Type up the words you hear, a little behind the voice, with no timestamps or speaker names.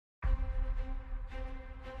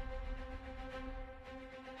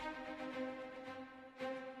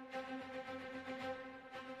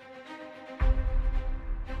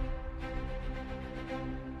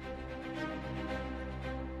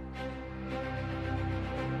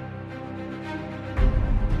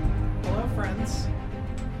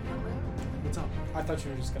I thought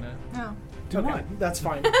you were just gonna... No. Okay, that's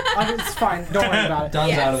fine. It's fine. Don't worry about it.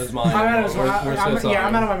 Don's out of his mind. I'm out of his mind.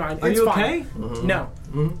 I'm out of my mind. Are It's you fine. okay? Mm-hmm. No.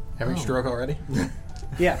 Mm-hmm. Having a stroke already?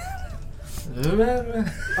 Yeah.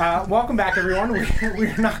 Welcome back, everyone.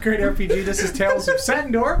 We're Not Great RPG. This is Tales of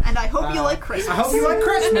Setendor. And I hope you like Christmas. I hope you like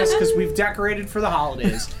Christmas, because we've decorated for the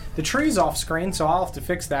holidays. The tree's off screen, so I'll have to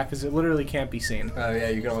fix that, because it literally can't be seen. Oh, yeah,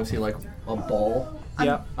 you can only see, like, a ball.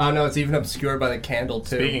 Yep. Oh, no, it's even obscured by the candle,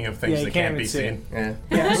 too. Speaking of things Yeah, you that can't can't be even see seen. Yeah.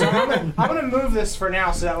 Yeah, so I'm gonna move this for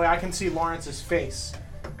now, so that way I can see Lawrence's face.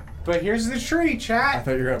 But here's the tree, I chat.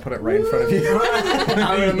 thought you were going to put it right in front of you.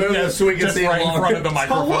 I'm going to move this so we can Just see right it in front of the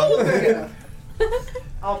microphone.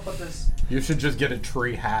 I'll put this. You should just get a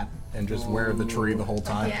tree hat and just wear the tree the whole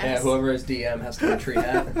time. Yeah. Yeah, whoever is DM has to get a tree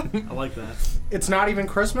hat. I like that. It's not even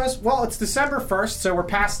Christmas. Well, it's December 1st, so we're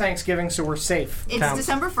past Thanksgiving, so we're safe. It's Counts.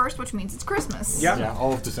 December 1st, which means it's Christmas. Yep. Yeah,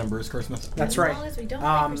 all of December is Christmas. That's As right. long as we don't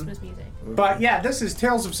play Christmas music. But yeah, this is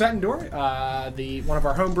Tales of Setendor, one of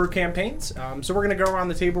our homebrew campaigns. So we're going to go around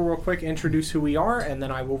the table real quick, introduce who we are, and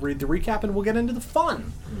then I will read the recap and we'll get into the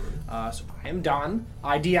fun. So I am Don.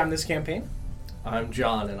 I DM this campaign. I'm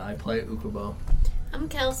John, and I play Ukubo. I'm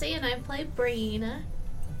Kelsey, and I play Brina.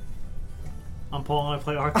 I'm Paul and I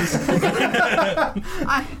play Arthas.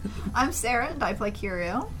 I'm Sarah, and I play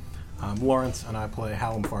Curio. I'm Lawrence, and I play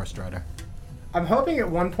Hallam Farstrider. I'm hoping at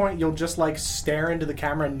one point you'll just like stare into the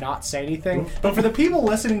camera and not say anything. But for the people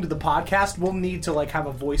listening to the podcast, we'll need to like have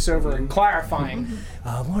a voiceover and clarifying.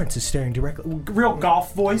 Lawrence is staring directly, real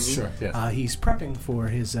golf voice. Sure, yes. He's prepping for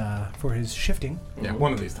his shifting. Yeah,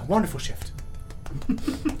 one of these times. Wonderful shift.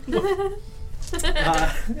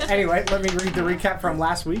 Anyway, let me read the recap from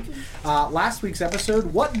last week. Last week's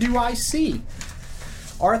episode, What Do I See?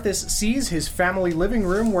 Arthas sees his family living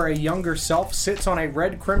room where a younger self sits on a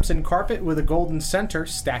red crimson carpet with a golden center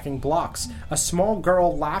stacking blocks. A small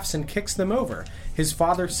girl laughs and kicks them over. His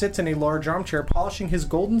father sits in a large armchair polishing his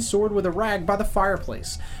golden sword with a rag by the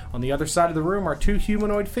fireplace. On the other side of the room are two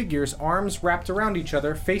humanoid figures, arms wrapped around each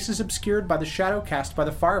other, faces obscured by the shadow cast by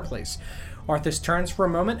the fireplace. Arthas turns for a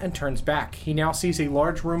moment and turns back. He now sees a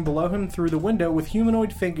large room below him through the window with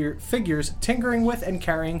humanoid figures tinkering with and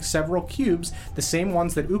carrying several cubes, the same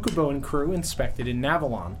ones that Ukubo and crew inspected in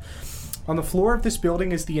Navalon. On the floor of this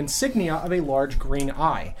building is the insignia of a large green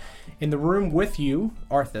eye. In the room with you,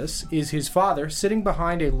 Arthas, is his father sitting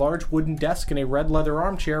behind a large wooden desk in a red leather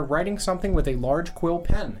armchair writing something with a large quill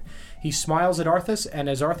pen. He smiles at Arthas, and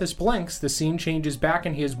as Arthas blinks, the scene changes back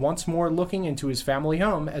and he is once more looking into his family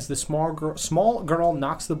home as the small girl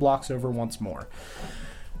knocks the blocks over once more.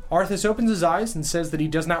 Arthas opens his eyes and says that he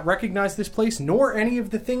does not recognize this place nor any of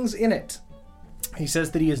the things in it. He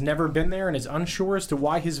says that he has never been there and is unsure as to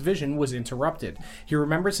why his vision was interrupted. He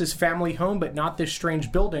remembers his family home, but not this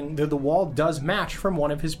strange building, though the wall does match from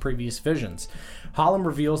one of his previous visions. Hallam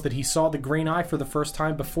reveals that he saw the green eye for the first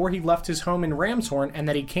time before he left his home in Ramshorn, and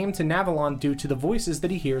that he came to Navalon due to the voices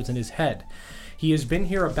that he hears in his head. He has been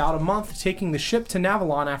here about a month, taking the ship to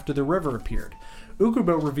Navalon after the river appeared.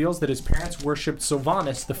 Ukubo reveals that his parents worshipped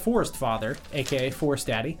Sylvanas, the Forest Father, aka Forest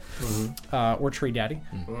Daddy, or Tree Daddy,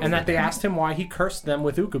 and that they asked him why he cursed them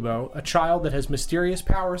with Ukubo, a child that has mysterious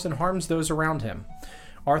powers and harms those around him.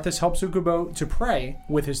 Arthas helps Ukubo to pray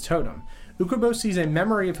with his totem. Ukubo sees a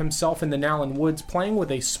memory of himself in the Nalan woods playing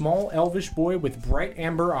with a small elvish boy with bright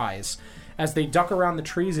amber eyes. As they duck around the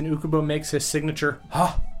trees and Ukubo makes his signature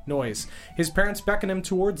 "ha" noise, his parents beckon him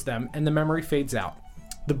towards them and the memory fades out.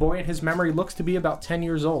 The boy in his memory looks to be about 10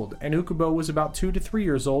 years old, and Ukubo was about 2 to 3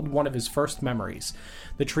 years old, one of his first memories.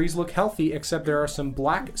 The trees look healthy, except there are some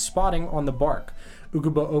black spotting on the bark.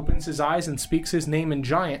 Ukubo opens his eyes and speaks his name in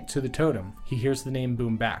Giant to the totem. He hears the name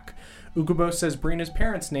boom back. Ukubo says Brina's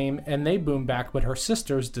parents' name, and they boom back, but her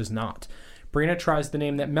sister's does not. Brina tries the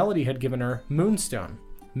name that Melody had given her, Moonstone.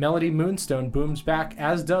 Melody Moonstone booms back,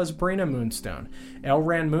 as does Brina Moonstone.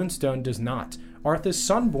 Elran Moonstone does not. Arthas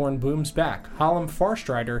Sunborn booms back. Hallam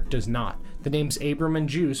Farstrider does not. The names Abram and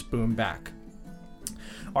Juice boom back.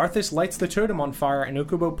 Arthas lights the totem on fire and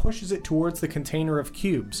Ukubo pushes it towards the container of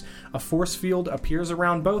cubes. A force field appears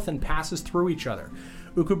around both and passes through each other.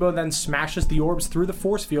 Ukubo then smashes the orbs through the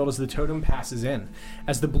force field as the totem passes in.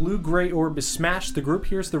 As the blue-gray orb is smashed, the group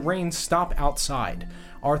hears the rain stop outside.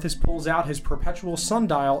 Arthas pulls out his perpetual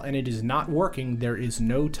sundial and it is not working. There is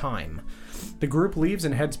no time. The group leaves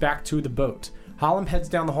and heads back to the boat. Hallam heads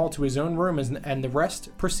down the hall to his own room and the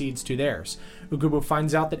rest proceeds to theirs. Ukubo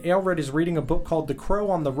finds out that Aelred is reading a book called The Crow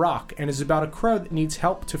on the Rock and is about a crow that needs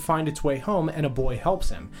help to find its way home, and a boy helps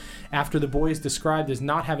him. After the boy is described as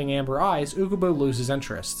not having amber eyes, Ukubo loses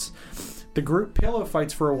interests. The group pillow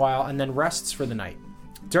fights for a while and then rests for the night.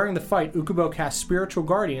 During the fight, Ukubo casts Spiritual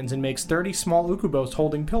Guardians and makes 30 small Ukubos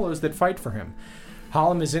holding pillows that fight for him.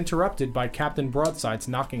 Hallam is interrupted by Captain Broadsides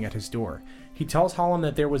knocking at his door. He tells Hallam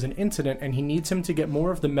that there was an incident and he needs him to get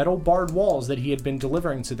more of the metal barred walls that he had been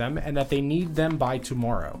delivering to them and that they need them by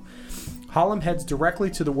tomorrow. Hallam heads directly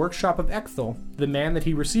to the workshop of Ecthel. The man that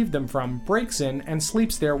he received them from breaks in and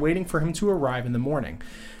sleeps there waiting for him to arrive in the morning.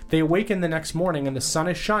 They awaken the next morning and the sun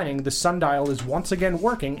is shining, the sundial is once again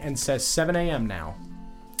working and says 7 a.m. now.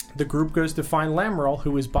 The group goes to find Lamrel,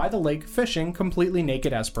 who is by the lake fishing, completely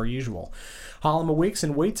naked as per usual. Hallam awakes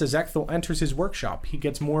and waits as Ecthel enters his workshop. He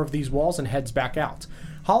gets more of these walls and heads back out.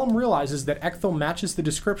 Hallam realizes that Ecthel matches the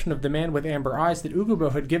description of the man with amber eyes that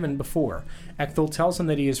Ukubo had given before. Ecthel tells him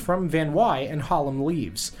that he is from Van Wy, and Hallam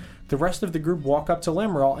leaves. The rest of the group walk up to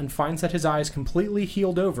Lamrel and finds that his eye is completely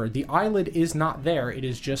healed over. The eyelid is not there, it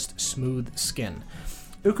is just smooth skin.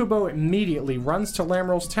 Ukubo immediately runs to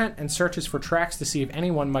Lamrel's tent and searches for tracks to see if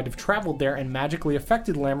anyone might have traveled there and magically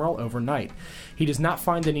affected Lamrel overnight. He does not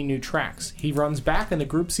find any new tracks. He runs back and the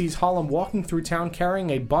group sees Hallam walking through town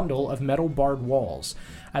carrying a bundle of metal barred walls.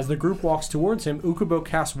 As the group walks towards him, Ukubo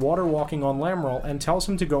casts water walking on Lamrel and tells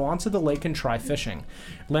him to go onto the lake and try fishing.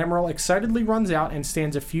 Lamrel excitedly runs out and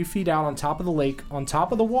stands a few feet out on top of the lake, on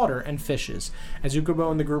top of the water, and fishes. As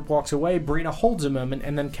Ukubo and the group walks away, Brina holds a moment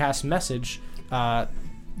and then casts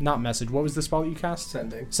not message. What was the spell that you cast?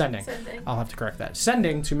 Sending. Sending. I'll have to correct that.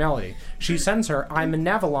 Sending to Melody. She sends her, I'm in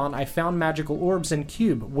Navalon. I found magical orbs and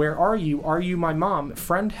cube. Where are you? Are you my mom?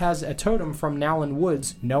 Friend has a totem from Nowlin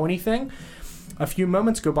Woods. Know anything? A few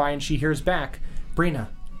moments go by and she hears back, Brina,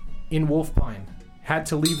 in Wolfpine. Had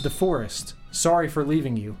to leave the forest. Sorry for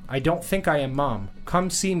leaving you. I don't think I am mom. Come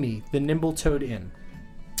see me, the Nimble-Toed Inn.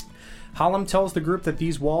 Hallam tells the group that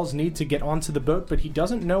these walls need to get onto the boat, but he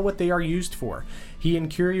doesn't know what they are used for. He and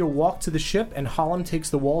Curio walk to the ship, and Hallam takes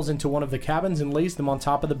the walls into one of the cabins and lays them on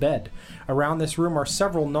top of the bed. Around this room are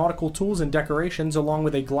several nautical tools and decorations, along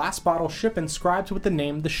with a glass bottle ship inscribed with the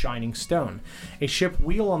name The Shining Stone. A ship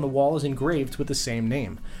wheel on the wall is engraved with the same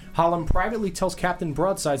name. Hallam privately tells Captain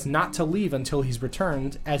Broadsides not to leave until he's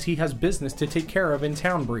returned, as he has business to take care of in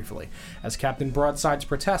town briefly. As Captain Broadsides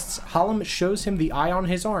protests, Hallam shows him the eye on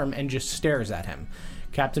his arm and just stares at him.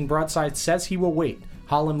 Captain Broadsides says he will wait.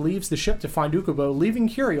 Hallam leaves the ship to find Ukubo, leaving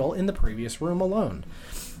Curiel in the previous room alone.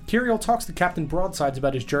 Curiel talks to Captain Broadsides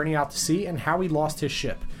about his journey out to sea and how he lost his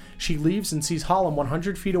ship. She leaves and sees Hallam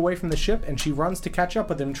 100 feet away from the ship, and she runs to catch up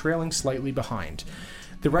with him, trailing slightly behind.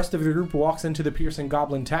 The rest of the group walks into the Piercing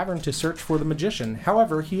Goblin Tavern to search for the magician.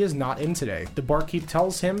 However, he is not in today. The barkeep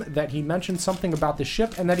tells him that he mentioned something about the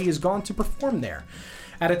ship and that he has gone to perform there.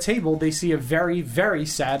 At a table, they see a very, very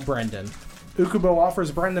sad Brendan. Ukubo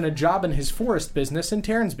offers Brendan a job in his forest business in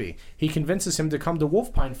Ternsby. He convinces him to come to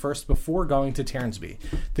Wolfpine first before going to Ternsby.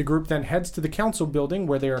 The group then heads to the council building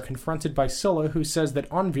where they are confronted by Scylla, who says that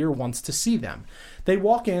Onvir wants to see them. They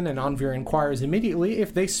walk in and Onvir inquires immediately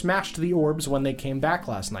if they smashed the orbs when they came back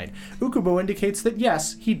last night. Ukubo indicates that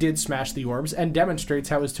yes, he did smash the orbs and demonstrates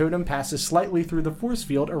how his totem passes slightly through the force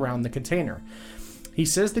field around the container. He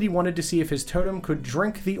says that he wanted to see if his totem could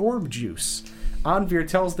drink the orb juice. Onvir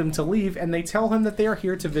tells them to leave, and they tell him that they are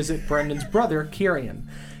here to visit Brendan's brother, Kirian.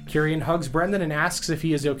 Kirian hugs Brendan and asks if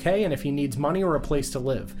he is okay and if he needs money or a place to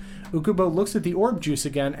live. Ukubo looks at the orb juice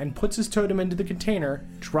again and puts his totem into the container,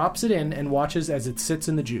 drops it in, and watches as it sits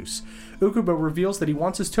in the juice. Ukubo reveals that he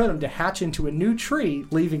wants his totem to hatch into a new tree,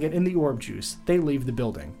 leaving it in the orb juice. They leave the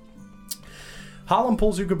building. Hallam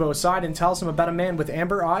pulls Ukubo aside and tells him about a man with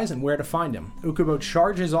amber eyes and where to find him. Ukubo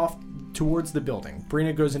charges off towards the building.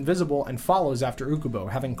 Brina goes invisible and follows after Ukubo,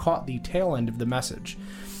 having caught the tail end of the message.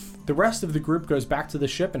 The rest of the group goes back to the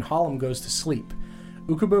ship and Hallam goes to sleep.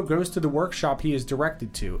 Ukubo goes to the workshop he is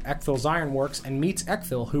directed to, Ecthel's Ironworks, and meets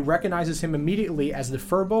Ecthel, who recognizes him immediately as the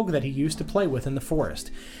Furbolg that he used to play with in the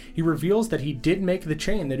forest. He reveals that he did make the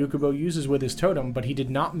chain that Ukubo uses with his totem, but he did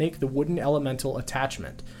not make the wooden elemental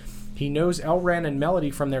attachment. He knows Elran and Melody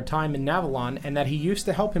from their time in Navalon, and that he used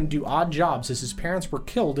to help him do odd jobs as his parents were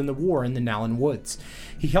killed in the war in the Nowlin Woods.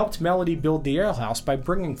 He helped Melody build the alehouse by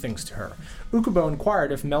bringing things to her. Ukubo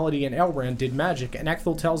inquired if Melody and Elran did magic, and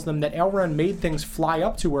Ecthel tells them that Elran made things fly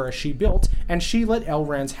up to her as she built, and she lit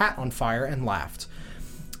Elran's hat on fire and laughed.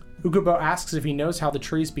 Ukubo asks if he knows how the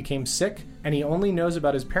trees became sick, and he only knows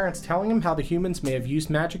about his parents telling him how the humans may have used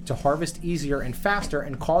magic to harvest easier and faster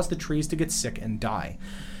and cause the trees to get sick and die.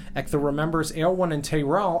 Ecthel remembers Aelwyn and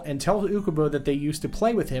Teyral and tells Ukubo that they used to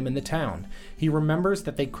play with him in the town. He remembers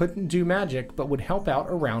that they couldn't do magic but would help out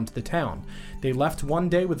around the town. They left one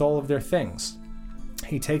day with all of their things.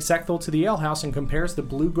 He takes Ecthel to the alehouse and compares the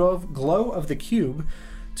blue glow of the cube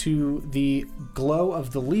to the glow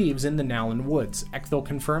of the leaves in the Nalan woods. Ecthel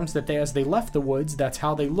confirms that as they left the woods, that's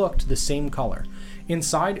how they looked, the same color.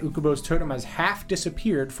 Inside, Ukubo's totem has half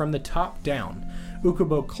disappeared from the top down.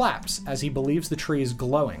 Ukubo claps as he believes the tree is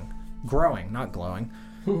growing, not glowing.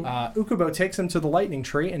 Ukubo takes him to the lightning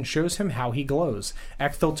tree and shows him how he glows.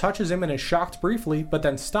 Ecthel touches him and is shocked briefly, but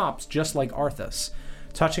then stops, just like Arthas.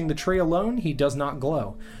 Touching the tree alone, he does not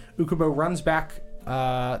glow. Ukubo runs back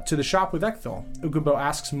to the shop with Ecthel. Ukubo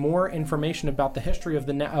asks more information about the history of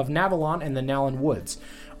Navalon and the Nalan Woods.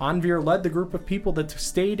 Anvir led the group of people that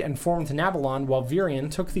stayed and formed Navalon, while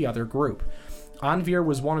Virion took the other group. Anvir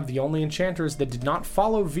was one of the only enchanters that did not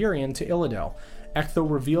follow Virion to Illidel.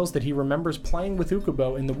 Ecthel reveals that he remembers playing with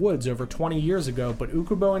Ukubo in the woods over 20 years ago, but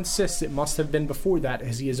Ukubo insists it must have been before that,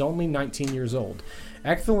 as he is only 19 years old.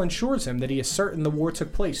 Ecthel assures him that he is certain the war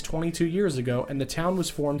took place 22 years ago, and the town was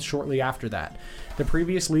formed shortly after that. The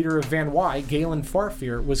previous leader of Van Wy, Galen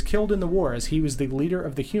Farfir, was killed in the war as he was the leader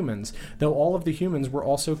of the humans, though all of the humans were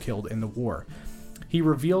also killed in the war. He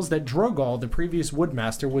reveals that Drogal, the previous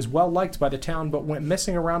woodmaster, was well liked by the town but went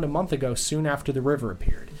missing around a month ago soon after the river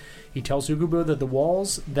appeared. He tells Ukubo that the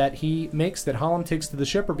walls that he makes that Hallam takes to the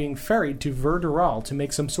ship are being ferried to Verdural to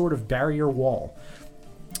make some sort of barrier wall.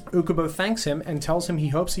 Ukubo thanks him and tells him he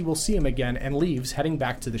hopes he will see him again and leaves, heading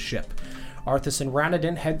back to the ship. Arthas and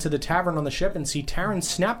Ranadin head to the tavern on the ship and see Taran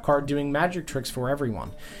Snapcard doing magic tricks for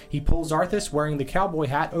everyone. He pulls Arthas, wearing the cowboy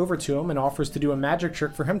hat, over to him and offers to do a magic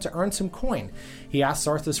trick for him to earn some coin. He asks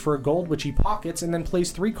Arthas for a gold, which he pockets, and then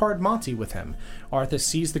plays 3-card Monty with him. Arthas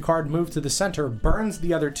sees the card move to the center, burns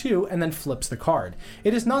the other 2, and then flips the card.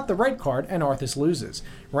 It is not the right card, and Arthas loses.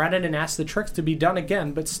 Ranadin asks the trick to be done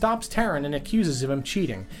again, but stops Taran and accuses him of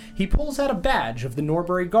cheating. He pulls out a badge of the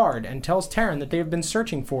Norbury Guard and tells Taran that they have been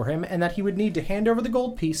searching for him and that he would need to hand over the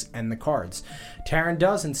gold piece and the cards. Taran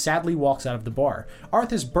does and sadly walks out of the bar.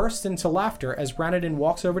 Arthas bursts into laughter as Ranadin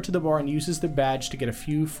walks over to the bar and uses the badge to get a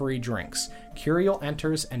few free drinks. Curiel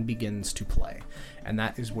enters and begins to play. And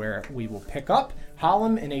that is where we will pick up.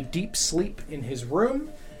 Hallam in a deep sleep in his room.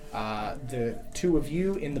 The two of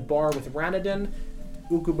you in the bar with Ranadin.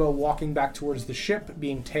 Ukubo walking back towards the ship,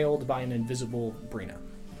 being tailed by an invisible Brina.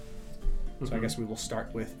 So I guess we will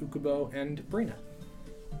start with Ukubo and Brina.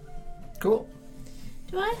 Cool.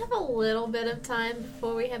 Do I have a little bit of time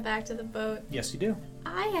before we head back to the boat? Yes, you do.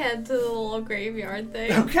 I head to the little graveyard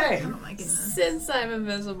thing. Okay. Oh my goodness. Since I'm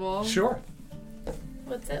invisible. Sure.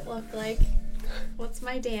 What's it look like? What's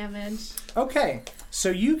my damage? Okay, so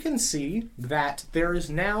you can see that there is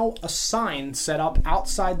now a sign set up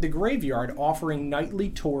outside the graveyard offering nightly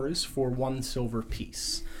tours for 1 silver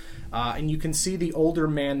piece. And you can see the older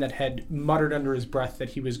man that had muttered under his breath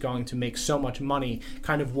that he was going to make so much money,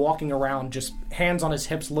 kind of walking around, just hands on his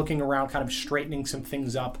hips, looking around, kind of straightening some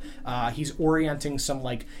things up. He's orienting some,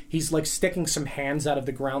 he's sticking some hands out of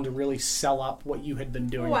the ground to really sell up what you had been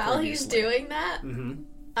doing While previously. he's doing that,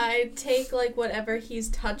 I take, whatever he's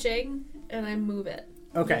touching, and I move it.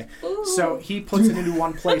 Okay, Ooh. so he puts it into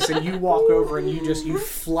one place, and you walk over, and you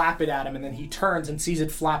flap it at him, and then he turns and sees it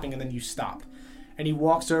flapping, and then you stop. And he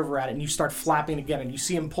walks over at it, and you start flapping again, and you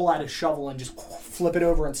see him pull out his shovel and just flip it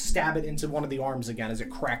over and stab it into one of the arms again as it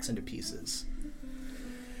cracks into pieces.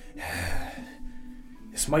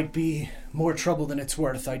 This might be more trouble than it's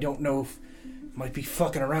worth. I don't know if it might be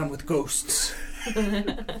fucking around with ghosts.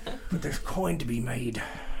 But there's coin to be made.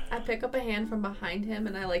 I pick up a hand from behind him,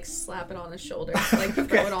 and I, slap it on his shoulder. Throw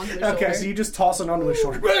it onto his shoulder. Okay, so you just toss it onto his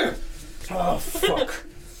shoulder. Oh, fuck.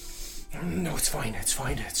 No, it's fine. It's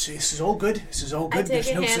fine. This is all good. This is all good. I take There's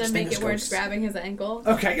a no hand such and thing make as it where it's ghosts. grabbing his ankle.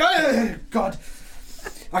 Okay. God.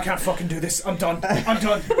 I can't fucking do this. I'm done.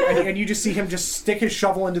 and you just see him just stick his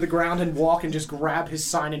shovel into the ground and walk and just grab his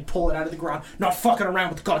sign and pull it out of the ground. Not fucking around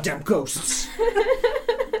with goddamn ghosts.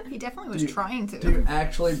 He definitely was trying to. Do you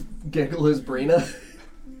actually giggle as Brina?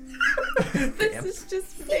 This is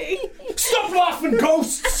just me. Stop laughing,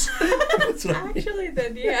 ghosts! Actually,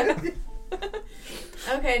 then, yeah.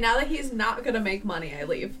 Okay, now that he's not gonna make money, I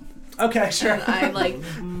leave. Okay, sure. And I,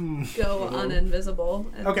 go uninvisible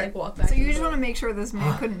and, walk back. So you to just the want to boat. make sure this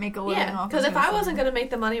man couldn't make a living Yeah, off because of if I him. wasn't gonna make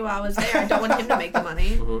the money while I was there, I don't want him to make the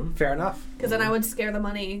money. Fair enough. Because then I would scare the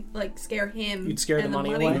money, scare him. You'd scare and the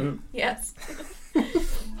money away? Yes.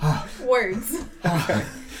 Words.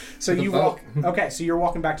 So the you boat. walk. Okay, so you're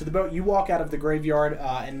walking back to the boat. You walk out of the graveyard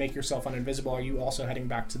and make yourself uninvisible. Are you also heading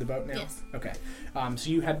back to the boat now? Yes. Okay. So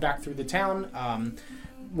you head back through the town.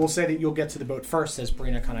 We'll say that you'll get to the boat first, as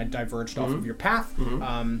Brina kind of diverged off of your path.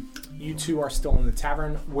 You two are still in the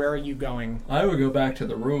tavern. Where are you going? I would go back to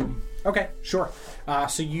the room. Okay, sure.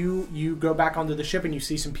 So you go back onto the ship and you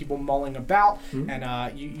see some people mulling about,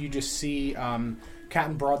 and you just see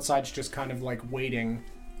Captain Broadside's just kind of like waiting.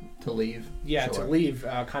 To leave. Yeah, Sure. to leave,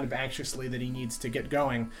 kind of anxiously that he needs to get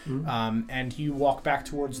going. Mm-hmm. And you walk back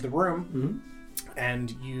towards the room, Mm-hmm. and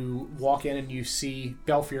you walk in and you see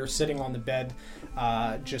Belfier sitting on the bed,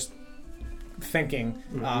 just thinking,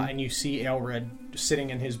 and you see Aelred sitting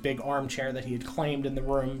in his big armchair that he had claimed in the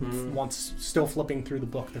room, once still flipping through the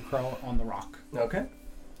book, The Crow on the Rock. Okay.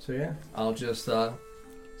 So yeah, I'll just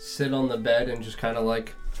sit on the bed and just kind of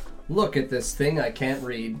like look at this thing I can't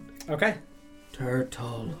read. Okay.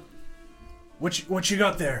 Turtle. What you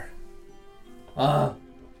got there?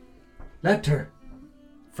 Letter.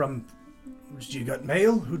 From... You got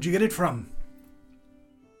mail? Who'd you get it from?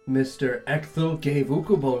 Mr. Ecthel gave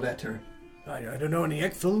Ukubo letter. I don't know any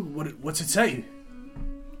Ecthel. What's it say?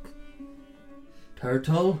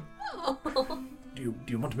 Turtle. Do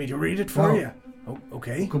you want me to read it for No. you? Oh,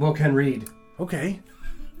 okay. Ukubo can read. Okay.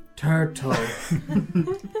 Turtle.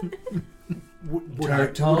 Would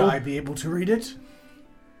Turtle? I be able to read it?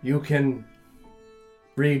 You can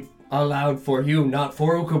read aloud for you, not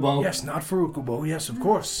for Ukubo. Yes, not for Ukubo. Yes, of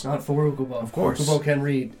course. Not for Ukubo. Of course. Ukubo can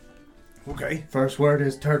read. Okay. First word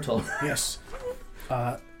is turtle. Yes.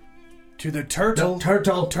 To the turtle.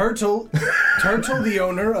 Turtle. Turtle, the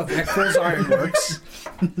owner of Eccles Ironworks.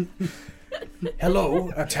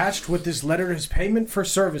 Hello. Attached with this letter is payment for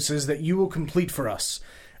services that you will complete for us.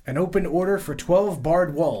 An open order for 12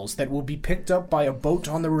 barred walls that will be picked up by a boat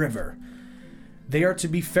on the river. They are to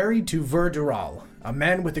be ferried to Verdural. A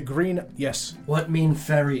man with a green... Yes. What mean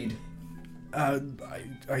ferried? I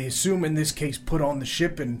assume in this case put on the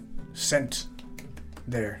ship and sent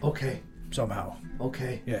there Okay. somehow.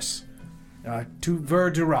 Okay. Yes. To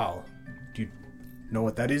Verdural. Do you know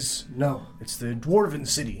what that is? No. It's the dwarven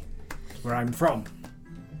city where I'm from.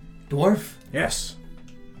 Dwarf? Yes.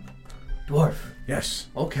 Dwarf. Yes.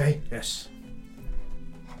 Okay. Yes.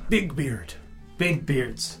 Big beard. Big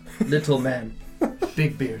beards. Little man.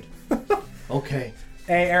 Big beard. Okay.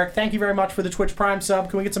 Hey, Eric, thank you very much for the Twitch Prime sub.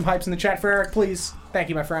 Can we get some hypes in the chat for Eric, please? Thank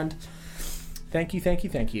you, my friend. Thank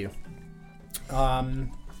you.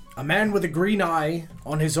 A man with a green eye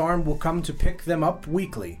on his arm will come to pick them up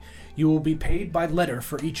weekly. You will be paid by letter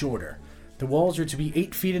for each order. The walls are to be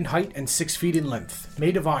 8 feet in height and 6 feet in length,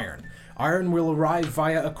 made of iron. Iron will arrive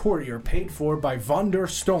via a courier paid for by Vonder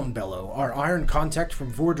Stonebellow, our iron contact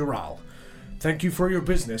from Verdural. Thank you for your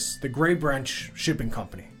business, the Grey Branch Shipping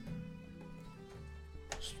Company.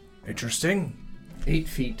 Interesting. 8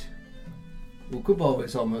 feet. Ukubo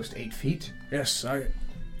is almost 8 feet. Yes, I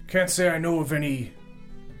can't say I know of any...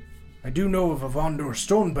 I do know of a Vondor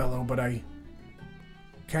Stonebellow, but I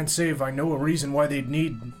can't say if I know a reason why they'd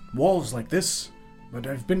need walls like this. But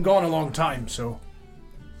I've been gone a long time, so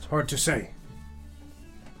it's hard to say.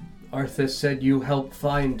 Arthas said you helped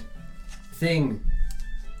find thing.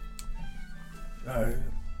 A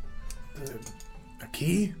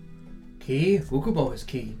key? Key? Ukubo is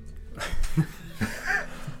key.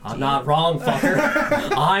 I'm not wrong, fucker.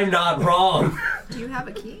 I'm not wrong. Do you have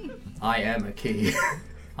a key? I am a key.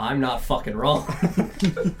 I'm not fucking wrong.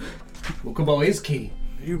 Ukubo is key.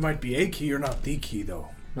 You might be a key or not the key, though.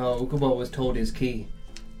 No, Ukubo was told his key.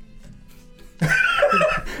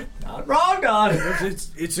 Not wrong, Don.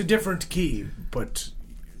 It's a different key, but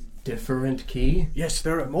Different key? yes,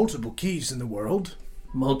 there are multiple keys in the world.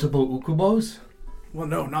 Multiple Ukubos? Well,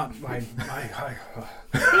 no, not my.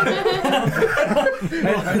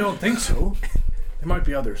 I don't think so. There might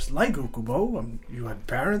be others like Ukubo. You had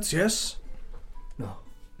parents, yes? No.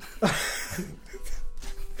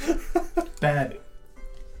 Bad.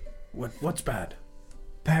 What's bad?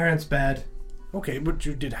 Parents bad. Okay, but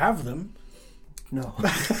you did have them. No.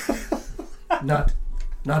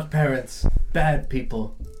 Not parents. Bad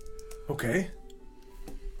people. Okay.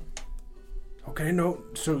 Okay, no.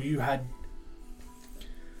 So you had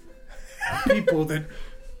people that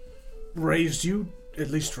raised you, at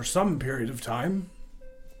least for some period of time.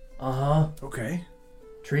 Uh-huh. Okay.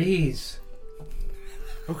 Trees.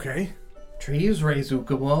 Okay. Trees raise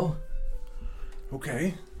Ukubo.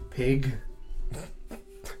 Okay. Pig.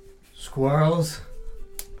 Squirrels.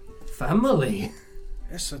 Family.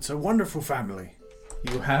 Yes, that's a wonderful family.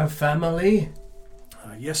 You have family?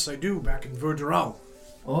 Yes, I do, back in Verdural.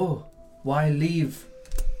 Oh, why leave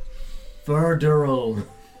Verdural?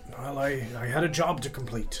 Well, I had a job to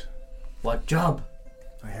complete. What job?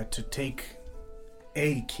 I had to take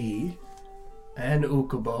a key. And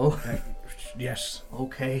Ukubo. Yes.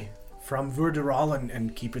 Okay. From Verdural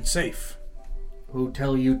and keep it safe. Who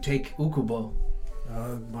tell you take Ukubo?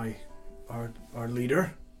 Our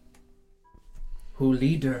leader. Who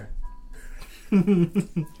leader?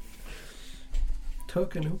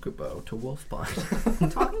 took an Ukubo to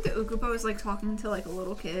Wolfbine. Talking to Ukubo is like talking to like a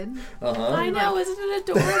little kid. Uh-huh. I know, isn't it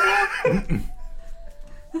adorable?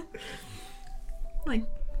 Like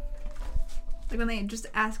when they just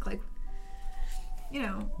ask like, you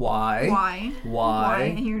know, Why?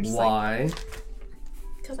 and you're just Why?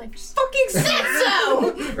 Because I fucking said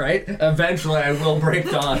so! Right? Eventually I will break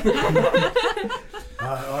dawn.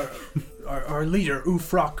 Our leader,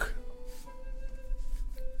 Ufrak.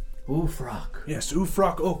 Ufrak. Yes,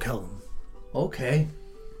 Ufrak Oakhelm. Okay.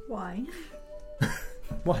 why?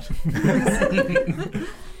 What?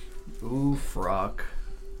 Ufrak.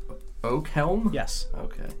 Oakhelm? Yes.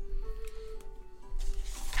 Okay.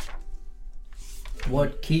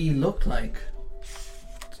 What key look like?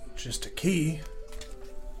 Just a key.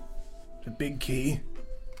 A big key.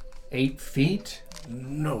 8 feet?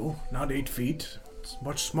 No, not 8 feet. It's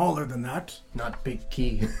much smaller than that. Not big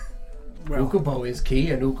key. Well, Ukubo is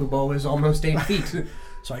key, and Ukubo is almost 8 feet.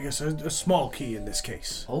 so I guess a small key in this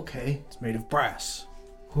case. Okay. It's made of brass.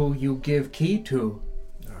 Who you give key to?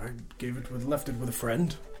 I left it with a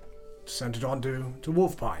friend. Sent it on to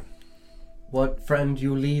Wolfpine. What friend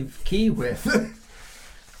you leave key with?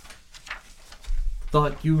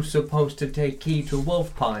 Thought you supposed to take key to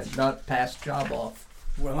Wolfpine, not pass job off.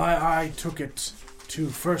 Well, I took it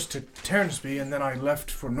first to Ternsby, and then I left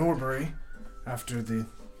for Norbury after the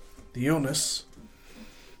illness.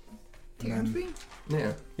 Ternsby?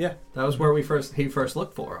 Yeah. Yeah. That was where he first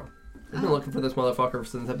looked for him. We've been looking for this motherfucker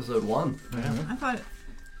since episode 1. I thought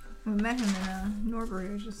we met him in Norbury.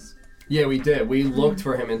 It was just Yeah, we did. We looked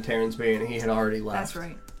for him in Terransby, and he had already left. that's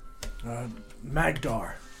right.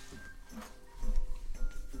 Magdar.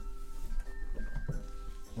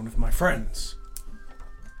 One of my friends.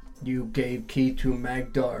 You gave key to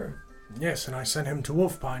Magdar. Yes, and I sent him to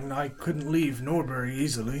Wolfpine. I couldn't leave Norbury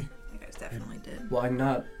easily. You guys definitely did. Why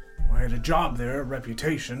not? I had a job there, a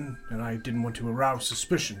reputation, and I didn't want to arouse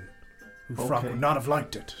suspicion. Ufrak Okay. would not have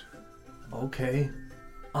liked it. Okay.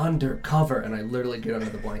 Undercover, and I literally get under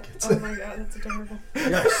the blankets. Oh my god, that's adorable.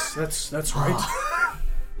 Yes, that's right.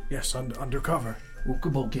 Yes, undercover.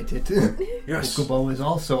 Ukubo get it. Yes. Ukubo is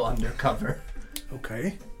also undercover.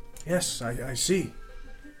 Okay. Yes, I see.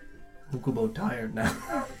 Ukubo tired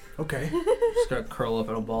now. Okay. Just gonna curl up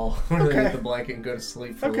in a ball. Okay. Get the blanket and go to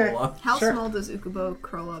sleep for a Okay. little while. How Sure. small does Ukubo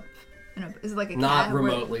curl up? Is it like a Not cat? where-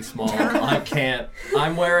 remotely small. I can't.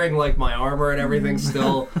 I'm wearing like my armor and everything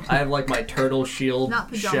still. I have like my turtle shield Not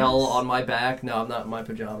pajamas? shell on my back. No, I'm not in my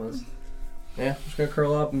pajamas. Yeah, I'm just gonna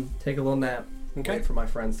curl up and take a little nap. Okay. Wait for my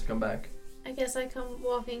friends to come back. I guess I come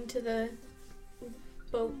walking to the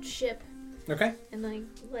boat ship Okay. and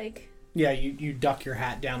like Yeah, you duck your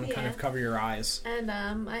hat down and kind Yeah. of cover your eyes. and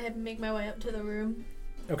I have to make my way up to the room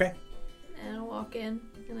Okay. and I walk in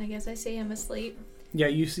and I guess I see him asleep. Yeah,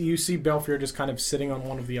 you see Belfier just kind of sitting on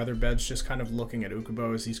one of the other beds, just kind of looking at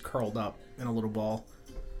Ukubo as he's curled up in a little ball.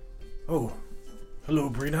 Oh, hello,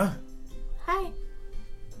 Brina. Hi. I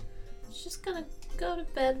was just gonna go to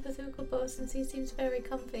bed with Ukubo since he seems very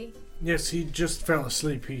comfy. Yes, he just fell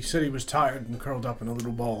asleep. He said he was tired and curled up in a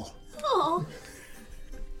little ball. Oh.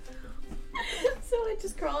 So I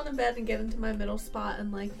just crawl into bed and get into my middle spot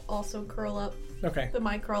and like also curl up. Okay. But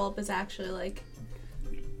my curl up is actually like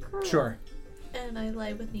curl. Sure. And I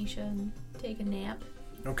lay with Nisha and take a nap.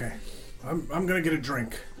 Okay, I'm gonna get a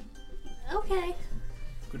drink. Okay.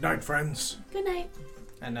 Good night, friends. Good night.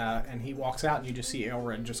 And he walks out, and you just see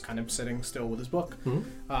Aelred just kind of sitting still with his book.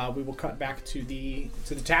 We will cut back to the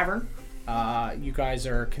tavern. You guys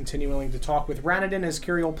are continuing to talk with Ranadin as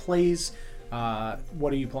Kiriel plays.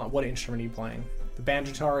 What are you playing? What instrument are you playing? The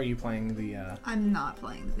banjotar? Or are you playing the? I'm not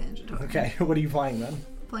playing the banjo. Okay, what are you playing then?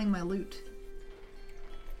 Playing my lute.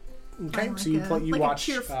 Okay, Playing so you play. You like watch.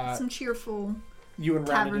 some cheerful. You and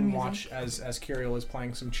tavern Ranadin watch music. as Kiriel is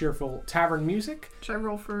playing some cheerful tavern music. Should I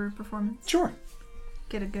roll for performance? Sure.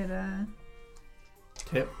 Get a good.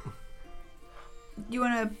 Tip. You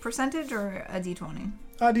want a percentage or a d20?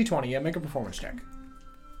 D20. Yeah, make a performance check.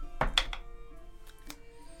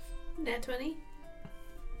 Nat 20.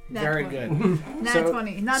 Nat Very 20. good. Nat So,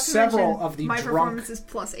 20. Not to several mention, of the my drunk- performance is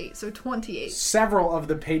 +8, so 28. Several of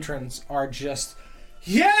the patrons are just,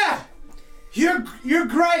 yeah, you're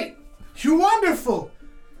great, you're wonderful,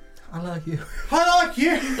 I like you. I like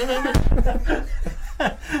you.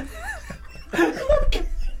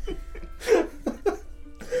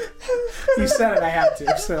 You said it, I had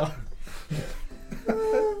to. So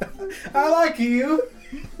I like you.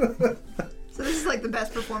 So this is like the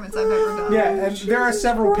best performance I've ever done. Yeah, and there are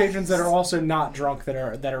several patrons that are also not drunk that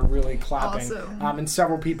are really clapping. Awesome. And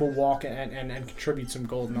several people walk and contribute some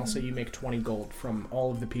gold, and I'll say you make 20 gold from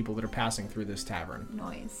all of the people that are passing through this tavern.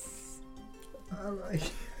 Nice.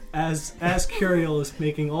 As Curiel is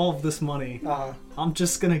making all of this money, I'm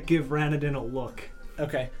just gonna give Ranadin a look.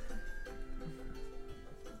 Okay.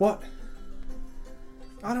 What?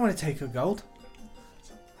 I don't want to take her gold.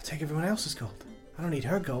 I'll take everyone else's gold. I don't need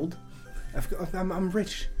her gold. I'm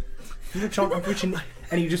rich. I'm rich in...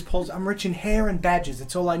 And he just pulls... I'm rich in hair and badges.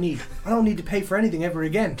 That's all I need. I don't need to pay for anything ever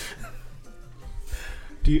again.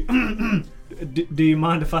 Do you... do you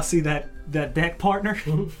mind if I see that deck, partner?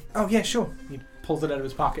 Oh, yeah, sure. He pulls it out of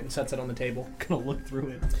his pocket and sets it on the table. Gonna look through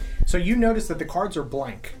it. So you notice that the cards are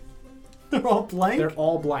blank. They're all blank? They're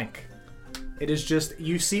all blank. It is just...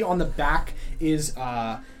 You see on the back is...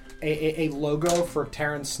 A logo for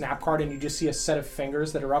Terran's snap card, and you just see a set of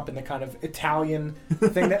fingers that are up in the kind of Italian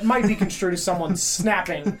thing that might be construed as someone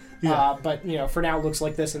snapping, but for now it looks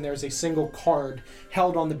like this. And there's a single card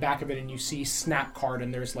held on the back of it, and you see snap card,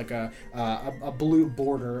 and there's like a blue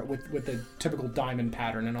border with the typical diamond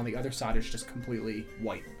pattern, and on the other side it's just completely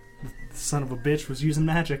white. The son of a bitch was using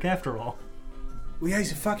magic after all. Well, yeah,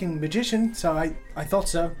 he's a fucking magician, so I thought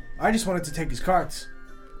so. I just wanted to take his cards.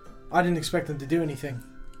 I didn't expect him to do anything.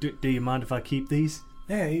 Do you mind if I keep these?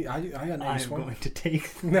 Yeah, I got no use I'm for him. going to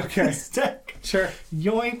take Okay. this deck. Sure.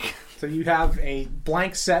 Yoink. So you have a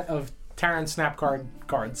blank set of Terran snap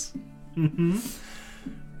cards. Mm-hmm.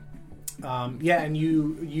 And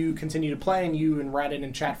you continue to play, and you and Radin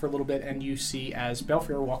and chat for a little bit, and you see as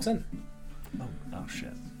Belfier walks in. Oh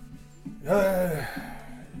shit. Uh,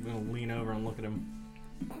 I'm gonna lean over and look at him.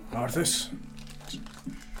 Arthas?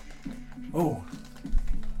 Oh.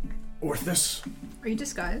 Orthus? Are you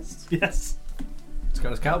disguised? Yes. He's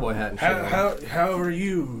got his cowboy hat and shit on. How are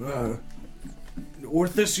you?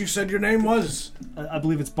 Orthus, you said your name was? I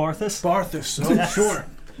believe it's Barthas. Barthas. Oh, sure.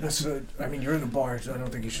 That's you're in a bar, so I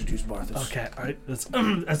don't think you should use Barthas. Okay, alright.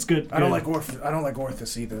 That's good. I don't like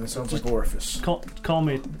Orthus either. That sounds like orifice. Call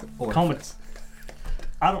me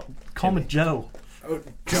Call me Joe. Oh,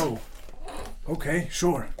 Joe. Okay,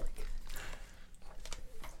 sure.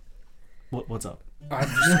 What's up?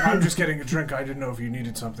 I'm just getting a drink. I didn't know if you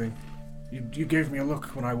needed something. You gave me a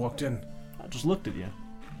look when I walked in. I just looked at you.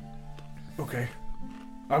 Okay.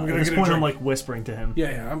 I'm gonna At this get a point, drink. I'm like whispering to him.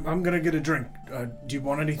 Yeah, I'm gonna get a drink. Do you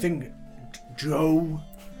want anything, Joe?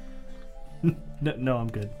 No,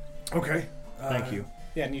 I'm good. Okay. Thank you.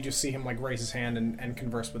 Yeah, and you just see him like raise his hand and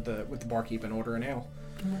converse with the barkeep and order an ale.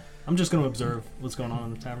 I'm just going to observe what's going on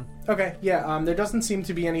in the tavern. Okay, yeah. There doesn't seem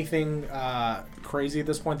to be anything crazy at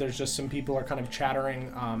this point. There's just some people are kind of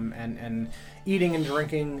chattering and eating and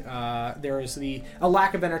drinking. There is a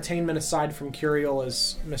lack of entertainment aside from Curiel,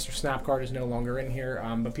 as Mr. Snapcard is no longer in here.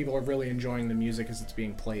 But people are really enjoying the music as it's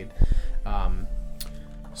being played.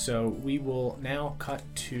 So we will now cut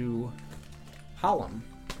to Hallam,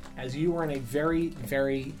 as you are in a very,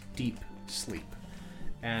 very deep sleep,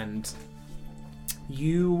 and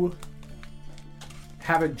you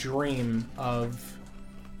have a dream of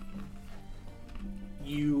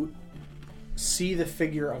you see the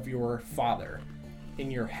figure of your father in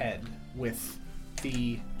your head with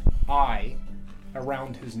the eye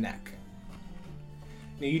around his neck.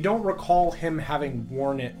 Now, you don't recall him having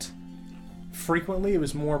worn it frequently. It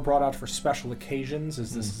was more brought out for special occasions,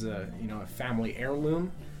 as this is a family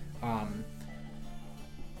heirloom.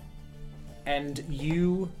 And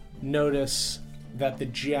you notice that the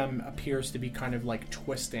gem appears to be kind of like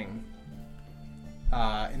twisting,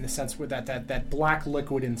 in the sense where that black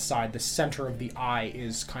liquid inside the center of the eye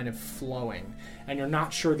is kind of flowing, and you're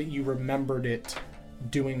not sure that you remembered it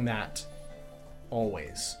doing that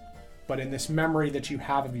always. But in this memory that you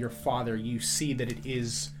have of your father, you see that it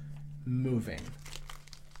is moving,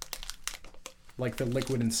 like the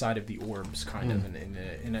liquid inside of the orbs, kind of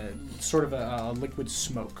in a sort of a liquid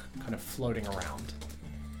smoke kind of floating around.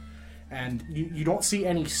 And you don't see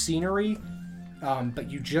any scenery,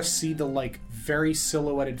 but you just see the very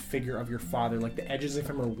silhouetted figure of your father. Like the edges of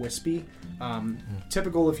him are wispy.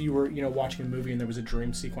 Typical if you were watching a movie and there was a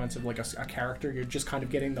dream sequence of like a character, you're just kind of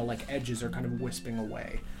getting the edges are kind of wisping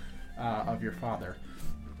away of your father,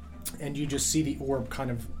 and you just see the orb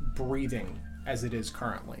kind of breathing as it is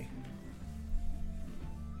currently.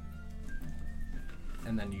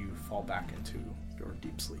 And then you fall back into your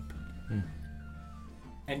deep sleep.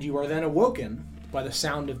 And you are then awoken by the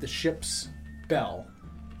sound of the ship's bell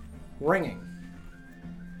ringing.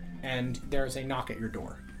 And there's a knock at your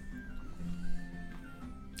door.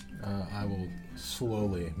 I will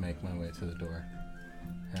slowly make my way to the door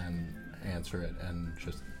and answer it and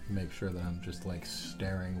just make sure that I'm just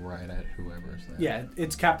staring right at whoever's there. Yeah,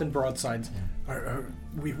 it's Captain Broadsides.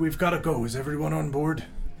 We've got to go. Is everyone on board?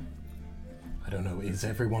 I don't know. Is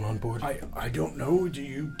everyone on board? I don't know.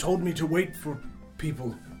 You told me to wait for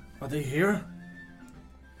people. Are they here?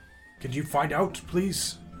 Could you find out,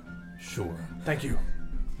 please? Sure. Thank you.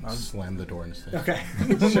 I'll slam the door in his face. Okay,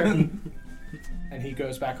 sure. And he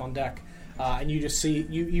goes back on deck. And you just see,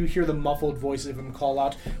 you hear the muffled voice of him call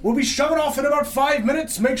out, "We'll be shoving off in about 5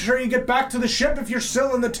 minutes. Make sure you get back to the ship if you're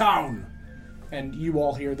still in the town." And you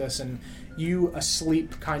all hear this, and you,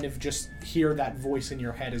 asleep, kind of just hear that voice in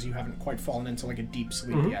your head as you haven't quite fallen into like a deep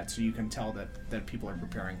sleep yet, so you can tell that people are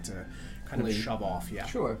preparing to kind of Leave. shove off, yeah.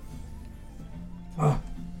 Sure.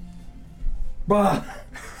 Bah.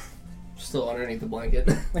 Still underneath the blanket.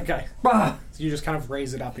 Okay. Bah. So you just kind of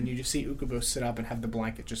raise it up, and you just see Ukubo sit up and have the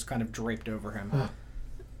blanket just kind of draped over him.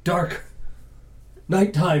 Dark.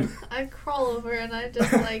 Nighttime. I crawl over and I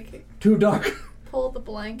just like Too dark. pull the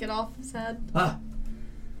blanket off his head. Ah.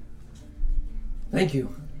 Thank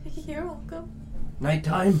you. You're welcome.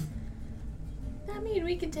 Nighttime. I mean,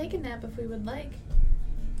 we can take a nap if we would like.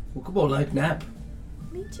 Ukubo like nap.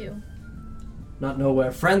 Me too. Not know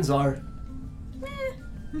where friends are.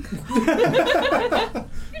 You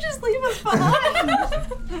just leave us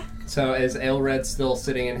behind. So is Aelred still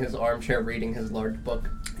sitting in his armchair reading his large book?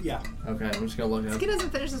 Yeah. Okay, I'm just gonna look This up. kid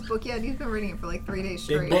hasn't finished his book yet. He's been reading it for like 3 days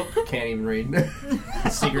Big straight. book. Can't even read.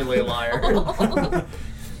 Secretly a liar.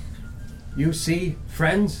 You see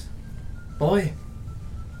friends, boy?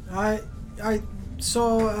 I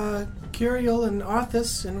saw Curiel and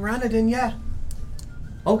Arthas and Ranadin, yeah.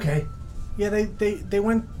 Okay. Yeah, they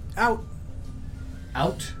went out.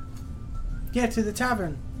 Out. Yeah, to the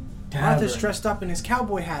tavern. Tavern. Arthas dressed up in his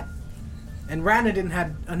cowboy hat. And Ranadin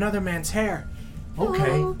had another man's hair.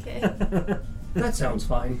 Okay. Oh, okay. That sounds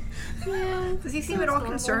fine. Yeah. Does he seem at all Sounds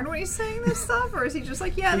concerned normal. when he's saying this stuff? Or is he just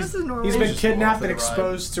like, yeah, this is normal? He's been just kidnapped along and for the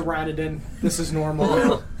ride. exposed to Ranadin. This is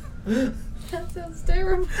normal. That sounds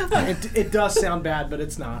terrible. It does sound bad, but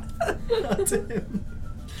it's not.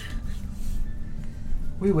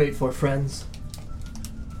 We wait for friends.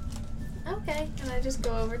 Okay. And I just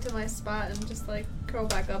go over to my spot and just like curl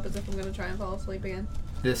back up as if I'm gonna try and fall asleep again.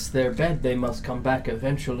 This their bed. They must come back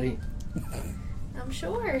eventually. I'm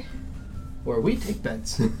sure. Or we take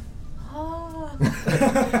beds. Oh.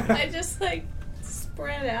 I just like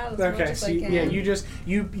spread out as much Okay, as so I can. yeah, you just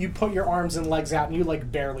you put your arms and legs out, and you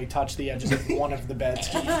like barely touch the edges of one of the beds.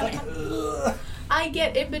 I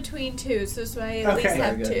get in between two, so I at Okay. least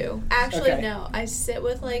have Very good. two. Actually, Okay. no. I sit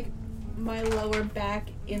with like my lower back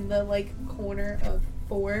in the like corner of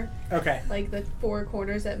four, Okay. like the four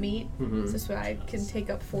corners that meet. Mhm. So this way I can take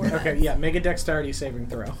up four. Okay, beds. yeah, make a dexterity saving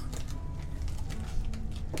throw.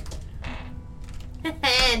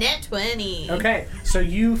 Net 20. Okay, so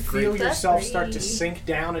you feel Great. yourself start to That's three. sink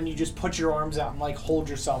down, and you just put your arms out and like hold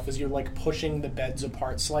yourself as you're like pushing the beds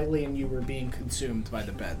apart slightly, and you were being consumed by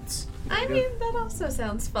the beds. I mean, that also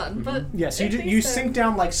sounds fun, but Yeah, so I you think you so. sink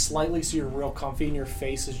down like slightly, so you're real comfy, and your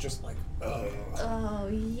face is just like, ugh. Oh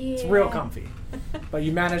yeah. It's real comfy. But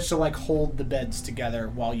you manage to like hold the beds together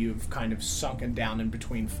while you've kind of sunken down in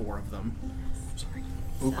between four of them.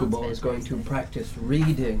 Ukubo is going to practice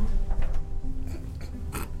reading.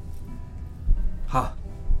 Ha.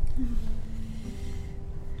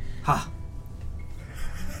 Ha.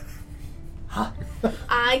 Ha.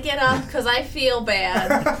 I get up because I feel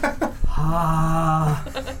bad. Ha.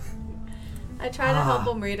 I try to help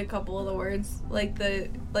him read a couple of the words, like the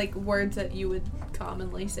words that you would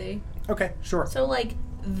commonly say. Okay, sure. So like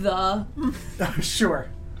the, Sure.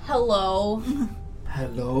 hello,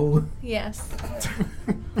 Hello. yes,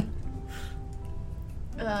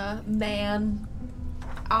 man,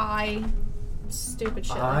 I, stupid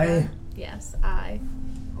shit. like I? that. Yes, I.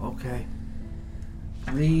 Okay.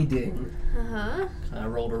 Reading. Uh-huh. I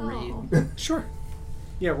rolled a Oh. read. Sure.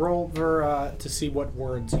 Yeah, roll for to see what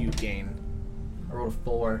words you gain. I rolled a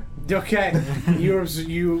 4. Okay,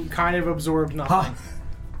 you kind of absorbed nothing. Ha.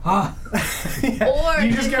 Ha. Yeah, Or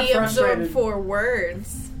you just did get he absorb frustrated. 4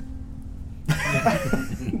 words?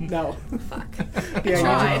 No. Fuck. Yeah,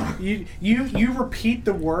 tried. you repeat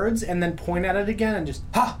the words and then point at it again and just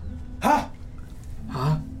ha ha.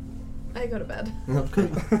 Ha. I go to bed. Okay.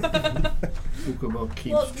 Ukubo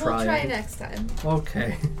keeps We'll trying. try next time.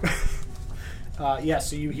 Okay. Yeah,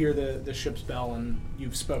 so you hear the ship's bell and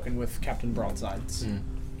you've spoken with Captain Broadsides.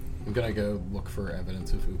 I'm gonna go look for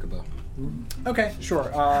evidence of Ukubo. Okay,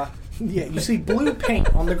 sure. Yeah, you see blue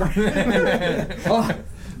paint on the ground.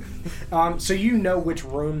 So you know which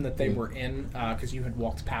room that they were in because you had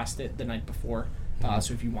walked past it the night before.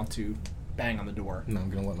 So if you want to bang on the door. No, I'm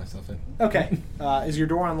gonna let myself in. Okay. Is your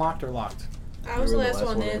door unlocked or locked? I was You the were last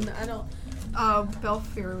one in. in. I don't.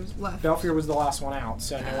 Belfier was left. Belfier was the last one out,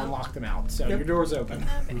 so no one locked him out. So your door's open.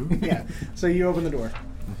 Yeah. So you open the door.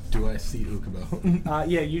 Do I see Ukubo?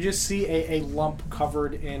 Yeah, you just see a lump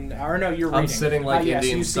covered in... Or no, you're reading. I'm sitting like yeah, so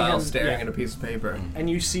Indian you see style him- staring yeah. at a piece of paper. And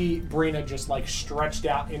you see Brina just like stretched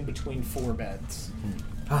out in between 4 beds.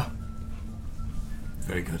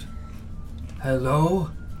 Very good. Hello?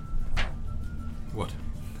 What?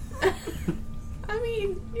 I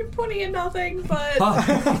mean, you're pointing at nothing, but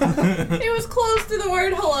it was close to the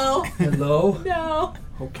word hello. Hello? No.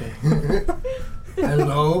 Okay.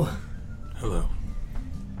 Hello? Hello.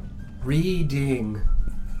 Reading.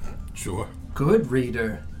 Sure. Good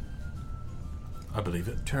reader. I believe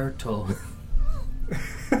it. Turtle.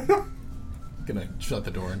 Gonna shut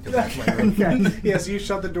the door and go back to my room. Okay. Yeah, so you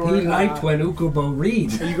shut the door. He liked when Ukubo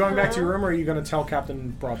read. Are you going back to your room, or are you going to tell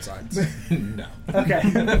Captain Broadsides? No. Okay.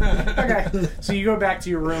 Okay. So you go back to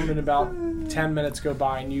your room, and about 10 minutes go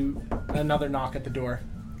by, and another knock at the door.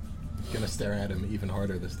 Gonna stare at him even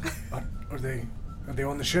harder this time. Are they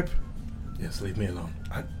on the ship? Yes, leave me alone.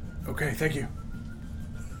 Okay, thank you.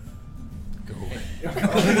 Go away.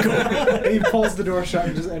 And he pulls the door shut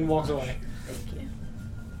and walks away.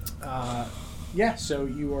 Yeah, so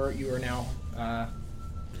you are now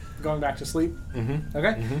going back to sleep. Mm-hmm.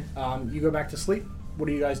 Okay. You go back to sleep. What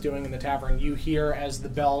are you guys doing in the tavern? You hear as the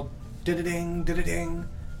bell did-a-ding, did-a-ding,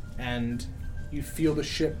 and you feel the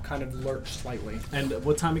ship kind of lurch slightly. And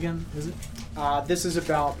what time again is it? This is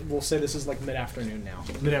about, we'll say this is like mid-afternoon now.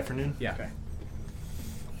 Mid-afternoon? Yeah. Okay.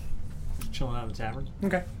 Chilling out in the tavern.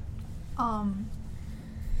 Okay.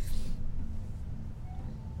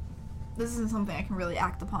 This isn't something I can really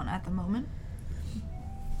act upon at the moment,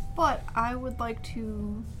 but I would like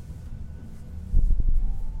to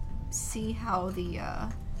see how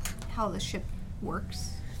the ship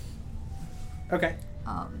works. Okay.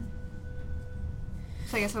 So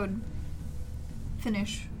I guess I would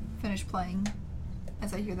finish playing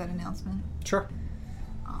as I hear that announcement. Sure.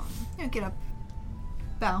 Get up,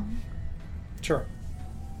 bow. Sure.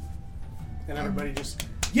 And everybody just,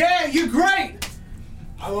 yeah, you're great!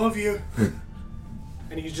 I love you.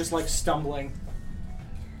 And he's just like stumbling.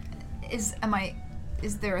 Is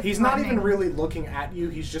there a He's not even threatening- really looking at you,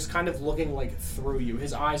 he's just kind of looking like through you.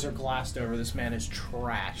 His eyes are glassed over. This man is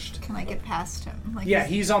trashed. Can I get past him? Like, Yeah,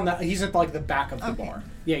 he's at like the back of the Okay. bar.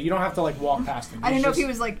 Yeah, you don't have to like walk past him. I didn't He's know if he just-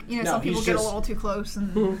 was like, No, some people he's get a just- little too close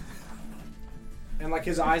and And like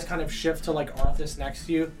his eyes kind of shift to like Arthas next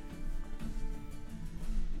to you.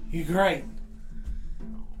 You're great.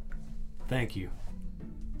 Thank you.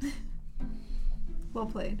 well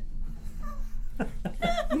played.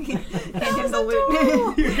 Hand him the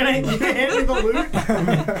loot. You're gonna hand me the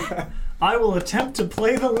loot? I will attempt to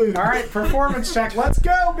play the lute. Alright, performance check. Let's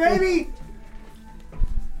go, baby!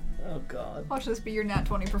 Oh god. Watch this be your nat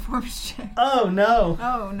 20 performance check. Oh no.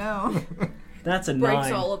 Oh no. That's a Breaks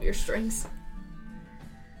 9. all of your strings.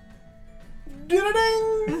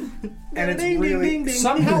 Ding! And it's Ding, ding, really ding, ding.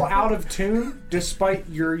 somehow out of tune, despite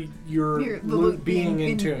your The loot loot being being in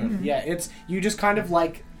in- tune. mhm. Yeah, it's you just kind of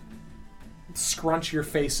like scrunch your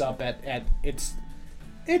face up at it's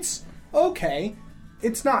okay.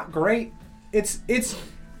 It's not great. It's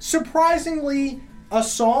surprisingly a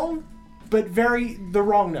song, but very the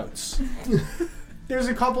wrong notes. There's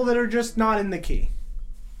a couple that are just not in the key.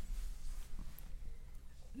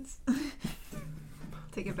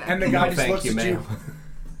 Take it back. And the guy No, just thank looks you, at you. ma'am.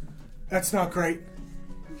 That's not great.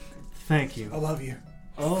 Thank you. I love you.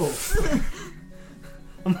 Oh.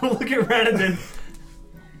 I'm gonna look at Radadin.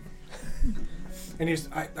 And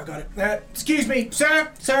he's, I got it. Excuse me,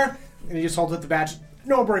 sir. And he just holds up the badge.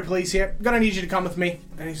 Norbury police here. Gonna need you to come with me.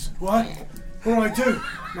 And he's, what? What do I do?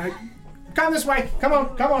 And I, come this way. Come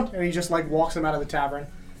on. And he just like walks him out of the tavern.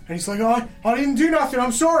 And he's like, oh, I didn't do nothing.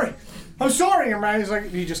 I'm sorry. And man, he's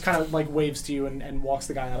like, he just kind of like waves to you and walks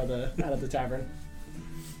the guy out of the tavern.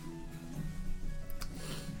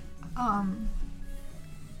 Oh,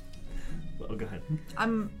 go ahead.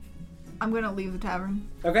 I'm gonna leave the tavern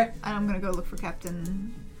Okay. and I'm gonna go look for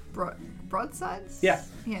Captain Broadsides. Yeah.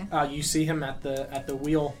 Yeah. You see him at the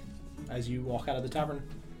wheel as you walk out of the tavern.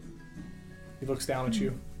 He looks down at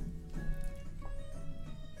you.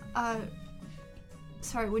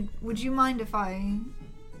 Sorry. Would you mind if I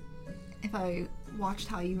watched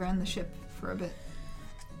how you ran the ship for a bit?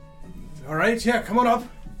 All right, yeah, come on up.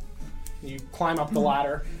 You climb up the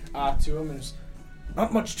ladder to him, and there's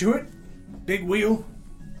not much to it. Big wheel,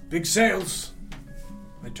 big sails.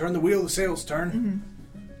 I turn the wheel, the sails turn.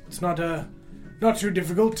 It's not too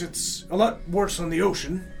difficult. It's a lot worse on the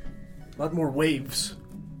ocean. A lot more waves.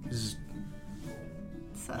 It's,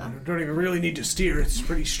 You don't even really need to steer. It's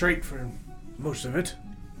pretty straight for most of it.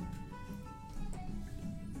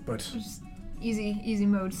 but Just easy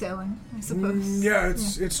mode sailing, I suppose. yeah,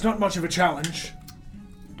 it's not much of a challenge.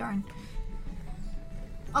 Darn.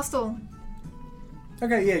 I'll still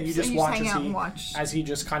Okay, yeah, you just watch hang as out he and watch. as he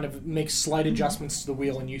just kind of makes slight adjustments to the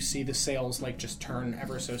wheel, and you see the sails like just turn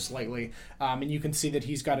ever so slightly, and you can see that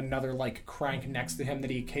he's got another like crank next to him that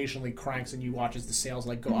he occasionally cranks, and you watch as the sails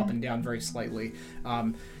like go up and down very slightly.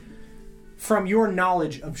 From your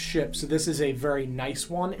knowledge of ships, this is a very nice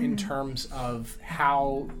one in terms of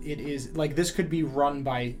how it is. Like, this could be run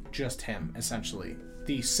by just him, essentially.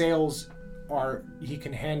 The sails he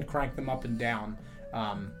can hand crank them up and down.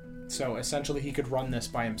 So essentially he could run this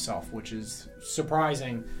by himself, which is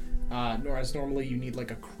surprising, whereas normally you need like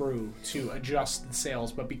a crew to adjust the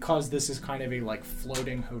sails. But because this is kind of a like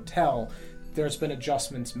floating hotel, there's been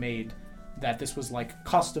adjustments made that this was like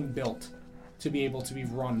custom built to be able to be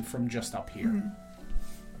run from just up here.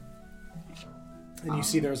 And you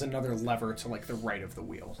see there's another lever to like the right of the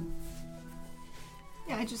wheel.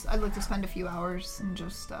 Yeah, I'd like to spend a few hours and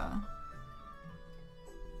just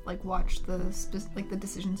like watch the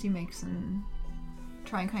decisions he makes and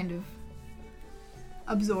try and kind of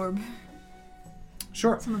absorb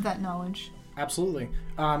Sure. some of that knowledge. Absolutely.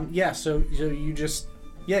 Yeah, so you just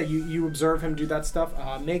you observe him do that stuff.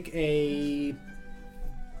 Make a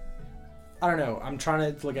I don't know. I'm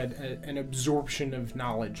trying to like an absorption of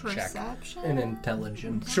knowledge check. Perception? An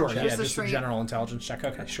intelligence. Sure, check. yeah, Just a just a straight- general intelligence check.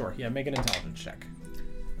 Okay, sure. Yeah, make an intelligence check.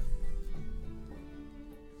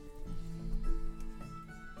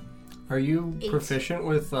 Are you 8. proficient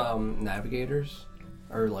with navigators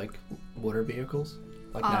or like water vehicles,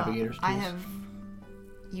 like navigators? I tools? have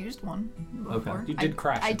used one before. You did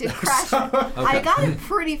crash I it, did though, crash so- it. I got it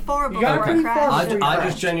pretty far before got it pretty I far crashed. before you I crashed.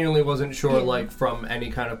 just genuinely wasn't sure, Yeah. like from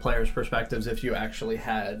any kind of player's perspectives, if you actually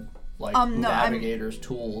had like No, navigators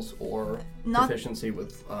tools or Not- proficiency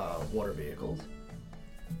with water vehicles.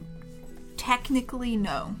 Technically,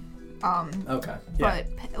 no. Okay. Yeah.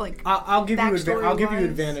 But like I'll give you backstory-wise-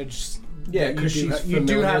 advantage. Yeah, you because do she's ha- you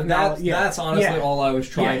do have that. knowl- yeah. That's honestly Yeah. all I was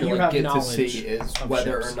trying Yeah, you to have like get to knowledge see is of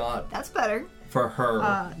whether ships. or not that's better. for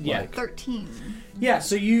her. yeah. like, 13. Yeah,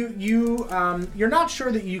 so you're not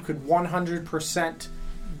sure that you could 100%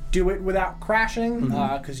 do it without crashing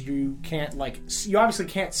because you can't you obviously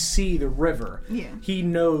can't see the river. Yeah. He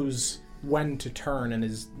knows when to turn and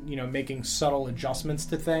is making subtle adjustments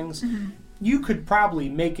to things. You could probably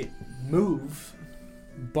make it move,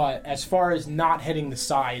 but as far as not hitting the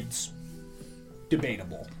sides,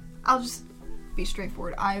 debatable. I'll just be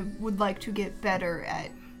straightforward. I would like to get better at.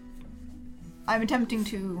 I'm attempting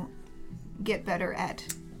to get better at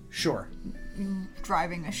Sure.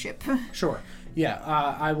 driving a ship. Sure. Yeah,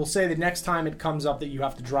 I will say the next time it comes up that you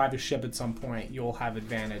have to drive a ship at some point, you'll have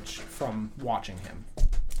advantage from watching him.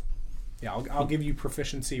 Yeah, I'll give you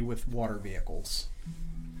proficiency with water vehicles.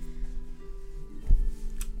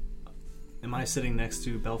 Am I sitting next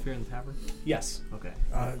to Belfier in the tavern? Yes. Okay.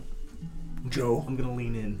 Joe. I'm gonna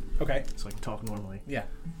lean in Okay. so I can talk normally. Yeah.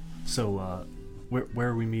 So, where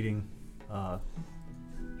are we meeting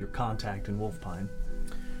your contact in Wolfpine?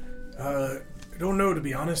 I don't know, to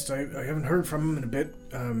be honest. I haven't heard from him in a bit.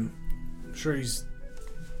 I'm sure he's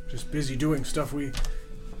just busy doing stuff. We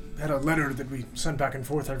had a letter that we sent back and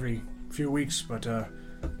forth every few weeks, but I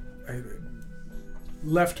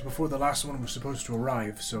left before the last one was supposed to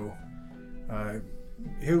arrive, so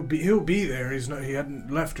he'll be there. He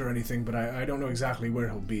hadn't left or anything, but I don't know exactly where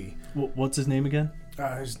he'll be. What's his name again?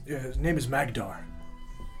 His name is Magdar.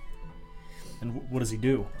 And what does he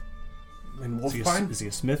do? In Is he, Wolfpine? is he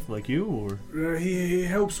a smith like you, or He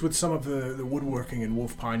helps with some of the woodworking in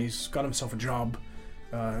Wolfpine. He's got himself a job,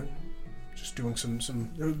 just doing some.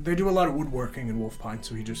 They do a lot of woodworking in Wolfpine,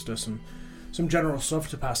 so he just does some general stuff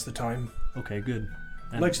to pass the time. okay, good.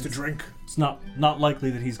 And Likes to it's- drink. It's not likely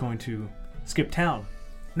that he's going to skip town.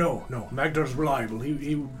 No, Magdar's reliable.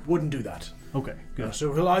 He wouldn't do that. Okay, good.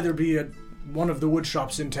 So he'll either be at one of the wood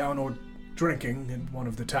shops in town or drinking in one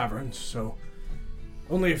of the taverns. So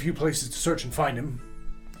only a few places to search and find him.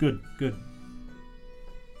 Good.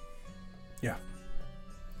 Yeah.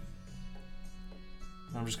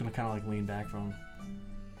 I'm just gonna kind of like lean back from him.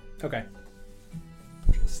 Okay.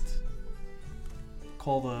 Just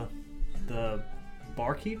call the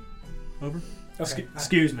barkeep over. Okay.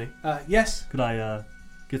 Excuse me. Yes. Could I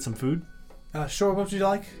get some food? Sure. What would you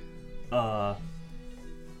like?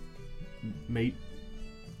 Mate.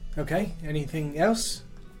 Okay. Anything else?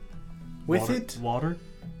 With water, it? Water?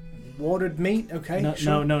 Watered meat? Okay. No,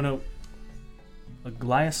 sure. no. A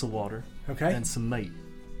glass of water Okay. and some meat.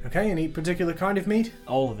 Okay. Any particular kind of meat?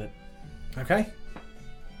 All of it. Okay.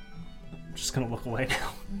 I'm just gonna look away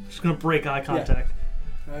now. Just gonna break eye contact.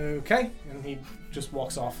 Okay, and he just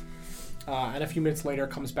walks off. And a few minutes later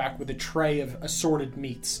comes back with a tray of assorted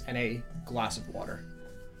meats and a glass of water.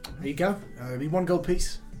 There you go. Be 1 gold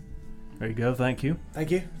piece. There you go. Thank you.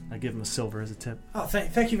 Thank you. I give him a silver as a tip. Oh,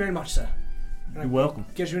 thank you very much, sir. You're welcome.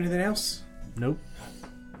 Get you anything else? Nope.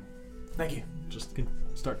 Thank you. Just can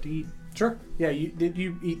start to eat. Sure. Yeah,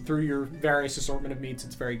 you eat through your various assortment of meats.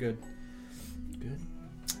 It's very good. Good.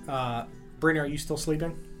 Brina, are you still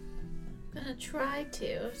sleeping? I'm gonna try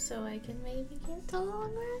to, so I can maybe get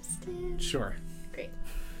long rested. Sure. Great.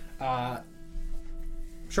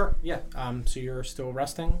 Sure. Yeah. So you're still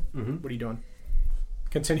resting. Mm-hmm. What are you doing?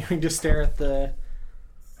 Continuing to stare at the.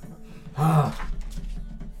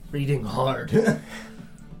 Reading hard. I'm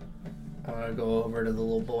gonna go over to the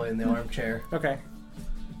little boy in the armchair. Okay.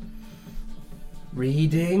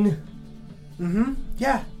 Reading? Mm-hmm.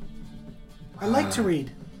 Yeah. I like to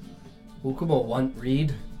read. Ukubo want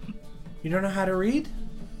read? You don't know how to read?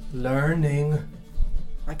 Learning.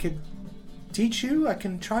 I could teach you. I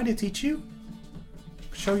can try to teach you.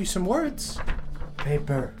 Show you some words.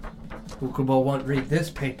 Paper. Ukubo want read this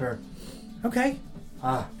paper. Okay.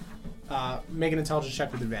 Ah. Make an intelligence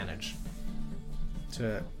check with advantage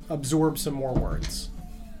to absorb some more words.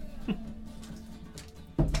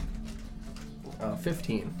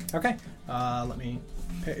 15. Okay. Let me.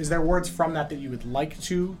 Is there words from that you would like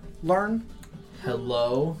to learn?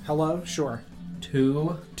 Hello Hello. Sure.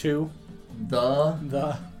 to To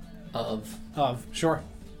the of of. Sure.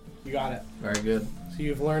 You got it. Very good. So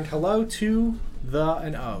you've learned hello, to, the,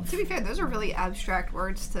 and of. To be fair, those are really abstract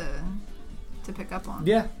words to pick up on.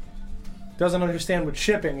 Yeah. Doesn't understand what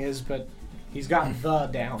shipping is, but he's got the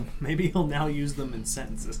down. Maybe he'll now use them in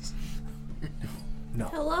sentences.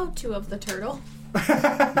 Hello, 2 of the turtle.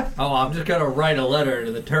 Oh, I'm just gonna write a letter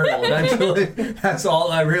to the turtle eventually. That's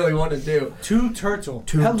all I really want to do. To turtle.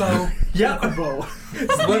 Hello. Yeah. Ukubo.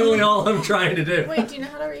 It's literally all I'm trying to do. Wait, do you know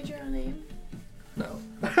how to read your own name? No.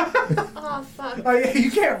 Oh, fuck. Oh yeah,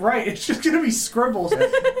 you can't write. It's just gonna be scribbles.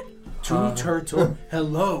 To turtle.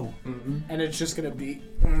 Hello. Mm-hmm. And it's just gonna be.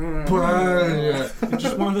 It's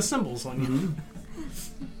just one of the symbols on you.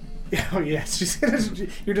 Oh yeah, it's just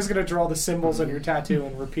you're just gonna draw the symbols on your tattoo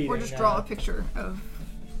and repeat Or it. just draw a picture of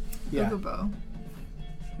Yeah. Ukubo.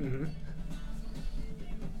 Mm-hmm.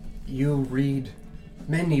 You read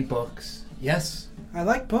many books, yes? I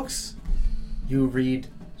like books. You read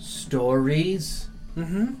stories?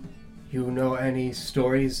 Mm-hmm. You know any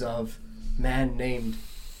stories of man named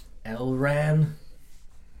Elran?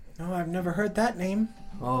 No, I've never heard that name.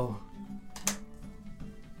 Oh.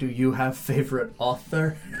 Do you have favorite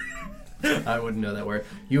author? I wouldn't know that word.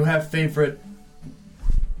 You have favorite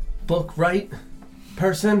book write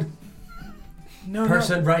person? No,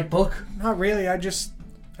 Person write book? no, not really. I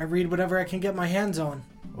read whatever I can get my hands on.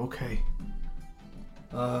 Okay.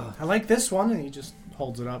 I like this one, and he just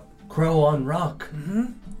holds it up. Crow on Rock.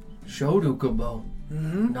 Mm-hmm. Shodukubo.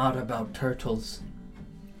 Mm-hmm. Not about turtles.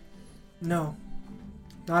 No,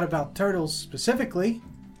 not about turtles specifically.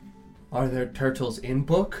 Are there turtles in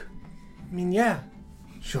book? I mean, yeah,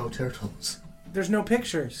 Show turtles. there's no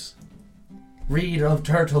pictures. Read of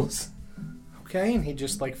turtles. Okay, and he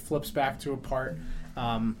just like flips back to a part,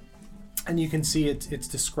 and you can see it's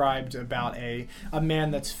described about a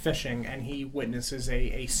man that's fishing, and he witnesses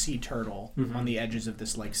a sea turtle on the edges of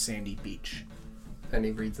this like sandy beach. And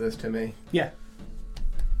he reads this to me. Yeah.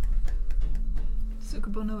 Does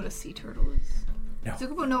Ukubo know what a sea turtle is? No. Does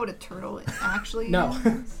Ukubo know what a turtle actually No.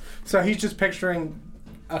 is? So he's just picturing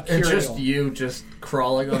a It's Kyriel. just you just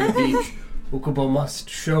crawling on the beach. Ukubo must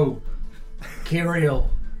show Kyriel.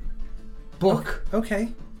 Book.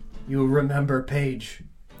 Okay. You remember page.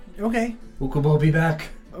 Okay. Ukubo be back.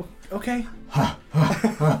 Okay. I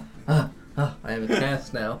have a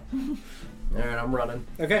task now. Alright, I'm running.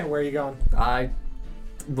 Okay. Where are you going? I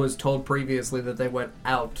was told previously that they went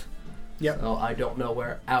out. Yep. So I don't know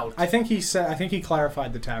where out. I think he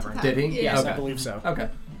clarified the tavern. Did he? Yeah. Yes, Okay. I believe so. Okay.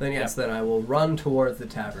 Then yes, then I will run towards the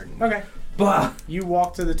tavern. Okay. Bah! You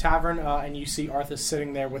walk to the tavern, and you see Arthas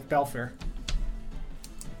sitting there with Belfair.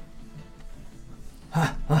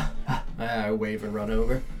 I wave and run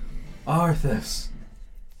over. Arthas.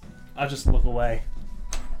 I'll just look away.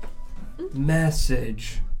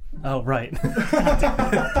 Message. Oh, right.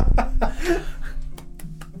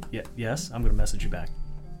 Yeah, yes, I'm going to message you back.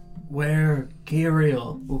 Where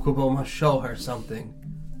Kyriel? Ukubo must show her something.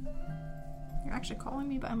 You're actually calling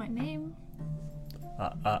me by my name?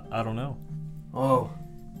 I don't know. Oh.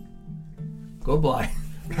 Goodbye.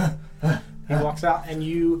 He walks out, and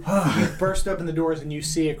you burst open the doors, and you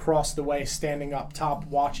see across the way, standing up top,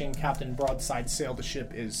 watching Captain Broadside sail the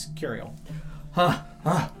ship, is Kyriel.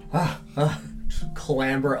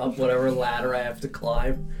 clamber up whatever ladder I have to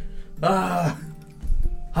climb. Hi.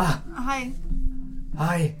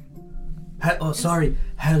 Hi. Oh, sorry.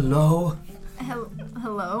 Hello.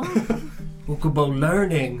 Hello. Ukubo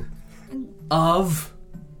learning of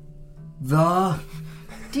the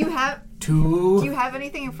Do you have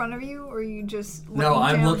anything in front of you, or are you just looking No,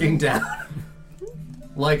 I'm down? looking down.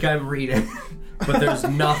 Like I'm reading. But there's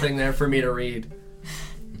nothing there for me to read.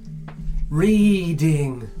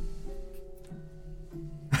 Reading.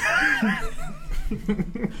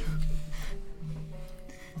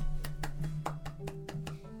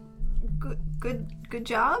 Good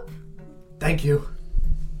job. Thank you.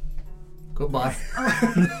 Goodbye.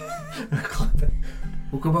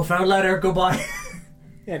 Ukubo found letter. Goodbye.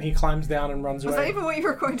 And he climbs down and runs Was away. that even what you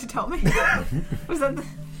were going to tell me? Was that the...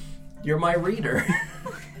 You're my reader.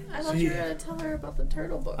 I thought you were going to tell her about the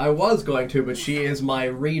turtle book. I was going to, but she is my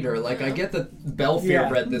reader. Like, I get that Belfier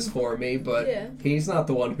read this for me, but he's not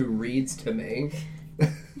the one who reads to me.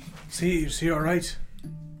 Is he alright?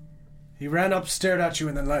 He ran up, stared at you,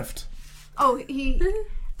 and then left. Oh, he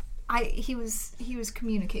was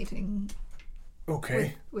communicating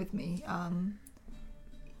Okay. with me.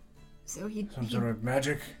 So Some sort of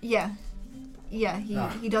magic? Yeah,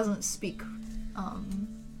 he doesn't speak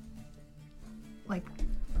like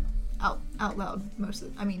out loud most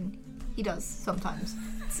of I mean, he does sometimes.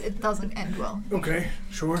 It doesn't end well. Okay,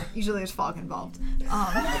 sure. Usually there's fog involved.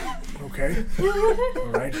 Okay.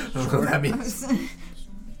 Alright, sure. That means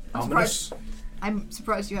Ominous? I'm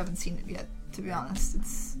surprised you haven't seen it yet, to be honest.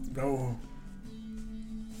 It's No.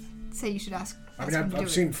 say you should ask I him mean, to do I've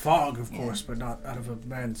it. seen fog, of course, but not out of a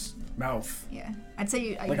man's mouth. Yeah. I'd say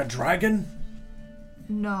you Like a dragon?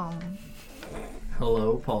 No.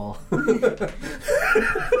 hello, Paul.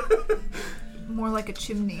 More like a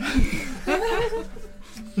chimney.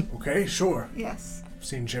 Okay, sure. Yes. I've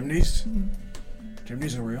seen chimneys.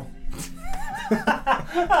 Chimneys are real.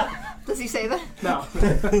 Does he say that? No.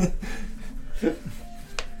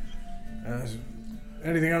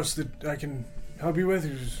 Anything else that I can help you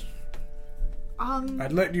with?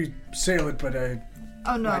 I'd let you sail it, but I'd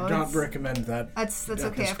Oh no. not that's- recommend that. That's at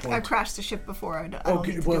okay. this I've point. crashed the ship before. I don't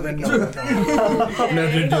Okay, need to well do it then again. no.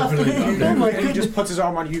 Definitely not. And he just puts his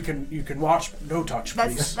arm on you. You can watch, no touch,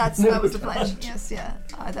 please. That was the plan. Yes, yeah.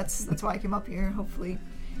 That's why I came up here. Hopefully,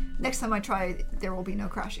 next time I try, there will be no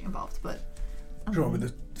crashing involved. But Sure, with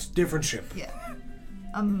a different ship. yeah,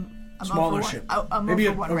 I'm Smaller up for ship. One. I'm Maybe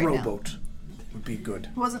up a for one right now. rowboat would be good.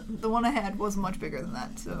 Wasn't the one I had wasn't much bigger than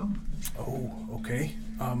that. So, Oh, okay.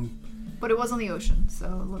 but it was on the ocean, so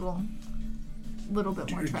a little bit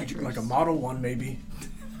more you- treacherous. like a Model 1 maybe.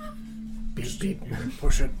 Beep, beep. You can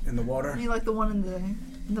push it in the water. You like the one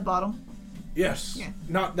in the bottle? Yes. Yeah.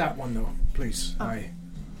 Not that one though, please. Oh.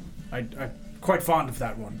 I'm quite fond of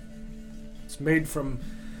that one. It's made from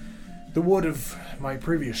the wood of my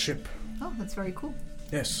previous ship. Oh, that's very cool.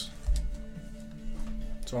 Yes.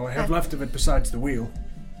 That's all I have left of it besides the wheel.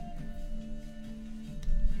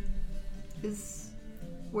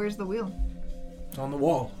 Where's the wheel? It's on the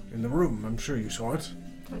wall in the room. I'm sure you saw it.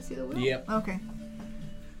 Did I see the wheel? Yep. Okay.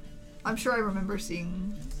 I'm sure I remember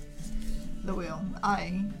seeing the wheel.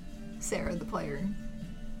 Sarah, the player.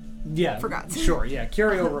 Yeah. Forgot. Sure, yeah.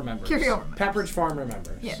 Curio remembers. Curio remembers. Pepperidge Farm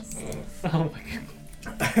remembers. Yes. Oh my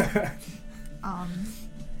god.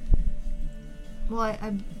 Well,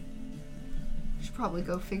 I should probably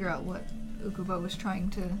go figure out what Ukubo was trying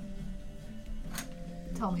to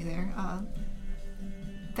tell me there.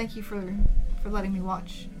 Thank you for letting me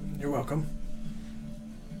watch. You're welcome.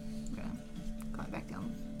 I'm gonna climb back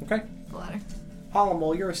down Okay. the ladder. Hallam,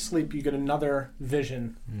 while you're asleep, you get another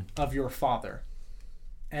vision of your father.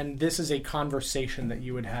 And this is a conversation that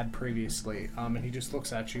you had had previously. And he just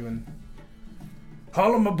looks at you and...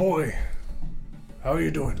 Holla, my boy. How are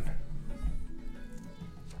you doing?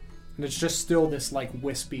 And it's just still this, like,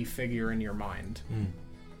 wispy figure in your mind.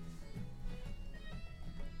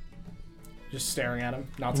 Just staring at him,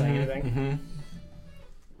 not saying anything.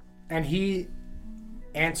 And he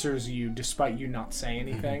answers you despite you not saying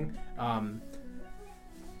anything.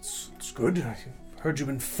 It's good. I heard you've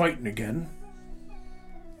been fighting again.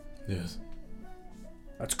 Yes.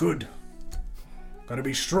 That's good. Gotta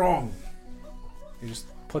be strong. He just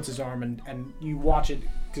puts his arm and you watch it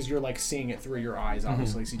because you're like seeing it through your eyes,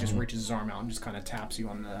 obviously. So he just reaches his arm out and just kind of taps you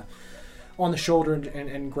on the shoulder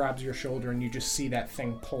and grabs your shoulder, and you just see that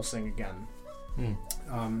thing pulsing again.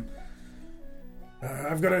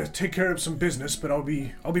 I've gotta take care of some business, but I'll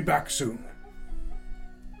be back soon.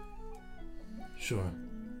 Sure.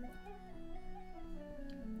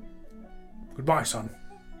 Goodbye, son.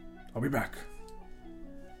 I'll be back.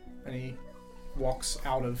 And he walks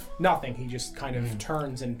out of nothing. He just kind of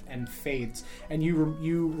turns and fades. And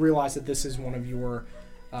you realize that this is one of your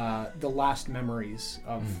the last memories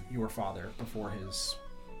of your father before his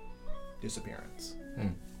disappearance.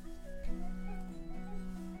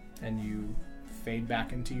 And you fade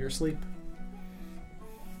back into your sleep.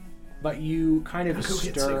 But you kind of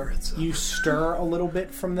stir a little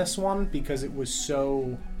bit from this one because it was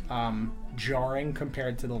so jarring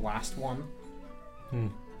compared to the last one.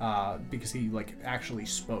 Because he actually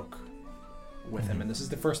spoke with him, and this is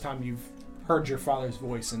the first time you've heard your father's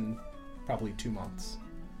voice in probably 2 months.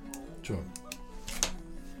 Sure.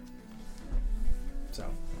 So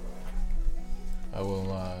I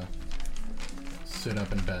will sit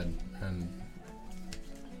up in bed and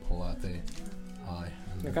pull out the eye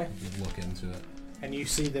and look into it. And you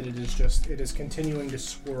see that it is continuing to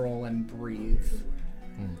swirl and breathe.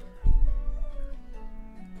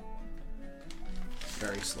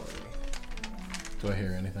 Very slowly. Do I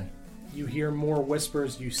hear anything? You hear more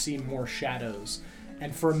whispers, you see more shadows.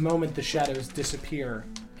 And for a moment the shadows disappear,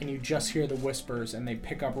 and you just hear the whispers, and they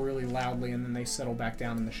pick up really loudly, and then they settle back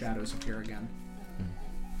down and the shadows appear again.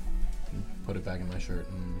 Put it back in my shirt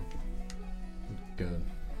and go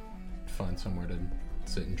find somewhere to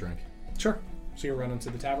sit and drink. Sure. So you run into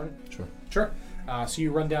the tavern? Sure. Sure. So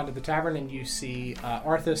you run down to the tavern, and you see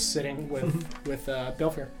Arthas sitting with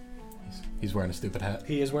Belfier. He's wearing a stupid hat.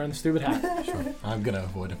 He is wearing the stupid hat. Sure. I'm gonna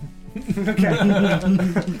avoid him.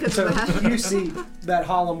 Okay. So you see that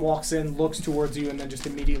Hallam walks in, looks towards you, and then just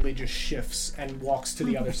immediately just shifts and walks to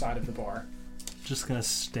the other side of the bar. Just gonna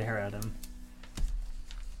stare at him.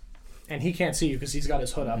 And he can't see you because he's got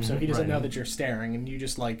his hood up, so he doesn't know that you're staring, and you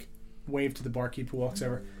just wave to the barkeep who walks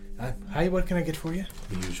over. Hi, what can I get for you?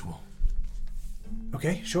 The usual.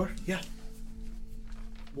 Okay, sure, yeah.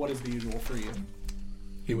 What is the usual for you?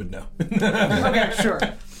 He would know. Okay, sure.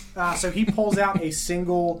 So he pulls out a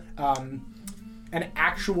single, an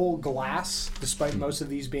actual glass, despite most of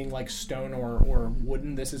these being stone or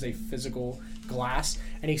wooden. This is a physical glass.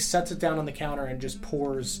 And he sets it down on the counter and just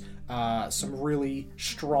pours some really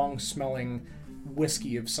strong-smelling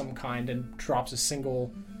whiskey of some kind and drops a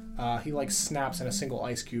single, he snaps and a single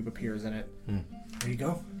ice cube appears in it. There you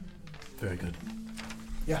go. Very good.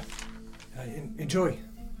 Yeah. Enjoy.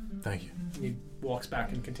 Thank you. He walks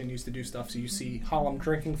back and continues to do stuff. So you see Hallam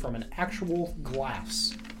drinking from an actual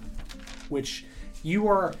glass, which you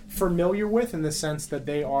are familiar with in the sense that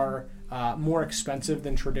they are more expensive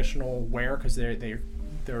than traditional ware because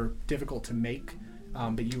they're difficult to make.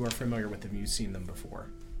 But you are familiar with them. You've seen them before.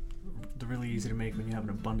 They're really easy to make when you have an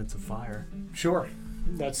abundance of fire. Sure,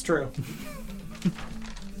 that's true.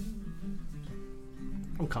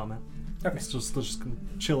 I'll comment. Okay. Let's just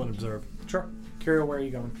chill and observe. Sure. Kirill, where are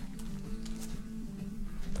you going?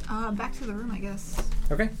 Back to the room, I guess.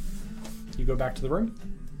 Okay. You go back to the room.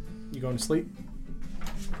 You going to sleep?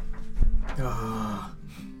 Yeah,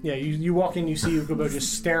 you walk in, you see Ukubo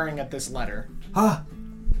just staring at this letter. Ah!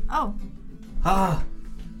 Oh. Ah!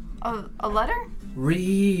 A letter?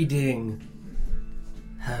 Reading.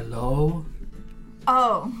 Hello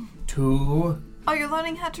Oh. to Oh, you're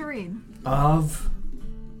learning how to read. of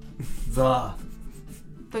the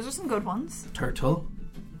Those are some good ones. turtle,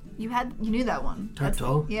 You knew that one.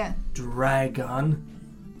 turtle, Yeah. dragon,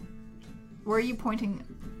 Where are you pointing?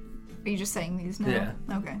 Are you just saying these now? Yeah.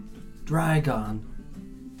 Okay. dragon,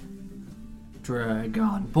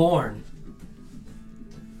 born.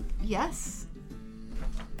 Yes.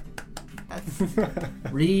 That's.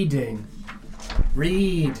 Reading.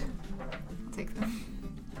 Read. I'll take them.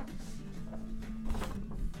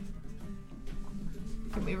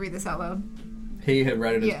 Can we read this out loud? He had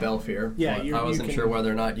read it Yeah. as Belfier. Yeah, but you- I you wasn't can- sure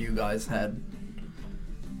whether or not you guys had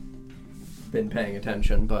been paying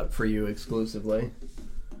attention, but for you exclusively.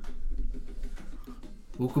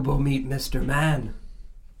 Ukubo meet Mr. Man.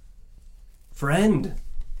 Friend.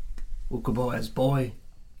 Ukubo as boy.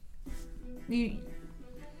 The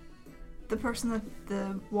person that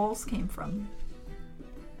the walls came from.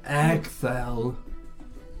 Agthel.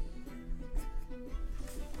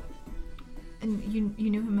 And you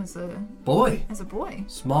knew him as a Boy. boy.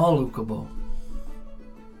 Small Ukubo.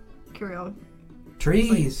 Kirill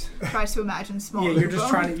Trees. tries to imagine small. Yeah, you're just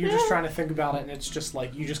Ukubo. trying to think about it, and it's just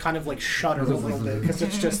you just kind of shudder a little bit because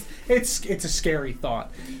it's a scary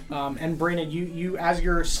thought. And Brina, you as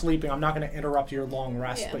you're sleeping, I'm not going to interrupt your long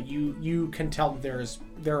rest, Yeah. but you can tell that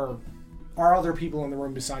there are other people in the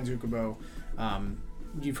room besides Ukubo,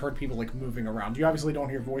 you've heard people like moving around. You obviously don't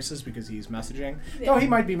hear voices because he's messaging. Yeah. Though he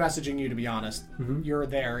might be messaging you, to be honest. Mhm. You're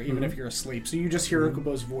there even if you're asleep, so you just hear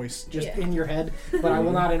Ukubo's voice just Yeah. in your head. But I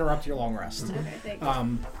will not interrupt your long rest. Okay, thank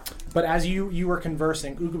you. But as you were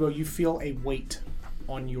conversing, Ukubo, you feel a weight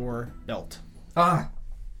on your belt,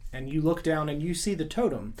 and you look down and you see the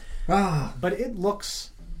totem, but it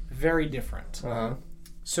looks very different.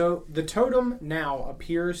 So the totem now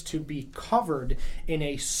appears to be covered in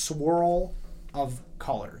a swirl of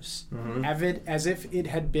colors, as if it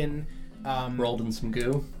had been Rolled in some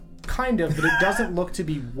goo. kind of, but it doesn't look to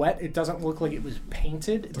be wet. It doesn't look like it was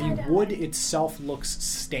painted. The Tie-dye. wood itself looks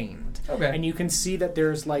stained. Okay. And you can see that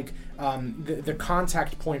there's like the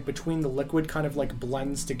contact point between the liquid kind of like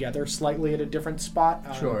blends together slightly at a different spot.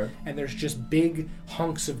 Sure. And there's just big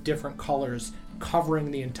hunks of different colors covering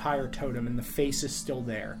the entire totem, and the face is still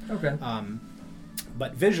there. Okay.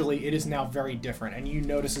 But visually, it is now very different. And you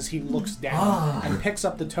notice as he looks down and picks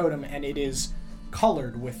up the totem, and it is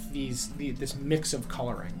colored with this mix of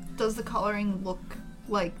coloring. Does the coloring look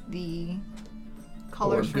like the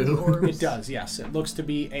colors Orb from the goo. orbs? It does, yes. It looks to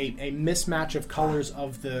be a mismatch of colors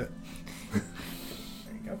of the. There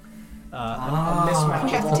you go. A mismatch We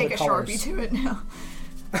of have all to take the a colors. Sharpie to it now.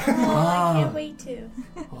 I can't wait to.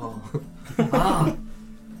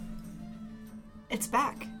 It's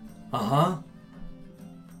back.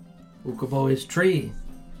 Ukubo is tree.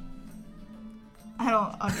 I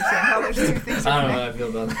don't understand how there's two things. I don't know how I feel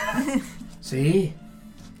about that. See?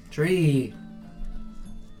 Tree.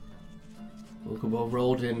 Ukubo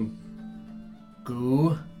rolled in goo.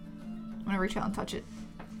 I'm gonna reach out and touch it.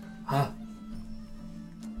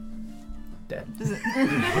 Dead.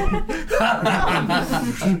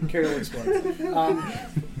 Carol explodes.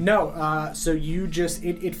 No, so you just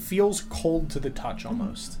it feels cold to the touch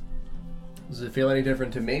almost. Does it feel any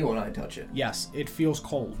different to me when I touch it? Yes, it feels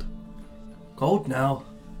cold. Cold now.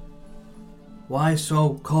 Why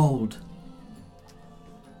so cold?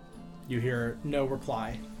 You hear no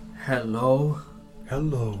reply. Hello?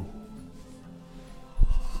 Hello.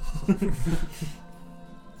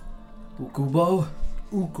 Ukubo?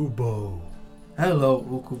 Ukubo. Hello,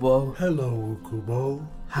 Ukubo. Hello, Ukubo.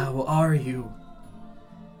 How are you?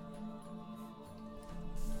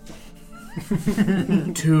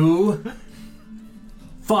 Two?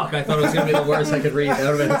 Fuck, I thought it was gonna be the worst I could read.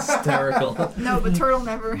 That would have been hysterical. No, but Turtle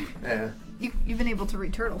never. Yeah. You've been able to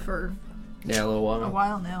read Turtle for Yeah, a little while. a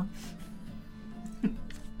while now.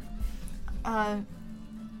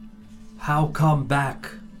 How come back?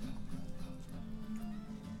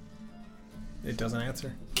 It doesn't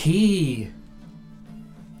answer. Key.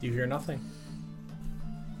 You hear nothing.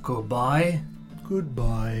 Goodbye.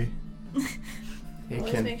 Goodbye. It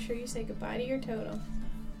Always can. make sure you say goodbye to your totem.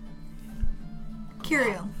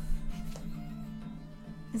 Curiel.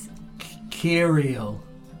 Kiriel.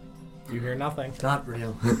 You hear nothing. Not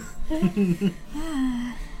real.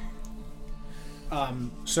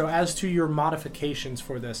 So as to your modifications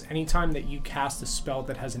for this, anytime that you cast a spell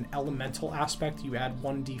that has an elemental aspect, you add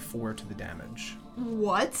 1d4 to the damage.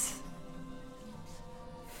 What?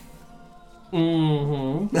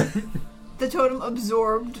 Mm-hmm. The totem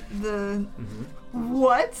absorbed the.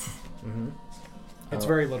 What? It's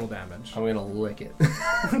very little damage. I'm gonna lick it.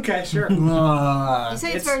 Okay, sure. You say it's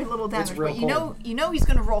it's- very little damage, real but you know he's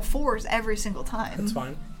gonna roll 4s every single time. It's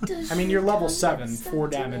fine. I mean, you're level 7. 4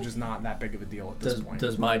 damage is not that big of a deal at this point.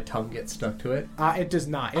 Does my tongue get stuck to it? It does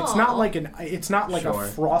not. It's Aw. not like It's not like Sure. a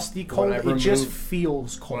frosty cold. When I It just remove-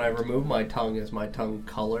 feels cold. When I remove my tongue, is my tongue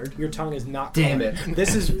colored? Your tongue is not. Damn colored. it.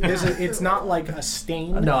 This is. It's not like a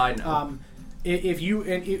stain. No, I know. If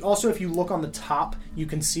you also if you look on the top, you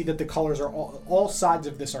can see that the colors are all sides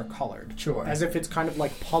of this are colored. Sure. As if it's kind of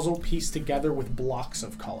like puzzle pieced together with blocks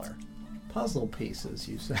of color. Puzzle pieces,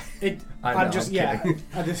 you say? I'm just I'm yeah. kidding.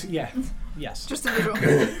 Yes. Just a visual.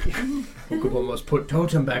 Ukubo must put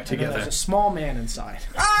totem back And then together. there's a small man inside.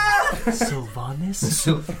 Sylvanas?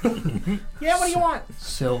 Yeah. What do you want?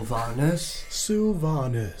 Sylvanas.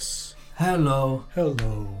 Sylvanas. Hello.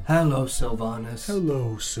 Hello. Hello, Sylvanas.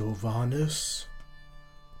 Hello, Sylvanas.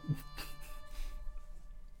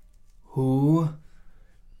 Who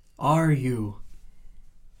are you?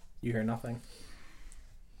 You hear nothing.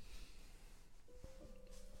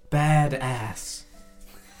 Badass.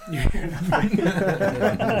 You hear nothing.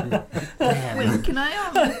 Damn. Wait, can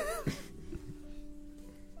I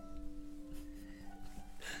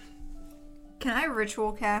Can I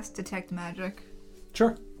ritual cast detect magic?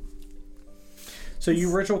 Sure. So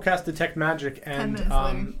you ritual cast detect magic, 10 and minutes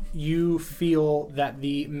later. you feel that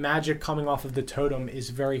the magic coming off of the totem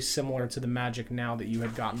is very similar to the magic now that you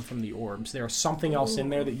had gotten from the orbs. There's something else in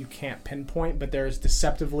there that you can't pinpoint, but there is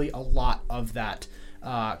deceptively a lot of that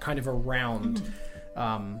kind of around.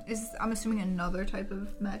 Is I'm assuming another type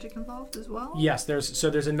of magic involved as well? Yes,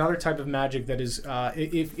 there's another type of magic that is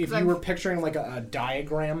if you were picturing like a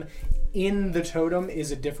diagram, in the totem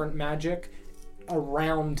is a different magic.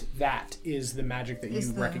 Around that is the magic that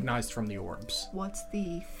you recognized from the orbs. What's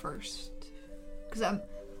the first? Because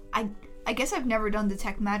I guess I've never done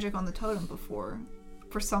detect magic on the totem before,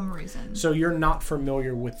 for some reason. So you're not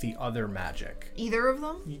familiar with the other magic. Either of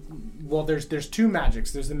them? Well, there's two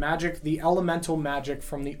magics. There's the elemental magic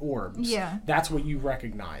from the orbs. Yeah. That's what you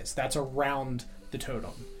recognize. That's around the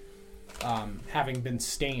totem. Having been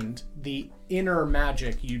stained, the inner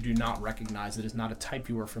magic you do not recognize. It is not a type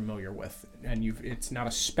you are familiar with, and it's not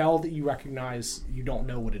a spell that you recognize. You don't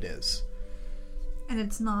know what it is. And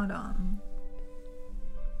it's not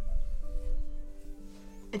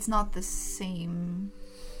the same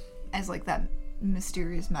as like that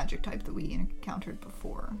mysterious magic type that we encountered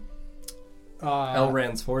before.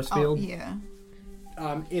 Elrand's force field? Oh, yeah.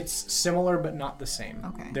 It's similar but not the same.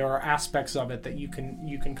 Okay. There are aspects of it that you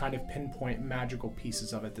can kind of pinpoint magical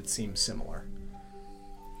pieces of it that seem similar.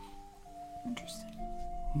 Interesting.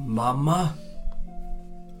 Mama?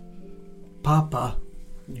 Papa?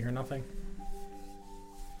 You hear nothing?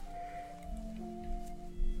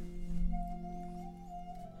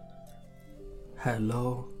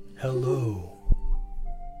 Hello? Hello.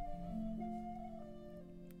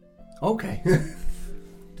 Okay.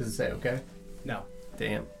 Does it say okay? No.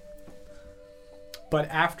 Damn. But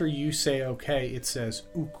after you say okay, it says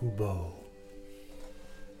Ukubo.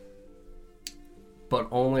 But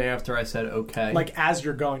only after I said okay. like as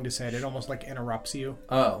you're going to say it, it almost like interrupts you,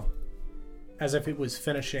 Oh. as if it was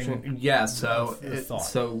finishing. Yeah, so the thought.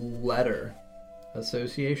 so letter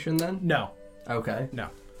association then? No, Okay. no.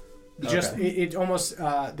 Okay. Just it almost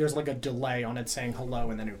there's like a delay on it saying hello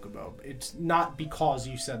and then Ukubo. It's not because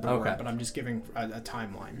you said the Okay. word, but I'm just giving a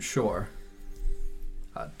timeline. Sure.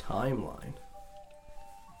 A timeline.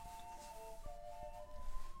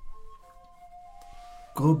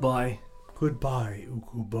 Goodbye. Goodbye,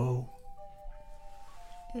 Ukubo.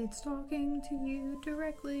 It's talking to you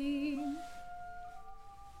directly.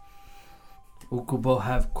 Ukubo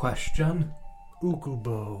have question?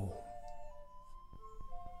 Ukubo.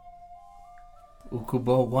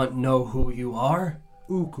 Ukubo want know who you are?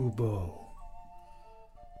 Ukubo.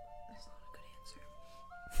 That's not a good answer.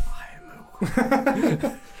 I am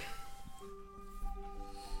Ukubo.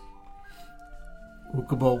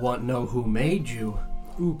 Ukubo want know who made you?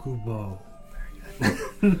 Ukubo.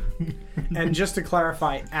 And just to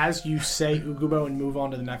clarify, as you say Ukubo and move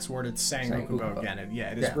on to the next word, it's saying Saying Ukubo Ukubo. again. It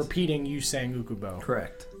is Yes. repeating you saying Ukubo.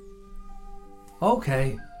 Correct.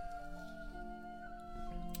 Okay.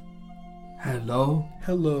 Hello?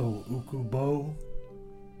 Hello, Ukubo.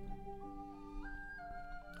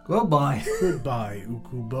 Goodbye. Goodbye,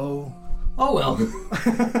 Ukubo. Oh well.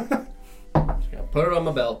 Just gotta put it on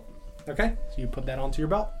my belt. Okay, so you put that onto your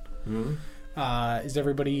belt. Mm-hmm. Is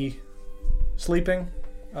everybody sleeping?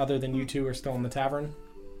 Other than you two are still in the tavern?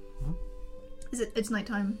 It's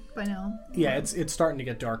nighttime by now? Yeah, it's starting to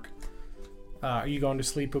get dark. Are you going to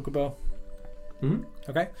sleep, Ukubo? Hmm?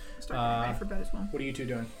 Okay. Start getting ready for bed as well. What are you two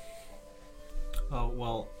doing? Oh,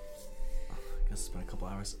 well, I guess it's been a couple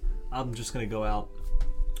hours. I'm just going to go out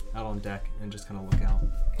on deck and just kind of look out.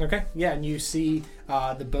 Okay. Yeah, and you see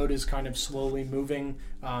the boat is kind of slowly moving.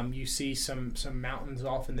 You see some mountains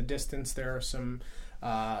off in the distance. There are some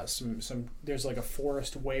there's like a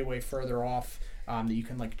forest way further off that you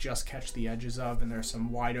can like just catch the edges of, and there's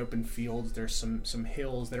some wide open fields. There's some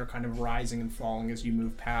hills that are kind of rising and falling as you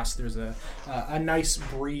move past. There's a nice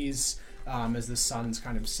breeze as the sun's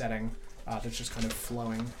kind of setting. That's just kind of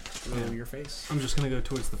flowing through your face. I'm just going to go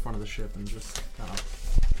towards the front of the ship and just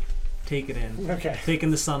take it in. Okay.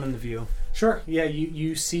 Taking the sun in the view. Sure. Yeah,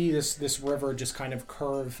 you see this river just kind of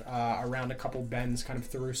curve around a couple bends, kind of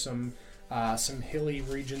through some hilly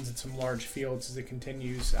regions and some large fields as it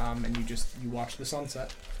continues, and you watch the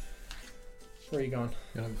sunset. Where are you going?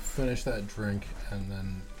 Gonna finish that drink and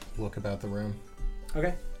then look about the room.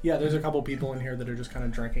 Okay. Yeah, there's a couple people in here that are just kind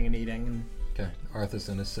of drinking and eating. And Okay, Arthas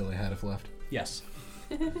and his silly hat if left. yes.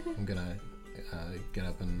 I'm gonna get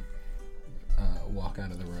up and walk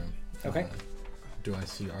out of the room. Okay. Do I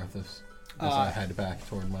see Arthas as I head back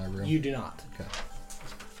toward my room? You do not. Okay.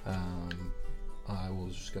 I will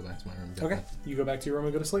just go back to my room. Okay. You go back to your room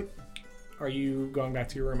and go to sleep. Are you going back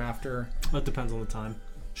to your room after? It depends on the time.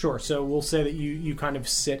 Sure. So we'll say that you kind of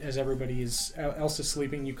sit as everybody else is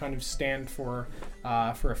sleeping. You kind of stand for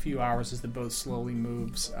a few hours as the boat slowly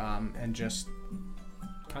moves, and just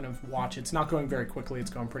kind of watch. It's not going very quickly. It's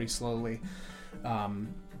going pretty slowly.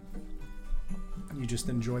 You just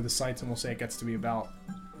enjoy the sights, and we'll say it gets to be about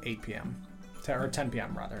 8 p.m. Or 10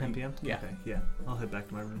 p.m. rather. 10 p.m. Yeah. Okay. Yeah. I'll head back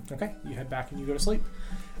to my room. Okay, you head back and you go to sleep.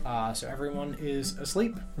 So everyone is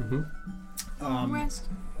asleep. Long rest.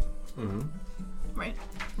 Right?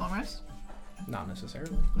 Long rest? Not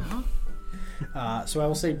necessarily. No. So I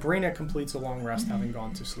will say Brina completes a long rest having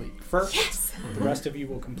gone to sleep first. Yes! The rest of you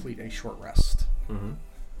will complete a short rest.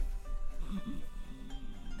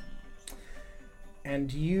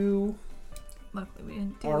 And you Luckily, we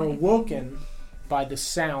didn't do are anything. awoken by the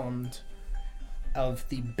sound of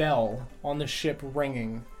the bell on the ship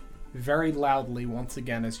ringing very loudly once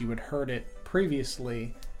again, as you had heard it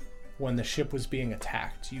previously when the ship was being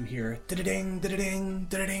attacked. You hear da-da-ding, da-da-ding,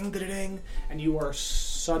 da-da-ding, da-da-ding, and you are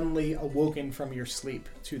suddenly awoken from your sleep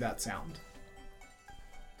to that sound.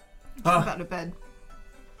 Jump out of bed.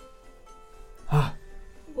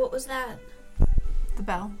 What was that? The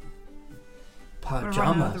bell. I'm gonna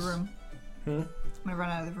run out of the Pajamas. room. Hmm? I'm gonna run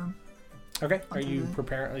out of the room. Okay, are you Okay.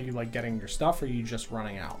 preparing? Are you like getting your stuff, or are you just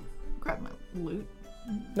running out? Grab my loot.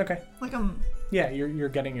 Okay, Like I'm. yeah, you're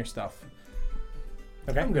getting your stuff.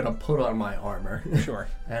 Okay, I'm gonna put on my armor sure,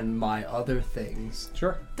 and my other things.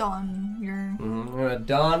 sure. Don, you're. I'm gonna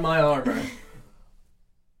don my armor.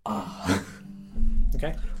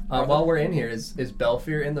 Okay, While we're in here, is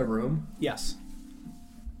Belfier in the room? yes.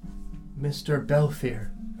 Mr.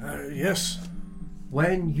 Belfier, Yes.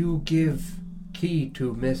 when you give key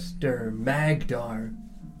to Mr. Magdar,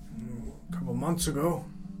 A couple months ago.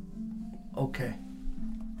 okay.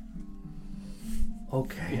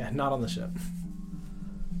 Okay. Yeah, not on the ship.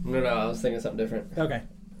 No, I was thinking something different. Okay.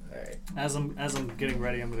 Alright. As I'm getting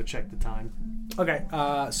ready, I'm gonna check the time. Okay,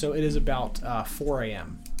 so it is about 4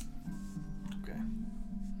 a.m. Okay.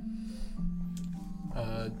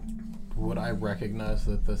 Would I recognize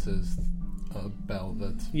that this is a bell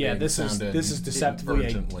that's Yeah, being this is sounded deceptively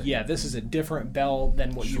urgently? this is a different bell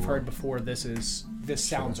than what you've Sure. heard before. This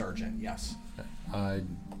sounds urgent. Yes. I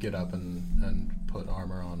get up and put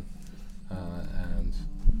armor on and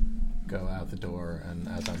go out the door, and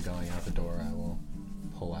as I'm going out the door, I will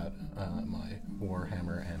pull out my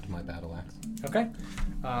warhammer and my battle axe. Okay.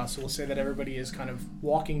 So we'll say that everybody is kind of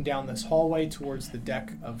walking down this hallway towards the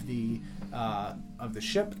deck of the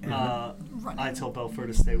ship. And I tell Belfer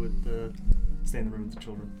to stay in the room with the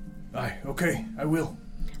children. Aye, okay, I will.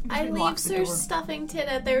 I Lock leave the Sir door. Stuffington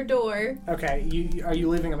at their door. okay, are you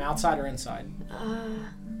leaving them outside or inside?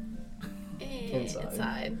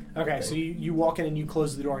 Inside. Okay, so you walk in and you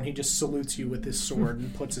close the door, and he just salutes you with his sword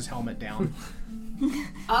and puts his helmet down.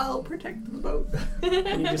 I'll protect the boat.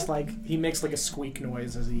 And he makes like a squeak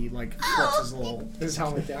noise as he like flips his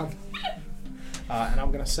helmet down. And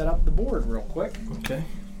I'm gonna set up the board real quick. Okay.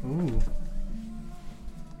 Ooh.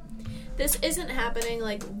 This isn't happening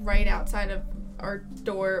like right outside of our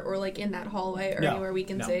door or like in that hallway or No, anywhere we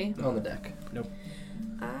can no. see. On the deck.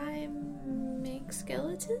 I make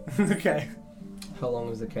skeletons. Okay. How long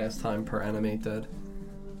is the cast time per enemy dead?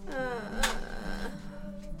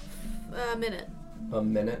 A minute. A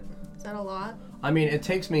minute? Is that a lot? I mean, it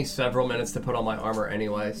takes me several minutes to put on my armor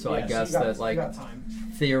anyway, so I guess that, like, time.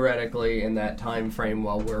 theoretically, in that time frame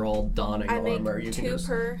while we're all donning I make armor, you can 2 just...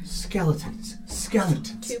 per Skeletons.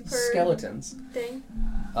 Skeletons. 2 per Skeletons. thing.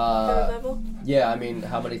 Third level. Yeah, I mean,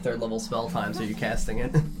 how many third level spell times are you casting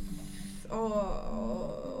it?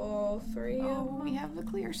 Oh, 3. Oh, we have the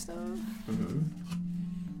clear stuff. Mm-hmm.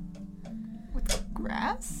 With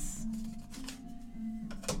grass?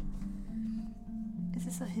 Is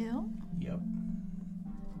this a hill? Yep.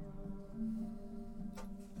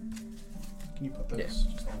 Can you put those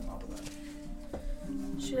Yeah. just on top of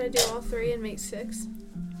that? Should I do all 3 and make 6?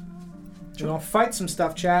 We're gonna fight some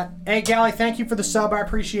stuff, chat. Hey, Gally, thank you for the sub. I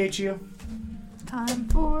appreciate you. Time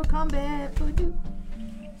for combat. Voodoo.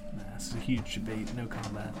 Nah, this is a huge debate. No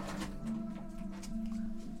combat.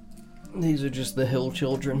 These are just the hill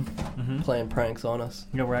children Mm-hmm. playing pranks on us.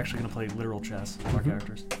 You know, we're actually gonna play literal chess with our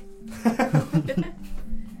characters.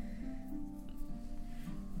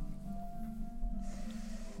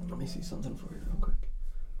 Let me see something for you real quick.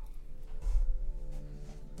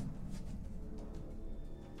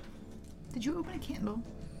 Did you open a candle?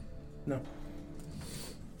 No.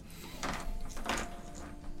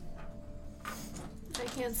 I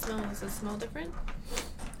can't smell. Does it smell different?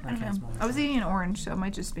 I don't can't know. smell I was eating an orange, so it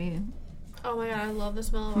might just be. Oh my god, I love the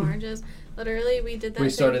smell of oranges. Literally, we did that. We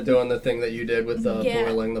thing. started doing the thing that you did with Yeah.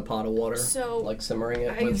 boiling the pot of water, So like simmering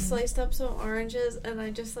it I with. sliced up some oranges and I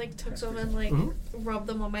just like took them and like Mhm. rubbed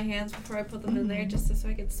them on my hands before I put them in there just so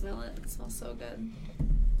I could smell it. It smells so good.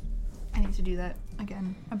 I need to do that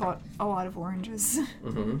again. I bought a lot of oranges.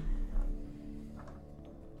 Mm-hmm.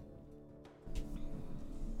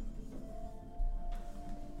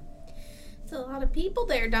 lot of people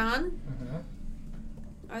there, Don.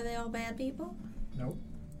 Mm-hmm. Are they all bad people? Nope.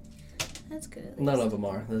 That's good. At least. None of them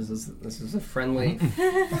are. This is a friendly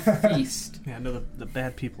feast. Yeah, no, the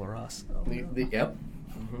bad people are us. Yep.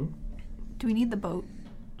 Mm-hmm. Do we need the boat?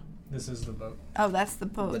 This is the boat. Oh, that's the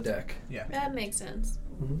boat. The deck. Yeah. That makes sense.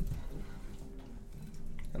 Mm-hmm.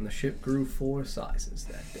 And the ship grew 4 sizes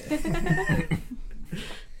that day.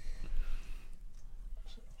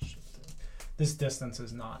 This distance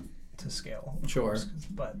is not to scale, of Sure. course,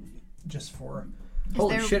 but just for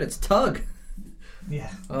Holy there- shit, it's Tug.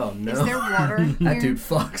 yeah, Oh no. Is there water here? That dude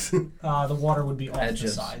fucks. the water would be off the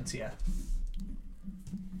Edges. sides. Yeah.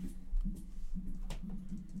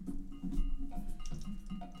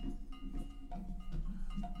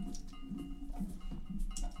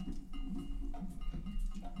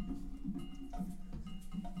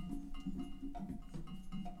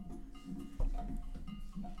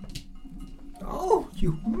 Oh,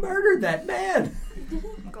 you murdered that man.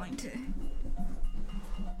 I'm going to.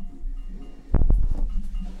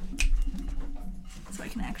 So I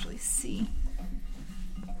can actually see.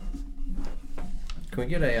 Can we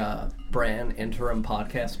get a Bran interim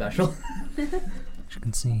podcast special? As you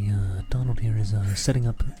can see, Donald here is setting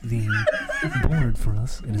up the board for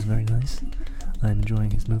us. It is very nice. I'm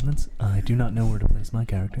enjoying his movements. I do not know where to place my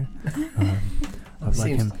character. I would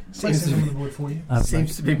like him. Place it on the board for you.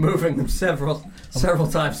 Seems to be moving them several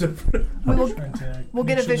times. We'll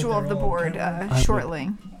get a visual of the board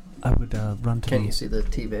shortly. I would run to Can the. you see the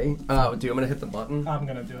TV? Oh, do you want me to hit the button? I'm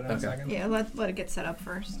gonna do it in a Okay. second. Yeah, let it get set up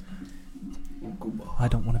first. I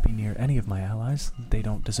don't want to be near any of my allies. They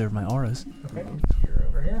don't deserve my auras. Okay, you're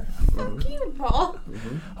over here. So cute, Paul.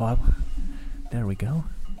 Mm-hmm. Oh, there we go.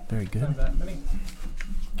 Very good. Have that many.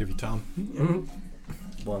 Give you Tom.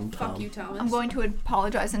 Mm-hmm. One Tom. Fuck you, Thomas. I'm going to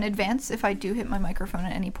apologize in advance if I do hit my microphone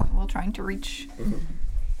at any point while trying to reach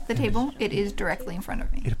the table. It is directly in front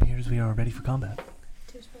of me. It appears we are ready for combat.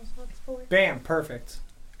 2 spell slots, 4. Bam, perfect.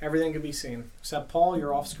 Everything can be seen except Paul.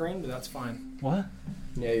 You're off screen, but that's fine. What?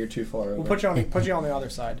 Yeah, you're too far over. We'll put you on the other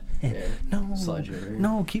side. Yeah. No. Slide you over here.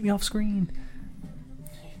 No, keep me off screen.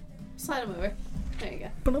 Slide him over. There you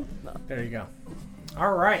go. There you go.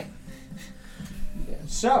 All right. Yeah.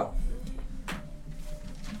 So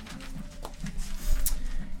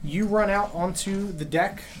you run out onto the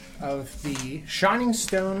deck of the Shining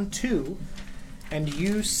Stone 2, and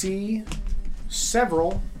you see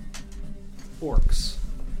several orcs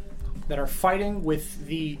that are fighting with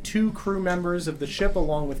the 2 crew members of the ship,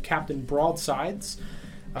 along with Captain Broadsides.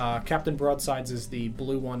 Captain Broadsides is the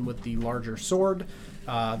blue one with the larger sword.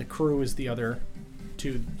 The crew is the other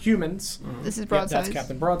 2 humans. This is Yep, Broadsides. that's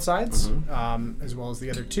Captain Broadsides, as well as the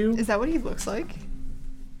other 2. Is that what he looks like?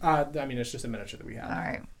 I mean, it's just a miniature that we have.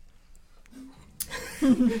 Alright.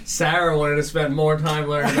 Sarah wanted to spend more time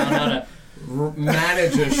learning about how to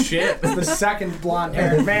manage a ship. The second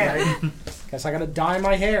blonde-haired man. Guess I gotta dye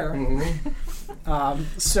my hair.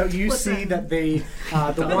 So you see that they,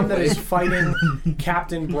 the one that is fighting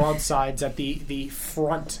Captain Broadsides at the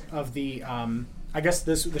front of the, I guess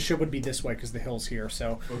the ship would be this way because the hill's here.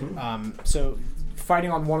 So, so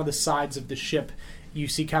fighting on one of the sides of the ship, you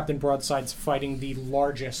see Captain Broadsides fighting the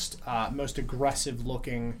largest, most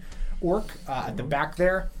aggressive-looking orc at the back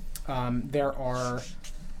there. There are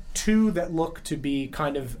 2 that look to be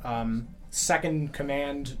kind of second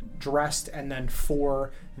command dressed, and then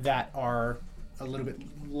 4 that are a little bit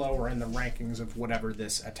lower in the rankings of whatever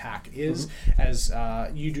this attack is, as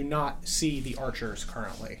you do not see the archers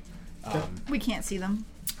currently. We can't see them.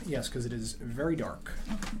 Yes, because it is very dark.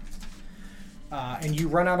 And you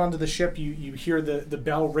run out onto the ship. You hear the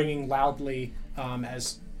bell ringing loudly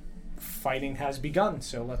as fighting has begun.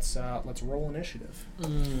 So let's roll initiative.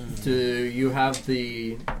 Do you have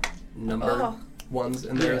the number ones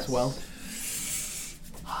in there as well?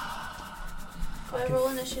 Do I roll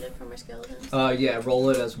initiative for my skeletons? Yeah, roll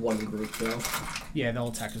it as one group though. Yeah, they'll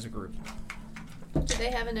attack as a group. Do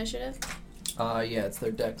they have initiative? Yeah, it's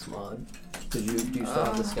their dex mod. Do you still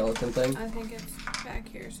have the skeleton thing? I think it's back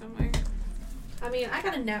here somewhere. I mean, I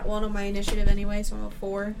got a nat 1 on my initiative anyway, so I'm a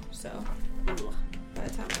 4. So by the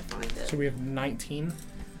time I find it. So we have 19.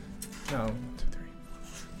 No, 1, 2, 3.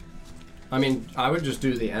 I mean, I would just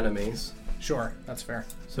do the enemies. Sure, that's fair.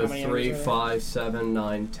 So How many 3, enemies are there? 5, 7,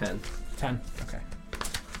 9, 10. 10. Okay.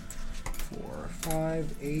 4,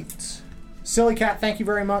 5, 8. Silly Cat, thank you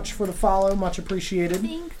very much for the follow. Much appreciated.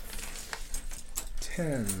 Thanks.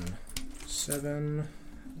 10, 7,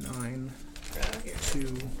 9, 2,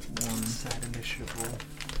 1. Sad initiative roll.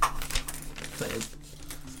 Save.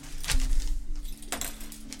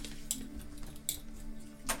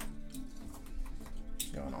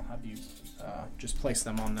 Go, and I'll have you just place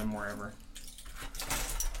them on them wherever.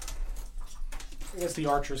 I guess the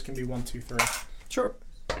archers can be 1, 2, 3. Sure.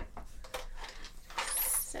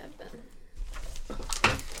 7.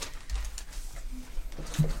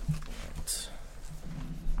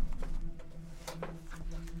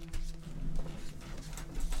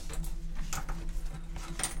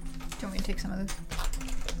 Do you want me to take some of this?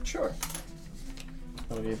 Sure.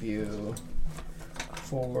 I'll give you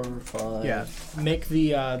 4, 5. Yeah. Make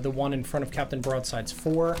the one in front of Captain Broadside's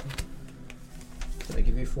 4. Did I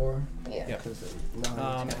give you 4? Yeah.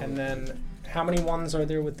 And then how many ones are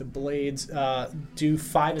there with the blades? Do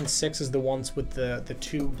 5 and 6 as the ones with the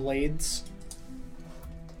 2 blades.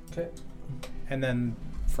 Okay. And then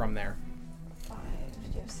from there. 5. Do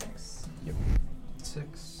you have 6?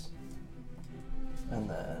 6. And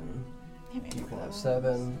then Hit me you with can have those.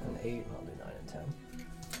 7 and 8, and I'll do 9 and 10.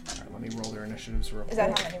 Alright, let me roll their initiatives real quick. Is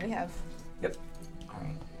that how many we have? Yep.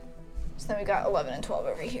 Alright. So then we got 11 and 12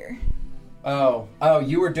 over here. Oh,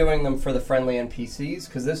 you were doing them for the friendly NPCs?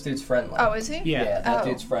 Because this dude's friendly. Oh, is he? Yeah. that Oh.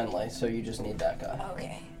 dude's friendly, so you just need that guy.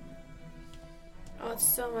 Okay. Oh, it's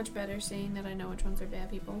so much better seeing that I know which ones are bad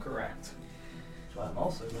people. Correct. So I'm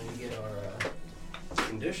also going to get our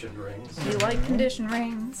conditioned rings. Do you like condition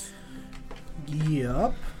rings?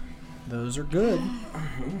 Yep. Those are good.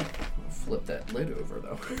 Flip that lid over,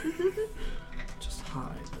 though. Just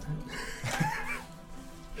hide.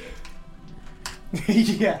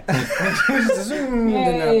 Yeah. Put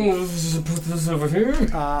this over here.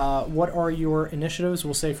 What are your initiatives?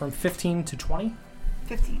 We'll say from 15 to 20.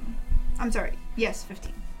 15. I'm sorry. Yes,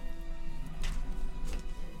 15.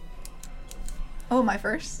 Oh, my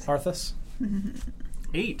first? Arthas,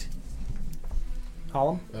 8.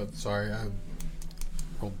 Hallam. Oh, sorry, I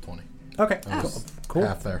rolled 20. Okay. I was Cool.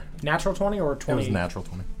 half there. Natural 20 or It 20? was natural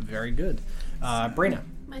 20. Very good. Brina.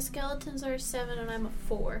 My skeletons are 7 and I'm a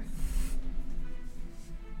 4.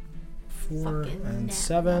 4 Fucking and nat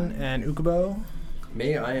 7. one. And Ukubo.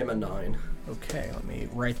 Me, I am a 9. Okay, let me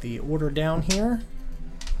write the order down here.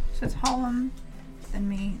 So it's Hallam, then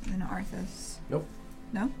me, then Arthas. Nope.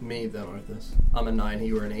 No? Me, then Arthas. I'm a 9,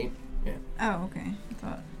 you were an 8. Yeah. Oh, okay. I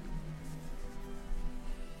thought.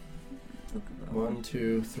 Ukubo. 1,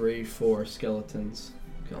 2, 3, 4 skeletons.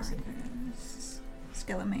 Kelsey. Arthas.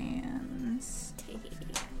 Skelemans.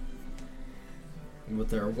 With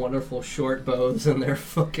their wonderful short bows and their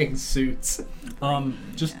fucking suits.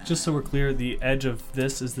 Just so we're clear, the edge of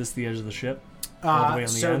this, is this the edge of the ship? All the way on the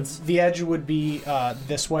so ends? the edge would be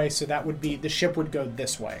this way, so that would be the ship would go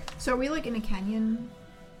this way. So are we like in a canyon?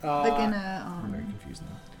 Like in a. I'm very confused now.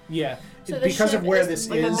 Yeah, So the because of ship where is this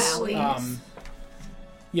like a is. valley.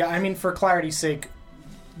 Yeah, I mean, for clarity's sake,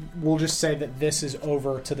 we'll just say that this is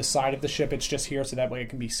over to the side of the ship. It's just here, so that way it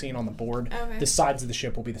can be seen on the board. Okay. The sides of the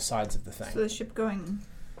ship will be the sides of the thing. So the ship going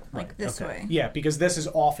like this way. Yeah, because this is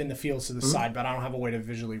off in the fields to the side, but I don't have a way to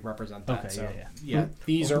visually represent that. Okay, so, yeah.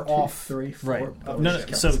 these are off. 3, 4. Right. Oh, No,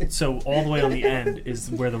 shit. so all the way on the end is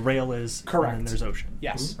where the rail is. Correct. And then there's ocean.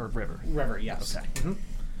 Yes. Or river. River, yes. Okay. Mhm.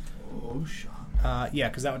 Oh, shot. Yeah,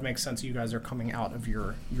 because that would make sense. You guys are coming out of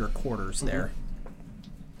your quarters there.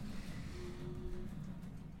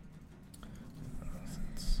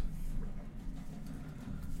 Six,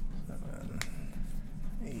 7,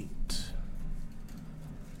 8,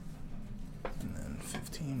 and then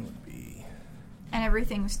 15 would be And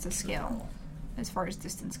everything's to scale as far as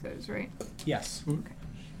distance goes, right? yes. Okay.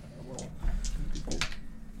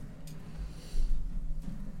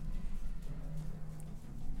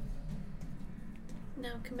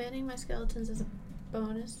 Now, commanding my skeletons is a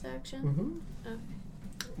bonus action. Mm-hmm.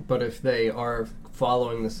 Okay. But if they are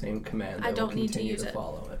following the same command, they I don't will need to continue use to it.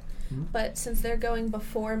 follow it. But since they're going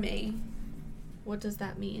before me, what does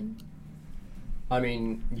that mean? I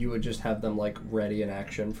mean, you would just have them like ready in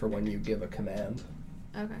action for when you give a command.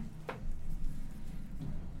 Okay.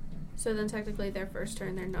 So then technically their first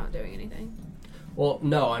turn they're not doing anything. Well,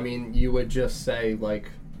 no, I mean, you would just say like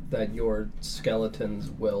that your skeletons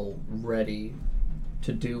will ready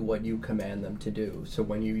to do what you command them to do. So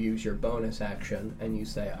when you use your bonus action and you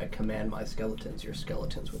say, I command my skeletons, your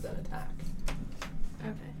skeletons would then attack.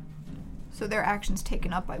 Okay. So their action's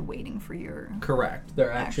taken up by waiting for your. Correct.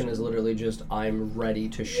 Their action is literally just, I'm ready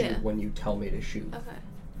to shoot Yeah. when you tell me to shoot. Okay.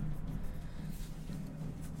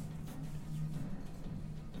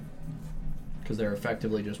 Because they're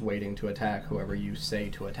effectively just waiting to attack whoever you say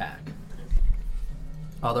to attack.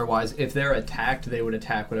 Otherwise, if they're attacked, they would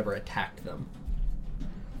attack whatever attacked them.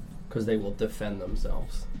 Because they will defend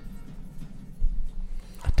themselves.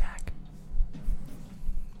 Attack.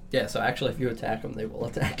 Yeah, so actually, if you attack them, they will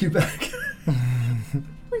attack you back.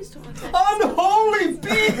 Please don't attack. Unholy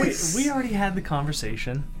beast! We already had the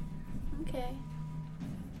conversation. Okay.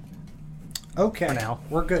 Okay, For now.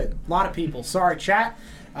 we're good. A lot of people. Sorry, chat.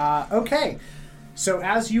 Okay, so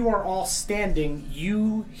as you are all standing,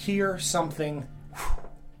 you hear something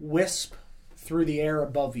wisp through the air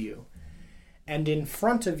above you. And in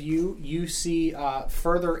front of you, you see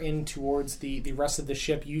further in towards the rest of the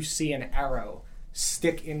ship, you see an arrow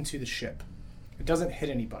stick into the ship. It doesn't hit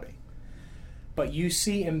anybody. But you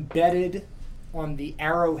see embedded on the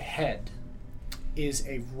arrow head is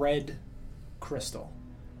a red crystal.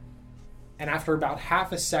 And after about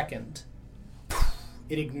half a second,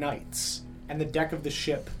 it ignites, and the deck of the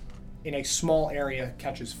ship in a small area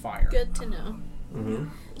catches fire. Good to know. Mm-hmm.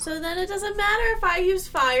 So then it doesn't matter if I use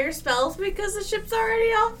fire spells because the ship's already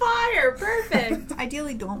on fire. Perfect.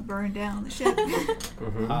 Ideally, don't burn down the ship.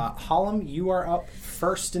 Hollum, you are up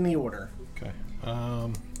first in the order. Okay.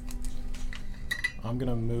 I'm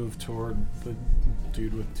gonna move toward the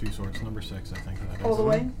dude with 2 swords, number 6, I think that is. All the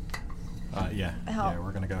way? Yeah. How? Yeah,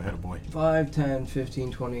 we're gonna go hit a boy. 5, 10,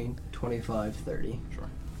 15, 20, 25, 30. Sure.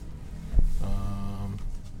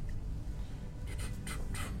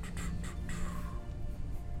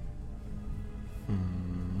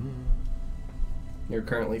 You're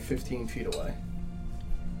currently 15 feet away.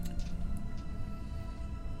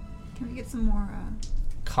 Can we get some more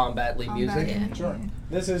Combat-ly combat? music? Yeah. Sure.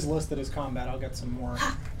 This is listed as combat. I'll get some more,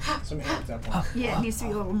 some amped up on it. Yeah, it needs to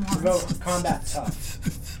be a little more. Vote combat tough.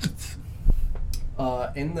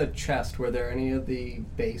 In the chest, were there any of the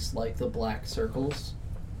base, like the black circles?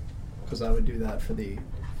 Because I would do that for the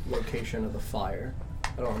location of the fire.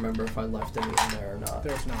 I don't remember if I left any in there or not.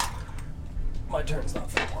 There's not. My turn's not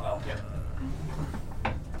for a while.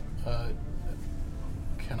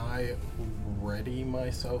 Can I ready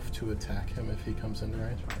myself to attack him if he comes into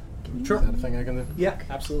range? Sure. Is that a thing I can do? Yeah,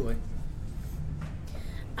 absolutely.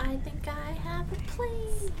 I think I have a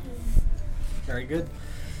plan. Very good.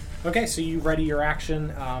 Okay, so you ready your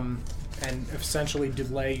action and essentially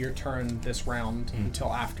delay your turn this round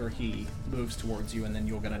until after he moves towards you, and then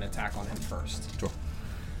you'll get an attack on him first. Sure.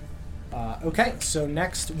 Okay, so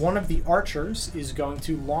next, one of the archers is going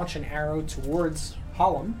to launch an arrow towards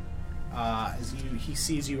Hollum. As he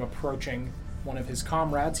sees you approaching one of his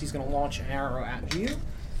comrades, he's going to launch an arrow at you.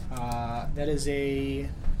 That is a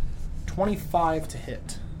 25 to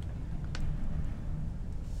hit.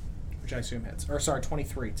 Which I assume hits. Or sorry,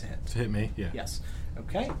 23 to hit. To hit me? Yeah. Yes.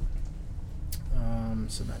 Okay.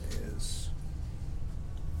 So that is...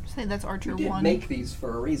 Say that's Archer You did 1. make these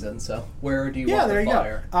for a reason, so where do you Yeah, want there the you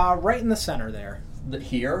fire? go. Right in the center there.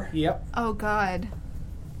 Here? Yep. Oh god.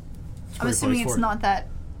 I'm pretty assuming close it's for it. not that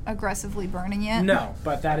aggressively burning yet. No,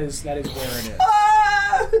 but that is where it is.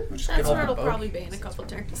 That's Give where up it'll the boat. probably be in a couple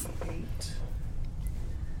turns.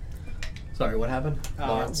 Sorry, what happened?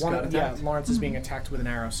 Lawrence got attacked? Lawrence is being attacked with an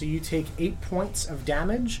arrow. So you take 8 points of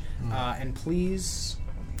damage, and please,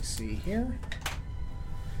 let me see here.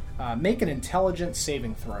 Make an intelligence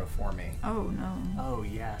saving throw for me. Oh no. Oh,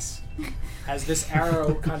 yes. As this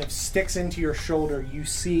arrow kind of sticks into your shoulder, you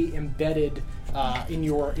see embedded in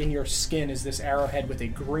your skin is this arrowhead with a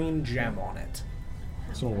green gem on it.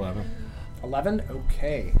 It's an 11. 11?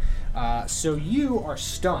 Okay. So you are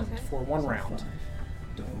stunned for 1 round.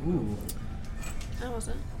 Ooh. That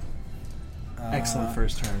wasn't. Excellent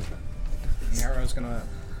first turn. The arrow's gonna...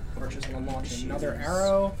 Archer's gonna launch another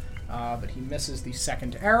arrow, but he misses the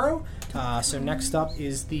second arrow. So next up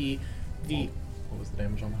is the What was the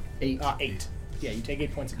damage on that? 8. 8. Yeah, you take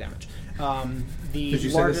 8 points of damage. The Did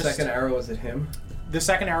you largest, say the second arrow was at him? The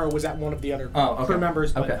second arrow was at one of the other Oh, okay. crew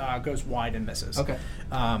members, but Okay. goes wide and misses. Okay.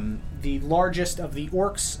 The largest of the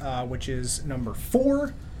orcs, which is number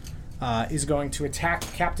 4, is going to attack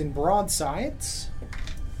Captain Broadsides.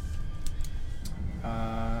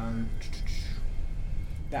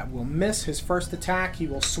 That will miss his first attack. He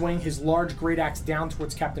will swing his large great axe down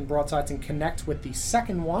towards Captain Broadsides and connect with the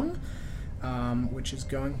second one, which is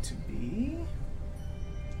going to be...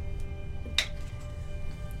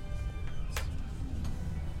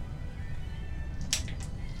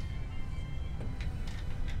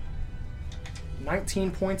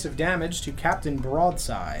 ...19 points of damage to Captain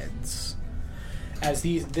Broadsides. As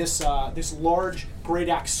this large great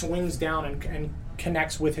axe swings down and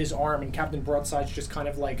connects with his arm, and Captain Broadsides just kind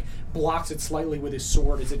of like blocks it slightly with his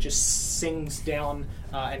sword as it just sings down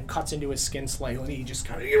and cuts into his skin slightly. He just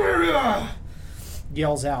kind of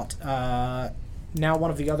yells out. Now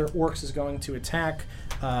one of the other orcs is going to attack.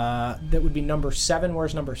 That would be number 7.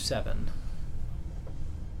 Where's number 7?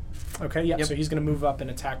 Okay, yep. So he's going to move up and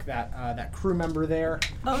attack that crew member there.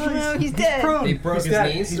 Oh no, he's dead. He broke He's his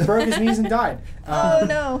dead. knees? He broke his knees and died. Oh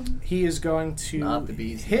no. He is going to Not the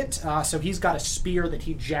bees. hit. So he's got a spear that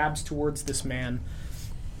he jabs towards this man.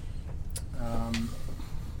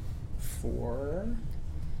 for...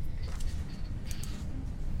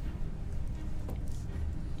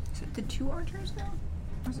 So did 2 archers go?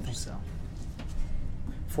 Or is it just So.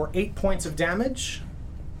 For 8 points of damage.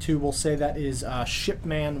 2 will say that is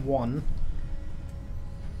Shipman 1.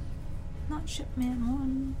 not Shipman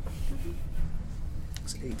 1?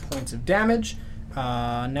 It's 8 points of damage.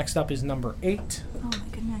 Next up is number 8, Oh my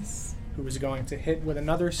goodness. who is going to hit with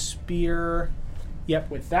another spear. Yep,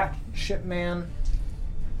 with that Shipman,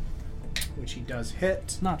 which he does hit.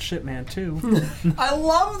 It's not Shipman 2. I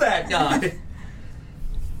love that guy.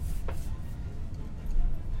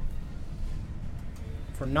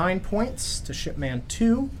 For 9 points to Shipman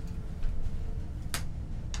 2.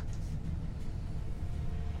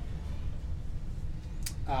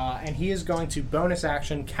 And he is going to bonus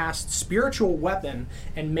action cast Spiritual Weapon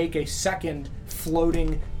and make a second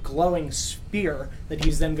floating, glowing spear that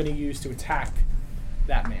he's then going to use to attack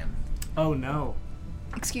that man. Oh no.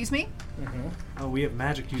 Excuse me? Oh, we have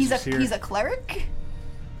magic users here. He's a cleric?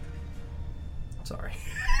 Sorry.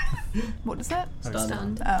 What is that?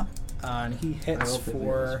 Stunned. Oh. And he I hits hope it made a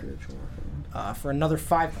for spiritual weapon. for another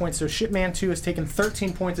 5 points. So Shipman 2 has taken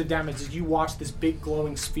 13 points of damage as you watch this big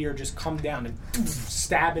glowing spear just come down and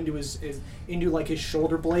stab into his into his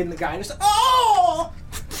shoulder blade, and the guy just oh!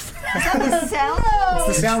 The sound? It's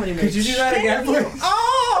the sound that he makes. Could you do that again, please?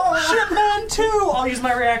 Oh! Shipman 2! I'll use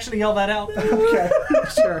my reaction to yell that out. Okay,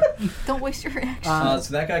 sure. Don't waste your reaction.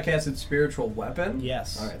 So that guy casted spiritual weapon?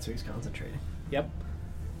 Yes. Alright, so he's concentrating. Yep.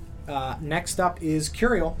 Next up is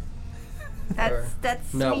Curiel.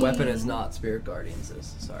 That's No, me. weapon is not Spirit Guardians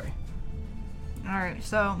is. Sorry. Alright,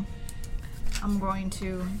 so I'm going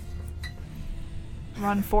to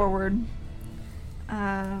run forward.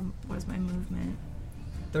 What is my movement?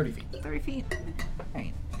 30 feet. 30 feet.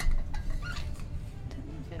 Alright. 10,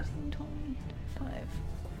 15, 20, 25,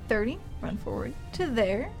 30. Run forward to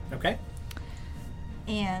there. Okay.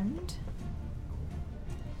 And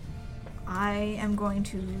I am going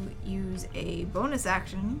to use a bonus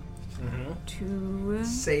action to...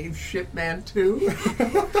 Save Shipman 2?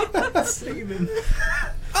 Save him.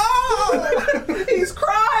 Oh! He's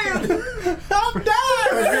crying! I'm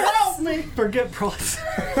dying! Help me! Forget Prolis.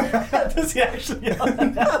 Does he actually yell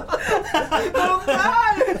that out? I'm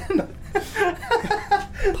dying!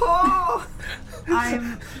 Paul!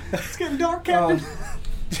 I'm... It's getting dark, Captain.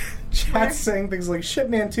 Chat's saying things like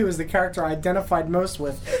Shipman 2 is the character I identified most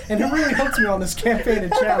with, and who really hooked me on this campaign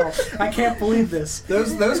and channel. I can't believe this.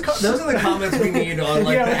 Those are the comments we need on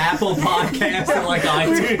the Apple podcast and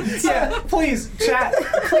iTunes. Yeah, please, chat.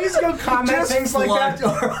 Please go comment Just things like that.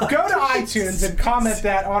 flood Go to iTunes and comment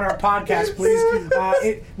that on our podcast, please.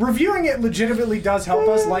 Reviewing it legitimately does help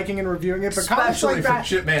us, liking and reviewing it, but comments Especially like for that,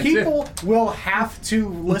 Shipman people will have to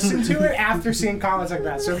listen to it after seeing comments like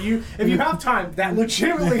that. So if you have time, that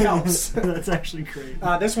legitimately helps. That's actually great.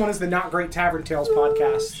 This one is the Not Great Tavern Tales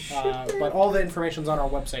podcast, but all the information's on our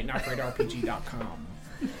website, notgreatrpg.com.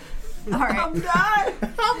 Alright. I'm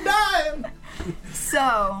dying!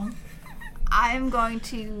 So, I'm going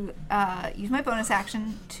to use my bonus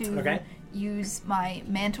action to Okay. use my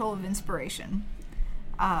Mantle of Inspiration.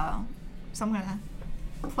 So I'm going to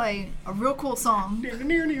play a real cool song. No, I'm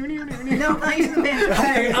not using the banjo.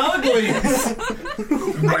 Hey, ugly!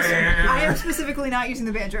 I am specifically not using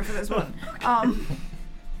the banjo for this one.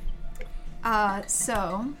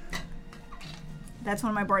 So, that's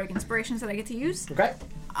one of my bardic inspirations that I get to use. Okay.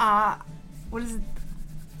 What is it?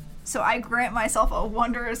 So I grant myself a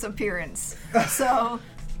wondrous appearance. So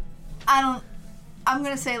I'm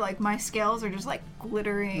gonna say my scales are just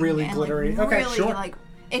glittering. Really and, glittery. Okay, really, sure.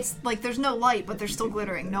 It's there's no light, but they're still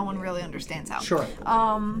glittering. No one really understands how. Sure.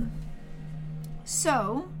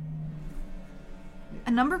 So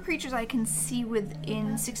a number of creatures I can see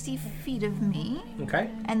within 60 feet of me, Okay.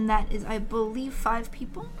 and that is, I believe, 5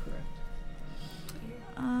 people.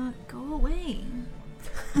 Go away.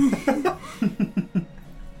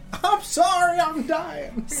 I'm sorry, I'm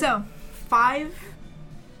dying. So, 5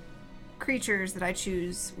 creatures that I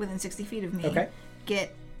choose within 60 feet of me Okay.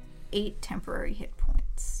 get 8 temporary hit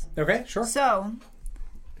points. Okay, sure. So,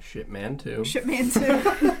 Shipman 2. Shipman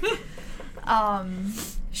 2.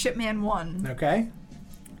 Shipman 1. Okay.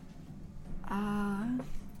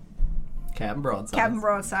 Captain Broadside. Captain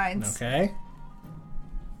Broadsides. Okay.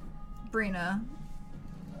 Brina.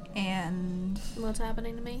 And What's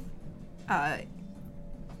happening to me?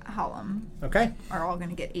 Hallam Okay. are all going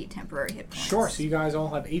to get 8 temporary hit points. Sure. So you guys all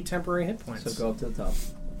have 8 temporary hit points. So go up to the top.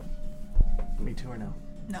 Me too or no?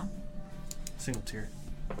 No. Single tier.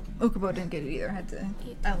 Ukubo didn't get it either.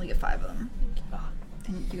 I only get 5 of them.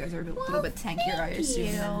 And you guys are a little bit tankier, I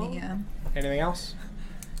assume, than the... Anything else?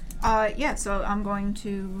 Yeah, so I'm going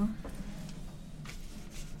to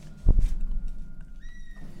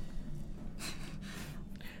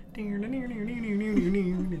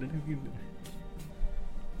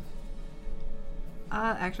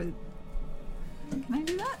Actually, can I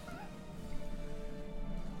do that?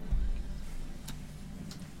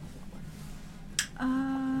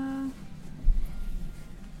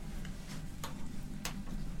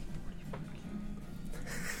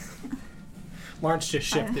 Lawrence just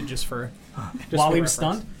shifted just for While for he was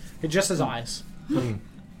reference. stunned? Just his eyes.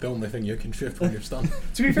 The only thing you can shift when you're stunned.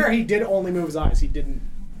 To be fair, he did only move his eyes. He didn't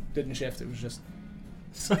shift. It was just.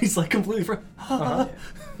 So he's like completely But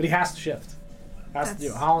he has to shift. Has to do it.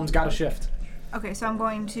 That's- Holland's got to shift. Okay, so I'm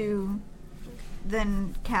going to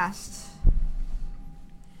then cast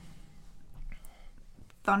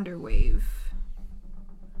Thunder Wave.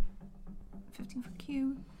 15 for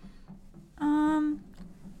Q.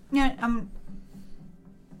 Yeah,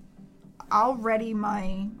 I'll ready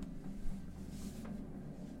my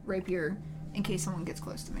rapier in case someone gets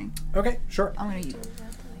close to me. Okay, sure. I'm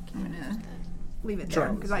gonna leave it Sure.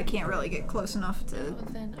 there because I can't really get close enough to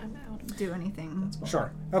Then I'm out. do anything.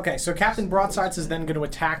 Sure. Okay, so Captain Broadsides is then going to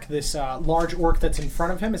attack this large orc that's in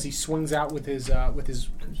front of him as he swings out with his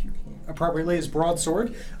appropriately his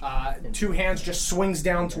broadsword. Two hands just swings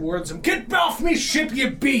down towards him. Get off me, ship, you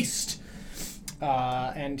beast!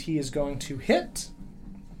 And he is going to hit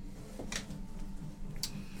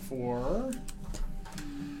for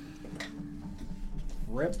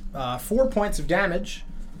 4 points of damage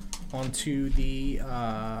onto the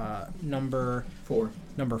number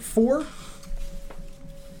 4.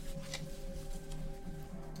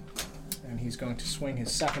 And he's going to swing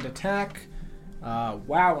his second attack.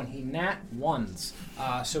 Wow, and he nat ones.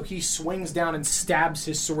 So he swings down and stabs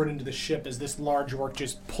his sword into the ship as this large orc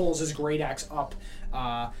just pulls his great axe up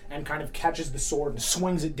and kind of catches the sword and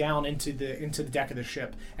swings it down into the deck of the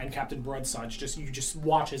ship. And Captain Broadsides just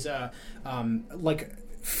watch as like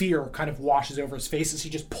fear kind of washes over his face as he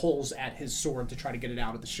just pulls at his sword to try to get it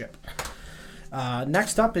out of the ship.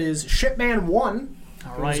 Next up is Shipman 1.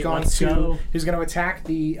 All right, let's go. Who's going to attack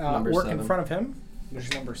the Number orc 7. in front of him, which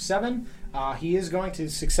is number 7. He is going to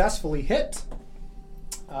successfully hit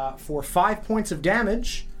for 5 points of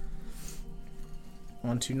damage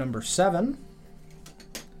onto number 7.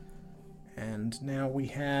 And now we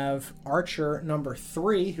have Archer number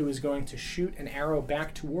 3, who is going to shoot an arrow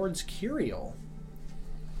back towards Curiel.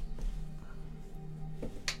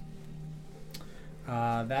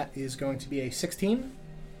 That is going to be a 16.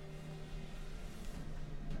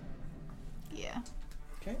 Yeah.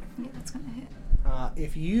 Okay. Yeah, that's gonna hit.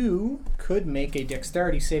 If you could make a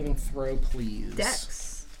dexterity saving throw, please.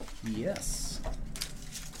 Dex. Yes.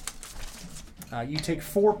 You take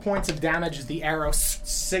 4 points of damage as the arrow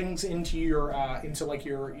sings into your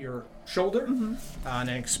your shoulder, in an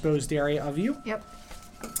exposed area of you. Yep.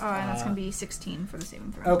 And that's gonna be 16 for the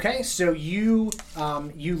saving throw. Okay, so you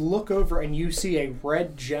look over and you see a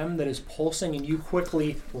red gem that is pulsing, and you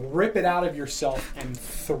quickly rip it out of yourself and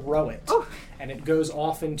throw it, and it goes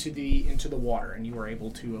off into the water, and you are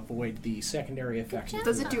able to avoid the secondary effects.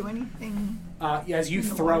 Does it do anything? As you in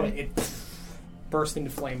the throw water? it bursts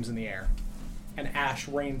into flames in the air, and ash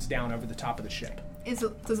rains down over the top of the ship. Does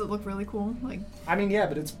it look really cool? Like, I mean, yeah,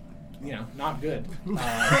 but it's not good.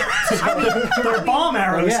 They're bomb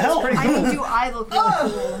arrows. yeah, it's Hell. pretty I mean, do I look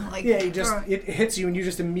really cool? Like, Yeah, it throw- hits you, and you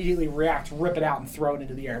just immediately react, rip it out, and throw it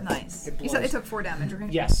into the air. Nice. It You said blows. it took 4 damage,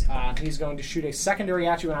 right? Yes, he's going to shoot a secondary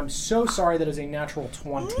at you, and I'm so sorry that is a natural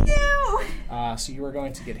 20. No. So you are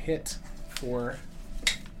going to get hit for...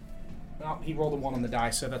 Well, he rolled a 1 on the die,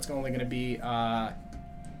 so that's only going to be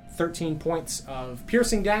 13 points of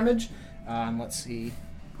piercing damage. And let's see.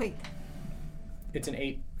 Wait. It's an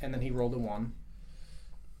 8, and then he rolled a 1.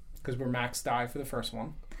 Because we're max die for the first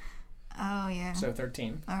one. Oh yeah. So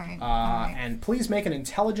 13. All right. All right. And please make an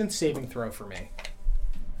intelligence saving throw for me.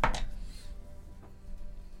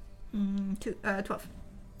 12.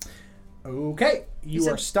 Okay, you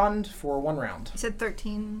said- are stunned for 1 round. You said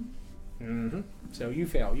 13. So you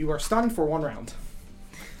fail. You are stunned for 1 round.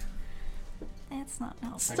 That's not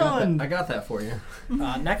helpful. Stunned. I got that for you.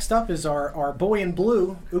 Next up is our boy in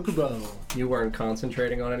blue, Ukubo. You weren't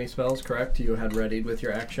concentrating on any spells, correct? You had readied with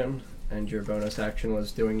your action, and your bonus action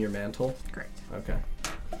was doing your mantle? Correct. Okay.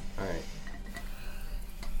 Alright.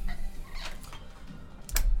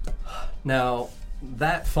 Now,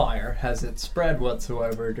 that fire, has it spread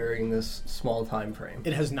whatsoever during this small time frame?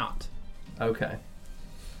 It has not. Okay.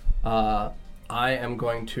 I am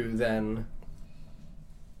going to then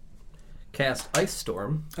cast Ice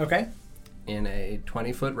Storm Okay, in a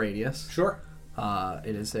 20-foot radius. sure.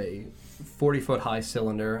 It is a 40-foot high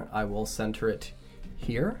cylinder. I will center it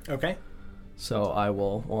here. Okay, So I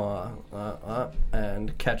will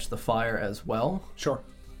and catch the fire as well. sure.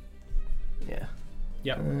 Yeah.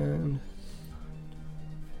 Yep. And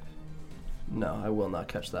no, I will not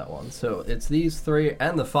catch that one. So it's these three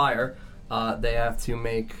and the fire. They have to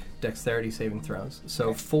make dexterity saving throws. So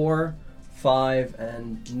Okay. 4, 5,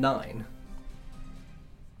 and 9.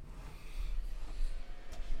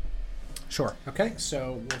 Sure. Okay,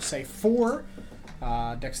 so we'll say 4.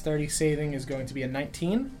 Dexterity saving is going to be a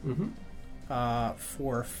 19. Mm-hmm.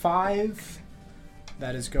 For 5,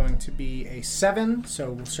 that is going to be a 7,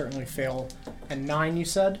 so we'll certainly fail. And 9, you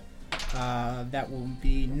said? That will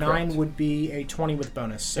be 9 Correct. would be a 20 with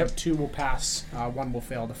bonus. So Yep. 2 will pass, 1 will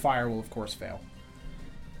fail. The fire will, of course, fail.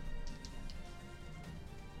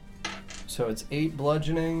 So it's 8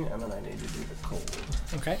 bludgeoning, and then I need to do the cold.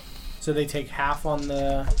 Okay. So they take half on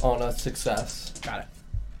the... On a success. Got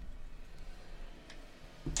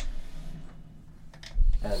it.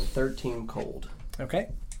 And 13 cold. Okay.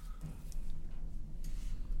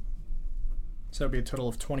 So it would be a total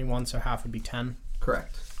of 21, so half would be 10.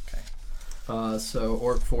 Correct. Okay. So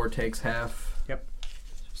Orc 4 takes half. Yep.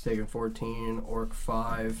 He's taking 14. Orc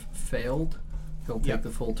 5 failed. He'll take Yep. the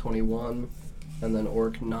full 21. And then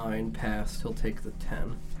Orc 9 passed. He'll take the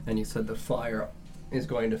 10. And you said the fire is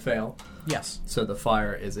going to fail. Yes. So the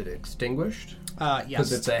fire, is it extinguished? Yes.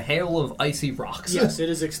 Because it's a hail of icy rocks. Yes, it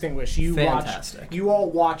is extinguished. You Fantastic. watch. You all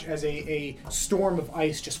watch as a storm of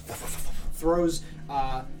ice just throws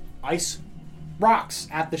ice rocks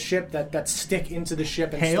at the ship that stick into the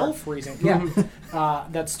ship and Hail? start freezing. Yeah,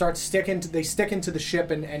 that starts they stick into the ship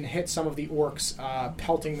and hit some of the orcs,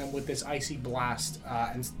 pelting them with this icy blast,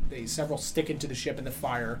 and several stick into the ship and the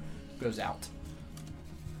fire goes out.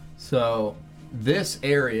 So this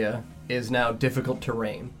area is now difficult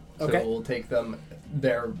terrain. So Okay. it will take them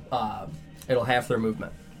it'll half their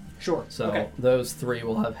movement. Sure. So okay. those 3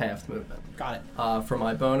 will have half movement. Got it. For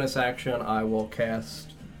my bonus action, I will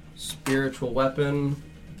cast Spiritual Weapon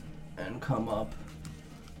and come up.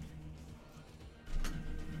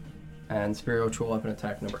 And Spiritual Weapon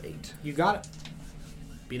attack number 8. You got it.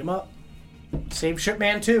 Beat him up. Save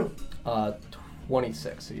Shipman too.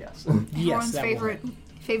 26, so yes. Everyone's that will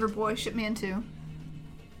favorite boy, Shipman 2.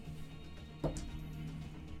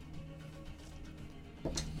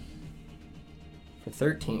 For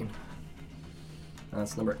 13.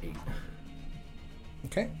 That's number 8.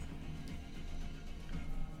 Okay.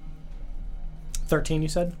 13, you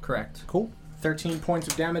said? Correct. Cool. 13 points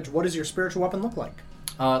of damage. What does your spiritual weapon look like?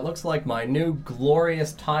 It looks like my new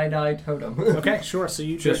glorious tie-dye totem. Okay, sure. So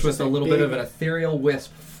you Just with a little bit of an ethereal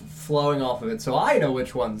wisp flowing off of it, so I know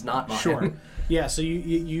which one's not mine. Sure. Yeah, so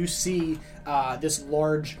you see this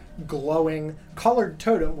large, glowing, colored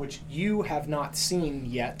totem, which you have not seen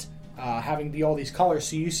yet, having all these colors.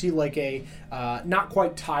 So you see like a, not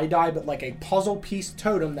quite tie-dye, but like a puzzle piece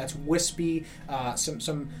totem that's wispy,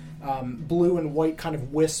 some blue and white kind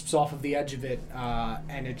of wisps off of the edge of it,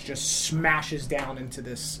 and it just smashes down into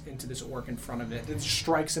this orc in front of it. It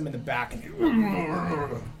strikes him in the back. And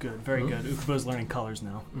Good, very good. Ukubo's learning colors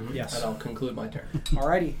now. yes. And I'll conclude my turn.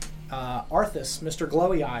 Alrighty. Arthas, Mr.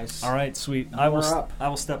 Glowy Eyes. All right, sweet. You are up. I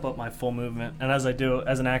will step up my full movement, and as I do,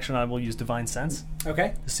 as an action, I will use Divine Sense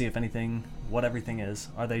Okay. to see if anything, what everything is.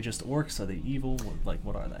 Are they just orcs? Are they evil?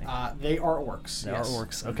 What are they? They are orcs. They yes. are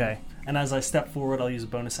orcs. Okay. And as I step forward, I'll use a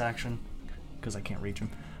bonus action because I can't reach them,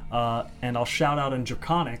 and I'll shout out in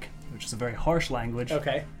Draconic, which is a very harsh language.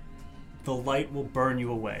 Okay. The light will burn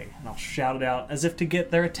you away, and I'll shout it out as if to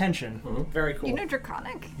get their attention. Very cool. You know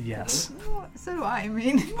Draconic? Yes. So do I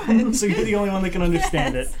mean. So you're the only one that can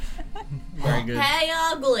understand it. Very good. Hey,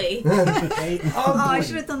 ugly. Hey, Oh, I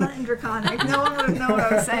should have done that in Draconic. No one would have known what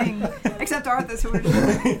I was saying. Except Arthas, who would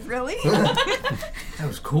have been like, really? That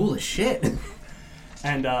was cool as shit.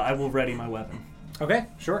 And I will ready my weapon. Okay,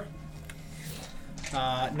 sure.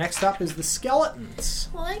 Next up is the skeletons.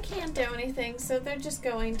 Well, I can't do anything, so they're just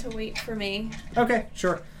going to wait for me. Okay,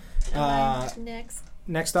 sure. Next.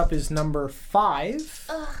 Next up is number 5.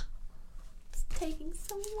 Ugh. It's taking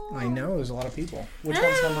so long. I know, there's a lot of people. Which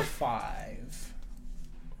one's number 5?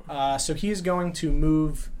 So he is going to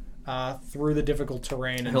move through the difficult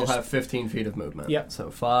terrain. And He'll just- have 15 feet of movement. Yep. So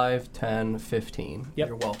 5, 10, 15. Yep.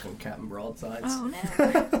 You're welcome, Captain Broadsides.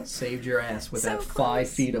 Oh, no. Saved your ass with So that 5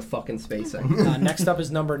 close. feet of fucking spacing. Next up is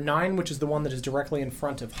number 9, which is the one that is directly in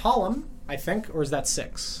front of Hollum, I think. Or is that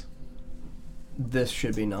 6? This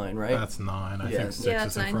should be 9, right? That's 9. I Yeah. think 6 Yeah,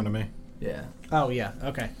 is that's in 9. front of me. Yeah. Oh, yeah.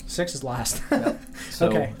 Okay. 6 is last. So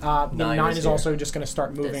okay. 9 is here. also just going to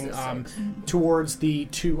start moving This is 6. towards the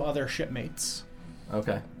 2 other shipmates.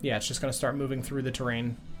 Okay. Yeah, it's just going to start moving through the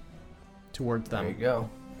terrain towards There you them.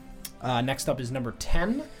 go. Next up is number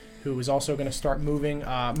 10, who is also going to start moving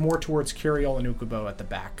more towards Curiel and Ukubo at the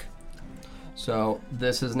back. So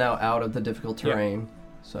this is now out of the difficult terrain.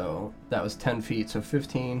 So that was 10 feet. So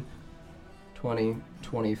 15, 20,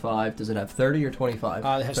 25. Does it have 30 or 25?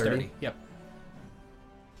 It has 30. Yep.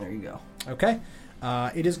 There you go. Okay.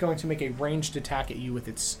 It is going to make a ranged attack at you with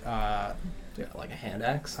its... Yeah, like a hand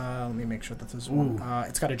axe. let me make sure that this one...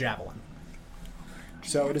 it's got a javelin.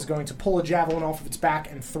 So it is going to pull a javelin off of its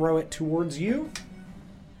back and throw it towards you.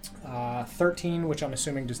 13, which I'm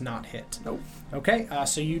assuming does not hit. Nope. Okay,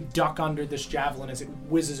 so you duck under this javelin as it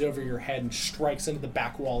whizzes over your head and strikes into the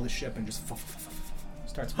back wall of the ship and just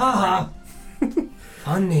starts... Haha!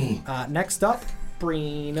 Funny. Next up,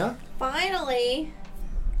 Brina. Finally.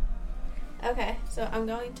 Okay, so I'm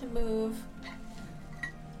going to move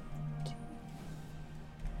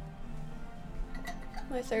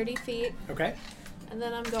my 30 feet, Okay. and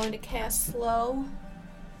then I'm going to cast slow.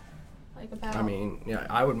 Like about. I mean, yeah,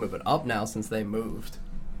 I would move it up now since they moved.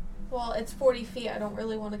 Well, it's 40 feet. I don't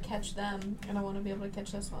really want to catch them, and I want to be able to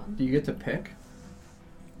catch this one. Do you get to pick?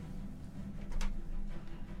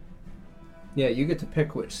 Yeah, you get to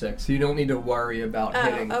pick which 6. You don't need to worry about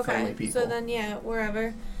hitting friendly people. So then, yeah,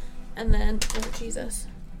 wherever. And then, oh, Jesus.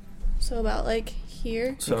 So about, like,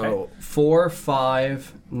 here. So Okay. 4,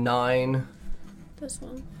 5, 9. This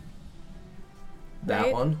one. That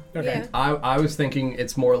Right? one. Okay. Yeah. I was thinking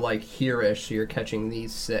it's more like here-ish, so you're catching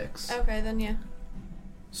these 6. Okay, then, yeah.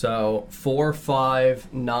 So 4,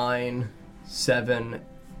 5, 9, 7,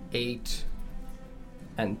 8,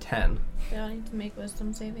 and 10. They all need to make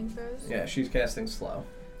wisdom saving throws. Yeah, she's casting slow.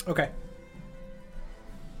 Okay.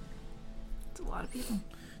 It's a lot of people.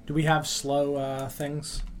 Do we have slow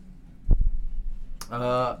things?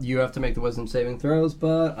 You have to make the wisdom saving throws,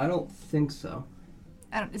 but I don't think so.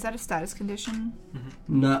 Is that a status condition?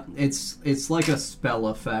 No, it's like a spell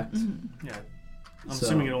effect. Yeah. I'm So-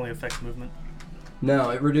 assuming it only affects movement.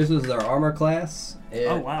 No, it reduces their armor class. It,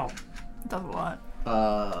 Oh, wow. It does a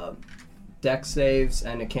lot. Dex saves,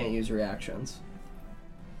 and it can't use reactions.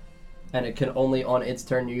 And it can only, on its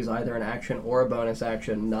turn, use either an action or a bonus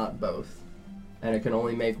action, not both. And it can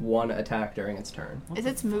only make one attack during its turn. Is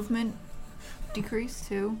its movement decreased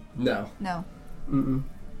too? No. No. Mm-mm.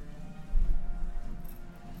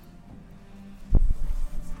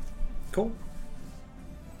 Cool.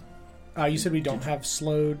 You said we don't have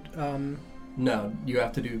slowed... No, you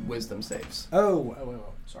have to do wisdom saves. Oh,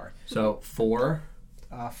 sorry. So, 4.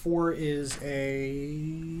 4 is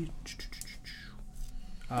a...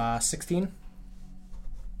 16.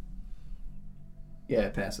 Yeah,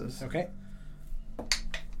 it passes. Okay.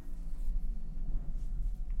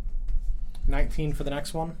 19 for the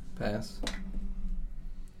next one. Pass.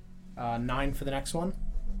 9 for the next one.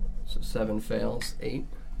 So 7 fails. 8.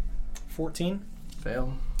 14.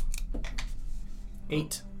 Fail.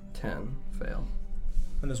 8. 10. Fail.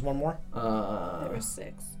 And there's one more. There were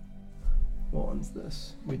 6. What one's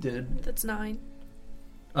this? We did... That's 9.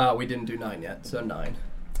 we didn't do 9 yet, so 9.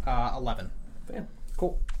 11. Fail.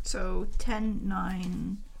 Cool. So 10,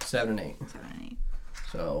 9, 7 and 8. 7, and 8.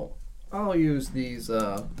 So I'll use these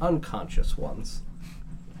unconscious ones.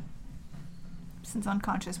 Since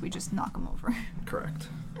unconscious, we just knock them over. Correct.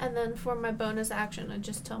 And then for my bonus action, I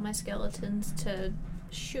just tell my skeletons to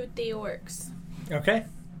shoot the orcs. Okay.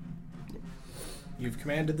 You've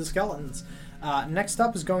commanded the skeletons. Next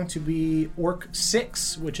up is going to be Orc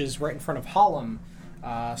 6, which is right in front of Hollum.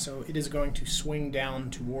 So it is going to swing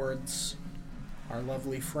down towards our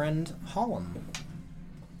lovely friend Hollum.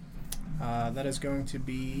 That is going to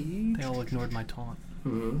be... They all ignored my taunt.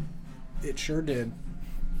 Mm-hmm. It sure did.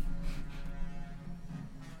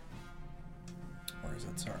 Where is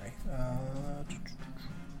it? Sorry.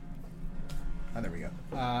 There we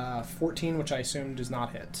go. 14, which I assume does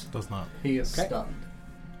not hit. Does not. He is Okay. stunned.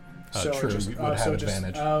 True, you would have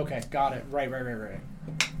advantage. Okay, got it. Right.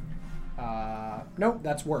 Nope,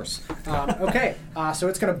 that's worse. Okay, so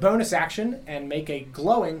it's going to bonus action and make a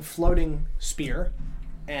glowing, floating spear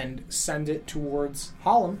and send it towards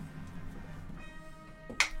Hollum.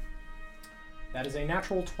 That is a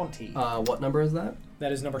natural 20. What number is that?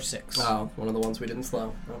 That is number 6. Oh, one of the ones we didn't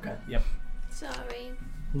slow. Okay. Yep. Sorry.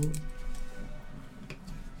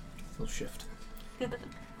 We'll shift.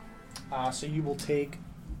 So you will take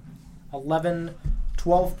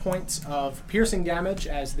 12 points of piercing damage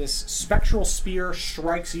as this spectral spear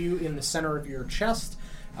strikes you in the center of your chest,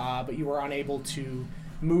 but you are unable to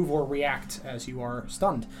move or react as you are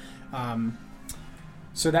stunned.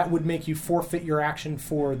 So that would make you forfeit your action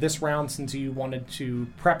for this round since you wanted to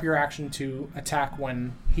prep your action to attack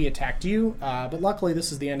when he attacked you. But luckily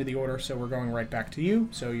this is the end of the order, so we're going right back to you.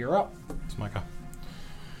 So you're up. It's Micah.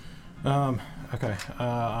 Okay.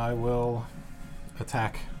 I will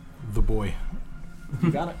attack the boy.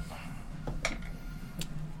 You got it.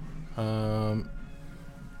 15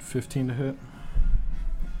 to hit.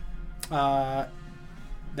 That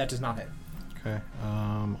does not hit. Okay.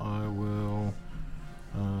 I will.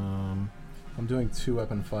 I'm doing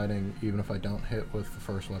 2-weapon fighting. Even if I don't hit with the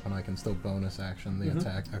first weapon, I can still bonus action the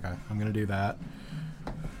attack. Okay, I'm gonna do that.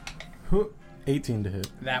 18 to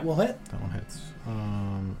hit. That will hit. That one hits.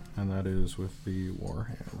 And that is with the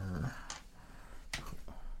Warhammer.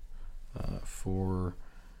 For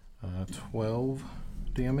 12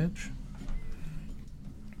 damage.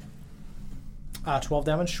 12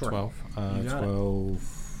 damage, sure. 12. You got it.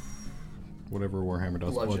 12. Whatever Warhammer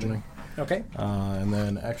does. Bludgeoning. Okay. And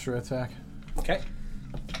then extra attack. Okay.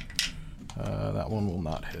 That one will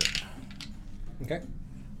not hit. Okay.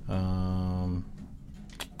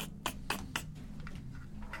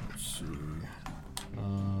 Let's see.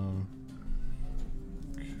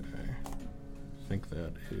 Okay. I think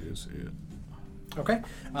that is it. Okay,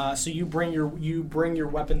 so you bring your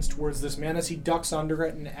weapons towards this man as he ducks under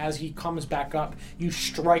it, and as he comes back up, you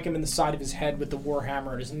strike him in the side of his head with the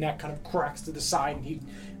warhammer, and his neck kind of cracks to the side, and he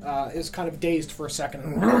is kind of dazed for a second,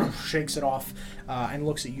 and shakes it off, and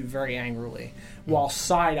looks at you very angrily, while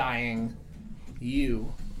side-eyeing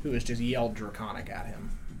you, who has just yelled Draconic at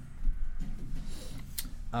him.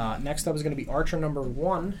 Next up is going to be Archer number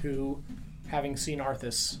 1, who, having seen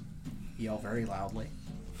Arthas yell very loudly,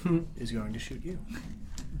 is going to shoot you.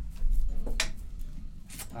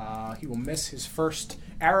 He will miss his first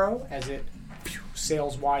arrow as it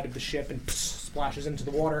sails wide of the ship and splashes into the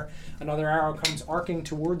water. Another arrow comes arcing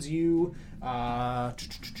towards you. That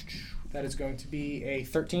is going to be a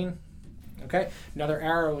 13. Okay. Another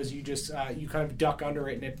arrow as you just you kind of duck under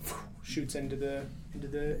it and it shoots into the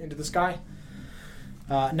sky.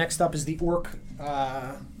 Next up is the orc,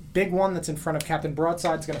 big one that's in front of Captain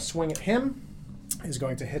Broadside. Is going to swing at him. Is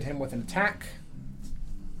going to hit him with an attack.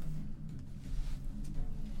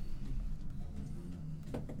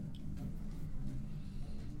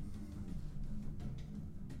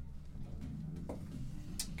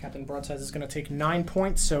 Captain Broadside is going to take 9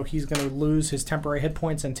 points, so he's going to lose his temporary hit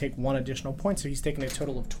points and take 1 additional point, so he's taking a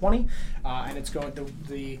total of 20. And it's going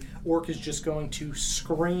the orc is just going to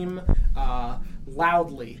scream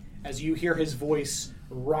loudly as you hear his voice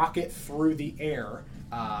rocket through the air.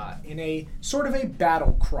 In a sort of a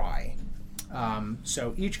battle cry.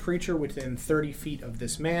 So each creature within 30 feet of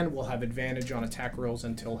this man will have advantage on attack rolls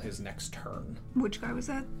until his next turn. Which guy was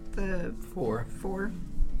that? The 4. 4?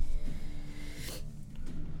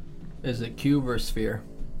 Is it cube or sphere?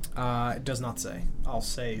 It does not say. I'll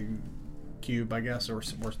say cube, I guess, or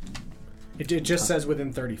it just says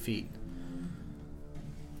within 30 feet.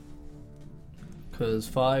 Because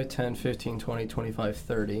 5, 10, 15, 20, 25,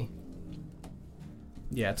 30.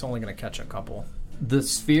 Yeah, it's only going to catch a couple. The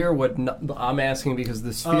sphere would not... I'm asking because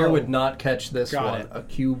the sphere would not catch this Got one. it. A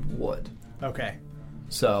cube would. Okay.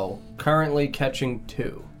 So, currently catching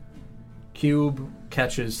 2. Cube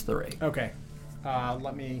catches 3. Okay.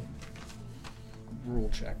 Let me rule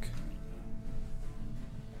check.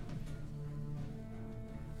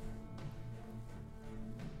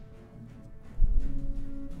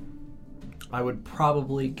 I would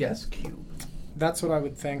probably guess cube. That's what I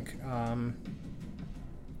would think.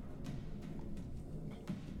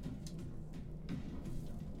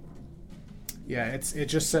 Yeah, it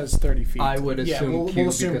just says 30 feet. I would assume we'll cube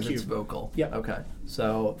assume because cube. it's vocal. Yep. Okay.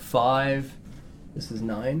 So 5, this is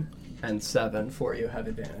 9, and 7 for you have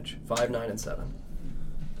advantage. 5, 9, and 7.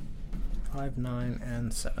 5, 9,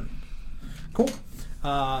 and 7. Cool.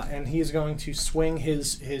 And he is going to swing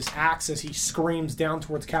his axe as he screams down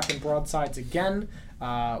towards Captain Broadsides again.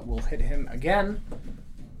 We'll hit him again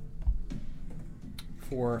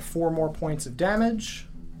for 4 more points of damage.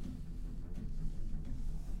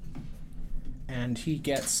 And he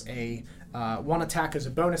gets a 1 attack as a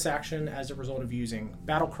bonus action as a result of using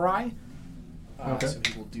Battle Cry. Okay. So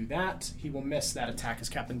he will do that. He will miss that attack as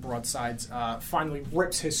Captain Broadsides finally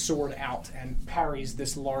rips his sword out and parries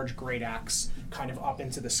this large great axe kind of up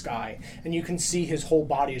into the sky. And you can see his whole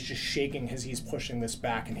body is just shaking as he's pushing this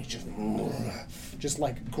back, and he just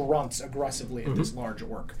like grunts aggressively at this large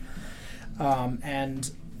orc. And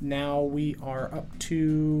now we are up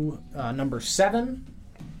to number 7,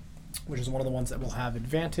 which is one of the ones that will have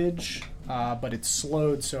advantage, but it's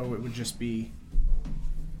slowed, so it would just be...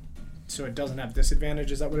 So it doesn't have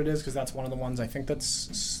disadvantage, is that what it is? Because that's one of the ones I think that's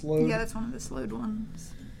slowed. Yeah, that's one of the slowed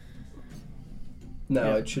ones. No,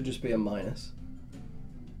 Yeah. it should just be a minus.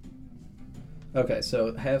 Okay,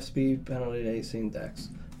 so half speed, penalty to AC and dex.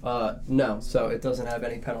 No, so it doesn't have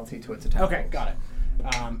any penalty to its attack. Okay, got it.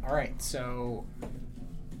 All right, so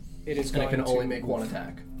it is And going it can to... only make 1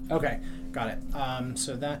 attack. Okay, got it.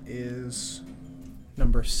 So that is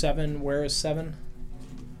Number 7, where is 7?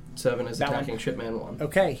 7 is That one. attacking Shipman 1.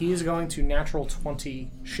 Okay, he is going to natural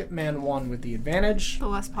 20 Shipman 1 with the advantage. The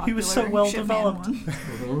less popular. He was so well Shipman developed. 1.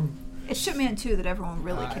 Mm-hmm. It's Shipman 2 that everyone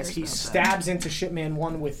really cares As he about. stabs into Shipman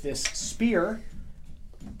 1 with this spear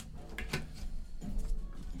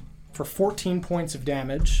for 14 points of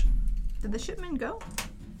damage. Did the Shipmen go?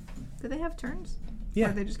 Did they have turns? Yeah. Or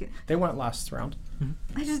did they just get? They went last round.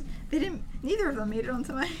 They didn't. Neither of them made it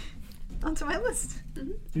onto my list.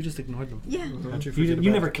 You just ignored them. Yeah. How'd You, forget you about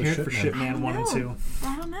never the cared for shipman? Shipman 1 and No. 2.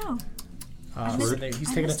 I don't know. So he's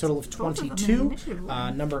taking a total of both of them in 22. initiative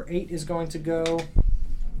order. Number 8 is going to go,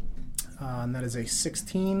 and that is a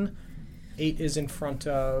 16. 8 is in front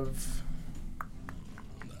of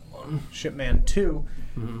Shipman 2.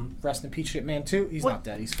 Mm-hmm. Rest in peace, Shipman 2. He's What? not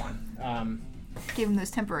dead. He's fine. Gave him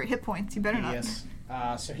those temporary hit points. You better not. Yes.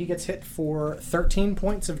 So he gets hit for 13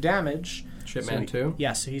 points of damage. Shipman So 2?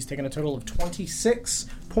 Yes, so he's taken a total of 26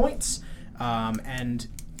 points. And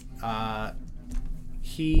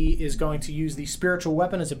he is going to use the spiritual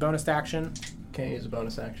weapon as a bonus action. Can't use a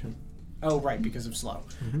bonus action. Oh, right, because of slow.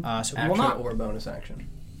 So he will Action not. or bonus action.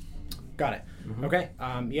 Got it. Okay.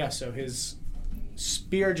 So his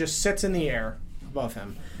spear just sits in the air above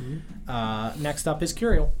him. Next up is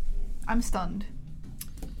Curiel. I'm stunned.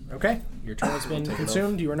 Okay. Your turn has been Take it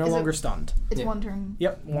consumed. You are no Is it- longer stunned. It's Yeah. one turn.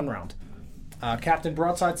 Yep, 1 round. Captain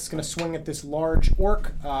Broadsides is going to swing at this large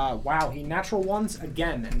orc. Wow, he natural ones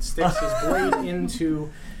again and sticks his blade into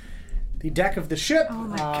the deck of the ship. Oh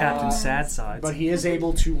my Captain Sad Sides. But he is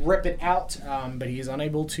able to rip it out, but he is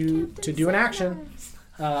unable to do an action.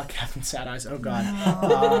 Captain Sad Eyes, oh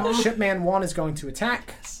god. Shipman 1 is going to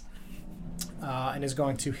attack and is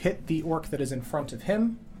going to hit the orc that is in front of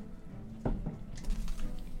him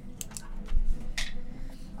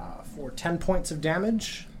for 10 points of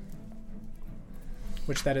damage,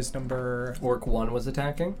 which that is number... Orc 1 was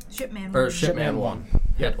attacking? Shipman. Or one. Shipman 1.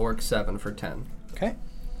 Hit Orc 7 for 10. Okay,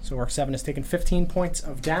 so orc 7 has taken 15 points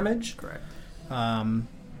of damage. Correct.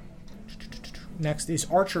 Next is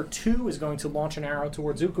Archer 2 is going to launch an arrow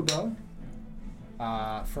towards Ukubo.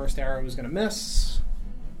 First arrow is going to miss.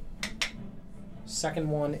 Second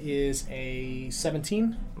one is a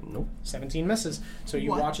 17. Nope. 17 misses. So you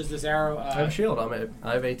What? watch as this arrow... I have a shield.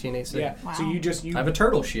 I have 18 AC. yeah, Wow. so you I have a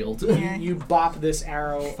turtle shield. Yeah. you bop this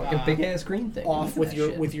arrow Fucking big ass green thing. off Look with at your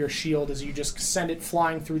that shit. with your shield as you just send it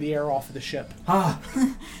flying through the air off of the ship.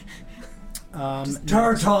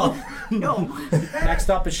 Turtle! No. Next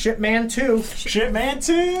up is Shipman 2. Shipman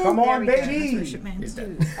 2! Come on, There we go. baby! That's what Shipmans He's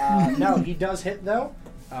do. dead. No, he does hit though.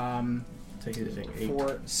 Take it as 8.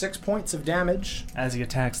 For 6 points of damage. As he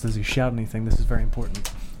attacks, does he shout anything? This is very important.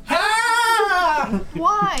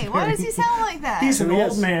 Why? Why does he sound like that? He's an He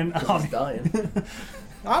old is. man. He's dying.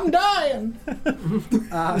 I'm dying.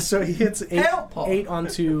 So he hits Help! 8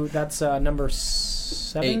 onto that's number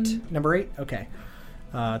 7. 8. Number 8. Okay.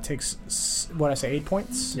 Takes what did I say 8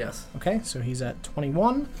 points. Yes. Okay, so he's at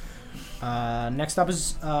 21. Next up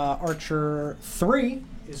is Archer 3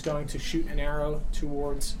 is going to shoot an arrow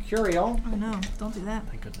towards Curiel. Oh no! Don't do that.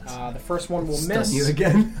 Thank goodness. The first one will Stun miss. you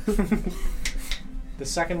again. The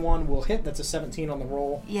second one will hit. That's a 17 on the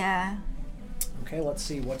roll. Yeah. Okay, let's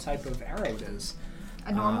see what type of arrow it is.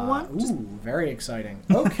 A normal one. Ooh, very exciting.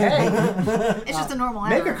 Okay. It's just a normal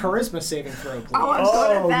Make a arrow. charisma saving throw, please. Oh, I'm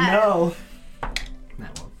good at that. no!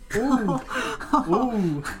 That one.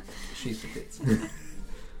 Ooh! She's the kids.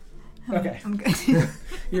 Okay, I'm good.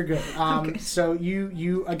 you're good. Okay. So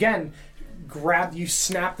you again you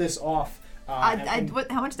snap this off. How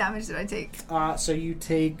much damage did I take? So you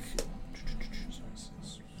take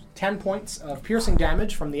 10 points of piercing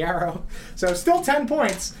damage from the arrow. So still 10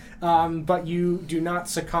 points, but you do not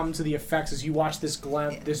succumb to the effects as you watch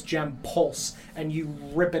this gem pulse, and you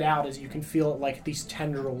rip it out as you can feel it like these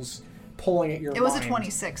tendrils pulling at your It was a mind.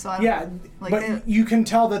 26, so I don't, Yeah, like but they- you can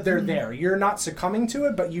tell that they're there. You're not succumbing to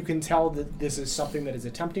it, but you can tell that this is something that is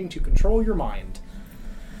attempting to control your mind.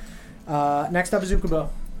 Next up is Ukubo.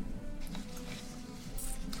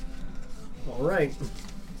 All right.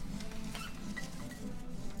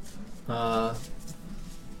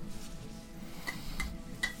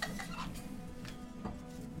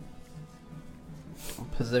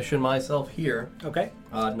 Position myself here, Okay.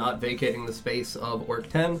 not vacating the space of Orc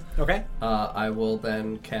 10. Okay. I will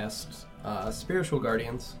then cast Spiritual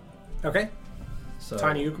Guardians. Okay. So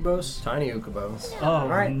Tiny Ukubos. Tiny Ukubos. Oh,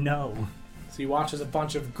 right. no. So you watch as a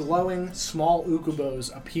bunch of glowing small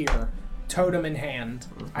Ukubos appear totem in hand.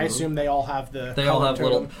 I assume they all have the. They all color have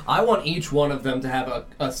totem. little. I want each one of them to have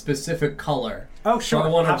a specific color. Oh, sure. So I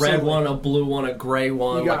want a absolutely. red one, a blue one, a gray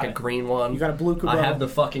one, You got like a it. green one. You got a blue Kubo. I have the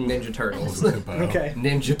fucking Ninja Turtles. Okay.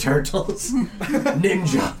 Ninja Turtles.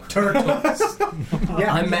 Ninja Turtles.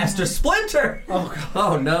 Yeah. I'm Master Splinter. Oh, God.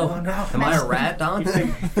 Oh no. Oh, no. Am I a rat, Don? He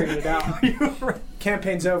figured it out.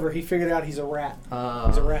 Campaign's over. He figured out he's a rat.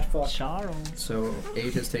 He's a rat fuck. Charles. So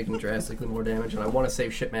Age has taken drastically more damage, and I want to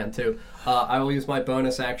save Shipman too. I will use my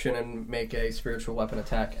bonus action and make a spiritual weapon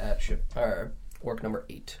attack at orc number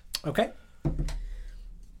 8. Okay.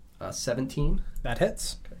 17. That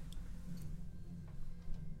hits.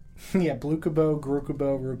 Yeah, Blue Kubo,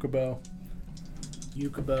 Grukubo, Rukubo,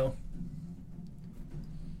 Yukubo.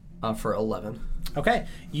 For 11. Okay,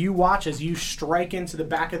 you watch as you strike into the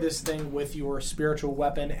back of this thing with your spiritual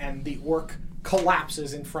weapon, and the orc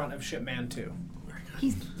collapses in front of Shipman 2.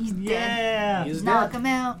 He's dead. Yeah. He is Knock dead. him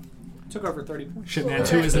out. Took over 30 points. Shipman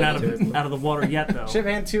 2 isn't out of the water yet, though.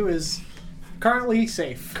 Shipman 2 is currently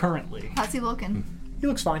safe. Currently. How's he looking? He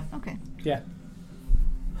looks fine. Okay. Yeah.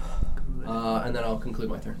 And then I'll conclude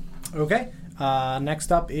my turn. Okay.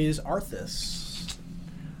 Next up is Arthas.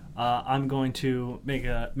 I'm going to make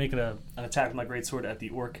an attack with my greatsword at the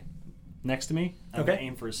orc next to me. I'm going to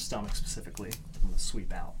aim for his stomach specifically. I'm going to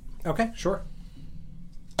sweep out. Okay, sure.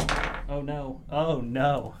 Oh no! Oh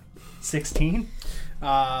no! 16.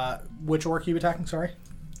 Which orc are you attacking? Sorry.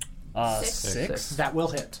 6. That will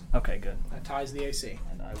hit. Okay, good. That ties the AC.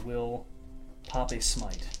 And I will pop a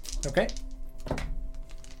smite. Okay.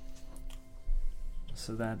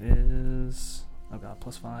 So that is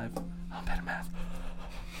 +5. I'm bad at math.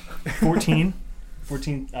 14.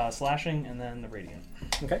 14 slashing, and then the radiant.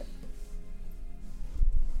 Okay.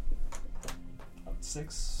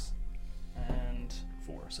 6 and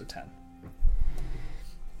 4, so 10.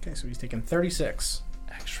 Okay, so he's taking 36.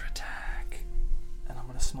 Extra attack. And I'm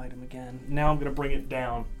going to smite him again. Now I'm going to bring it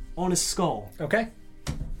down on his skull. Okay.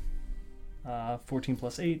 14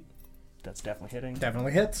 plus 8. That's definitely hitting.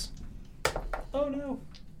 Definitely hits. Oh no.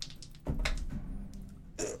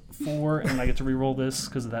 4, and then I get to re-roll this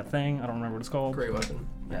because of that thing. I don't remember what it's called. Great weapon.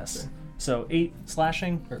 Yes. Okay. So 8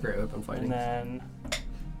 slashing. Or great weapon fighting. And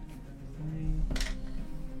then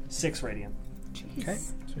 6 radiant. Okay.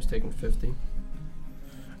 So he's taking 50.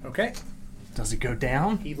 Okay. Does it go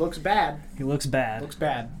down? He looks bad. He looks bad. Looks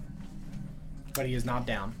bad. But he is not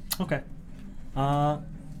down. Okay.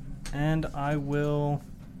 And I will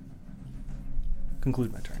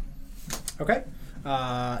conclude my turn. Okay.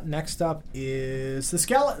 Next up is the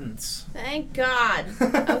skeletons. Thank God.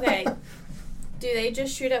 Okay. Do they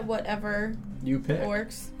just shoot at whatever You pick.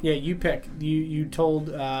 orcs? Yeah, you pick. You told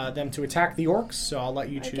them to attack the orcs, so I'll let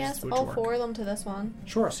you I choose guess which all orc. 4 of them to this one.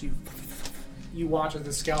 Sure. So you watch as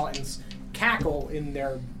the skeletons cackle in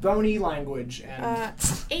their bony language, and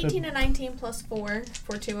 18 and 19 plus 4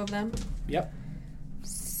 for 2 of them. yep,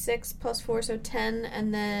 6 plus 4, so 10,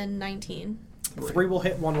 and then 19. 3 will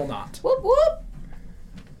hit, 1 will not. Whoop whoop!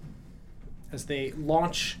 As they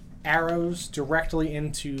launch arrows directly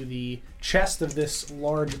into the chest of this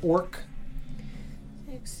large orc.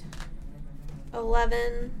 6.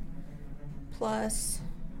 11 plus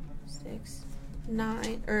 6.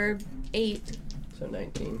 9, or 8. So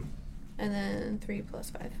 19. And then 3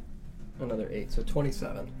 plus 5. Another 8. So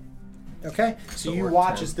 27. Okay, so So you orc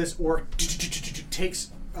watch 10. as this orc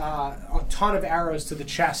takes a ton of arrows to the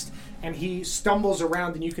chest, and he stumbles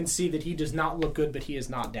around, and you can see that he does not look good, but he is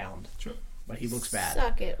not downed. Sure. But he looks bad.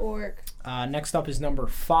 Suck it, orc. Next up is number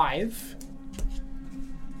 5,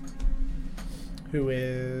 who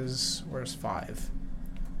is... Where's 5?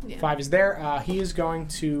 Yeah. 5 is there. He is going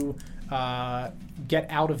to get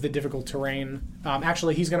out of the difficult terrain.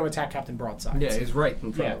 Actually, he's going to attack Captain Broadsides. Yeah, he's right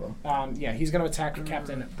in front of him. He's going to attack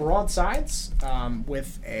Captain Broadsides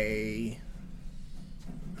with a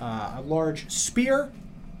large spear.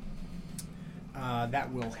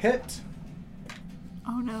 That will hit.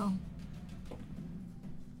 Oh no.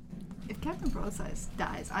 If Captain Broadsides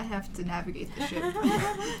dies, I have to navigate the ship.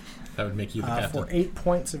 That would make you the captain. For 8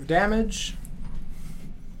 points of damage.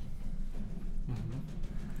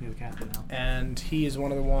 You're the captain now. And he is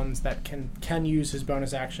one of the ones that can use his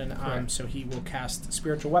bonus action. So he will cast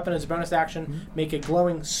Spiritual Weapon as a bonus action, make a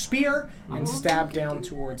glowing spear, and stab down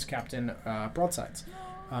towards Captain Broadsides.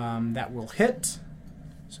 That will hit.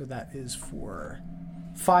 So that is for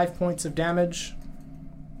 5 points of damage.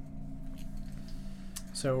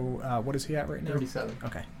 So what is he at right now? 37.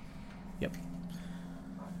 Okay. Yep.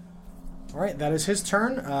 All right, that is his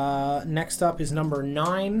turn. Next up is number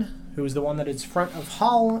 9, who is the one that is front of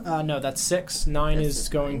Hull. No, that's 6. 9 is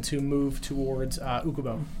going to move towards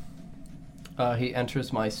Ukubo. He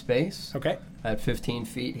enters my space. Okay. At 15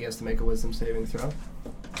 feet, he has to make a wisdom saving throw.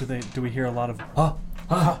 Do we hear a lot of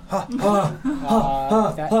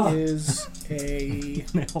That is a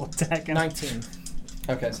nail attack? 19.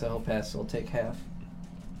 Okay, so he'll pass. So he'll take half.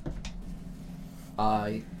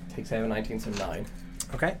 He takes half of 19, so 9.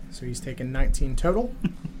 Okay, so he's taken 19 total.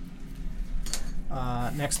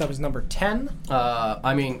 Next up is number 10.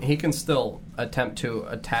 I mean, he can still attempt to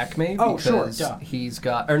attack me. Oh, sure, because duh. he's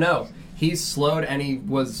got... Or no, he's slowed and he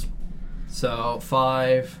was... So,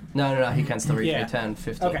 5... No, he can still reach Yeah. me. 10,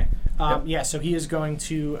 15. Okay. Yep. Yeah, so he is going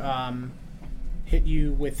to hit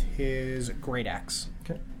you with his great axe.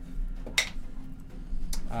 Okay.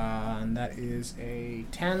 And that is a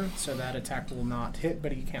 10, so that attack will not hit,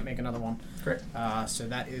 but he can't make another one. Great. So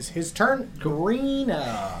that is his turn.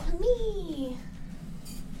 Greena. Me.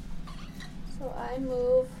 So I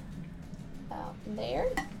move about there,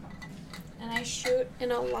 and I shoot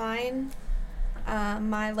in a line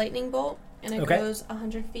my lightning bolt, and it Okay. goes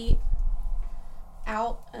 100 feet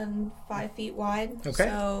out and 5 feet wide. Okay.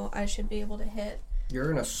 So I should be able to hit. You're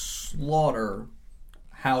going to slaughter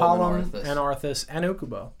Hallam Hallam and Arthas. and Arthas and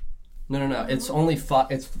Ukubo. No. It's only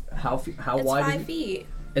 5... It's how It's wide? 5 feet.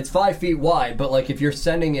 It's 5 feet wide, but like if you're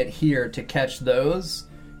sending it here to catch those,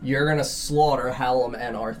 you're gonna slaughter Hallam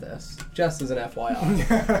and Arthas. Just as an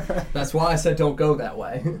FYI. That's why I said don't go that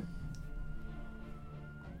way.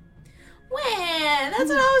 When? That's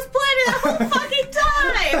what I was planning the whole fucking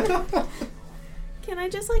time! Can I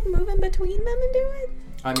just like move in between them and do it?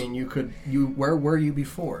 I mean, you could. Where were you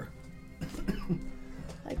before?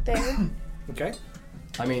 Like there? Okay.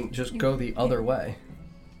 I mean, just go the other way.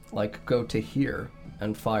 Like go to here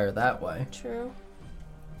and fire that way. True.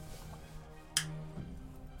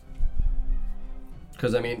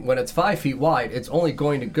 Because I mean, when it's 5 feet wide, it's only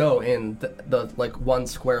going to go in the like one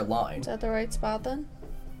square line. Is that the right spot then?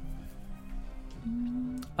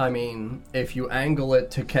 I mean, if you angle it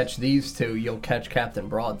to catch these two, you'll catch Captain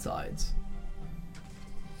Broadsides.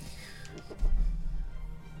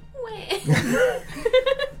 Wait.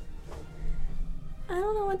 I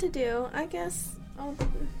don't know what to do. I guess I'll...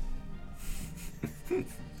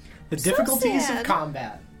 The difficulties of sad.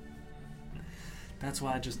 combat. That's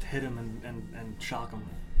why I just hit him and shock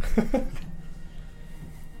him.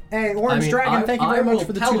 Hey, Orange Dragon, thank you very much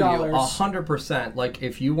for the $2. 100%. Like,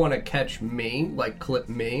 if you want to catch me, like clip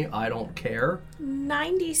me, I don't care.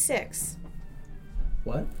 96.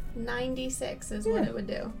 What? 96 is what it would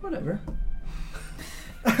do. Whatever.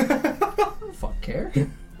 I don't fuck care. Okay.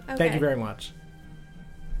 Thank you very much.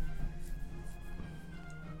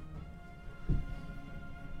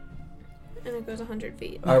 And it goes 100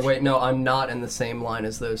 feet. Or wait, no, I'm not in the same line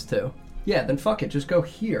as those two. Yeah, then fuck it, just go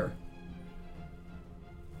here.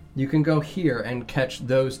 You can go here and catch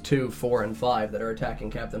those 2, 4, and 5 that are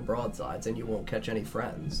attacking Captain Broadsides, and you won't catch any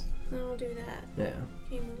friends. I'll do that. Yeah.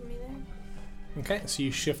 Can you move me there? Okay, so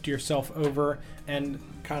you shift yourself over and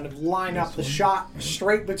kind of line up the shot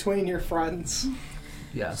straight between your friends.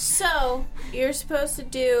 Yes. So, you're supposed to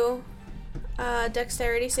do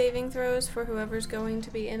dexterity saving throws for whoever's going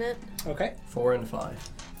to be in it. Okay, 4 and 5.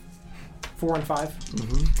 4 and 5.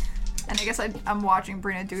 Mm-hmm. And I guess I'm watching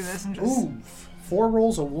Brina do this and just... Ooh, 4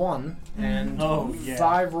 rolls a 1 and Oh, yeah.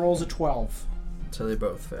 5 rolls a 12. So they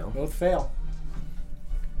both fail. Both fail.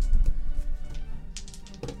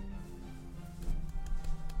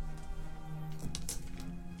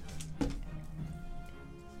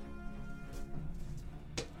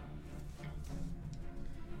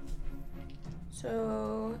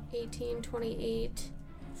 So, 18, 28,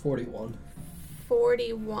 41.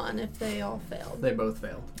 41 if they all failed. They both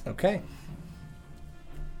fail. Okay.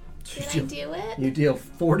 Did I do it? You deal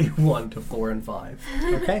 41 to 4 and 5.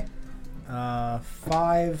 Okay.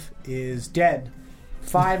 5 is dead.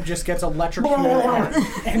 5 just gets electrocuted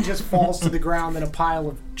and just falls to the ground in a pile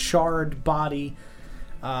of charred body.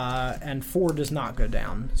 And 4 does not go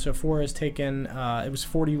down. So 4 is taken, it was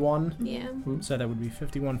 41. Yeah. So that would be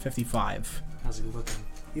 51, 55. How's he looking?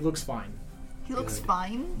 He looks fine. He looks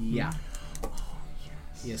fine. Yeah.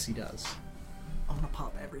 Yes, he does. I'm gonna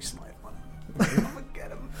pop every slide one. I'm gonna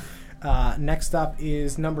get him. Next up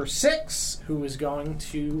is number 6, who is going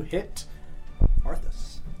to hit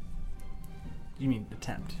Arthas. You mean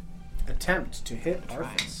attempt? Attempt to hit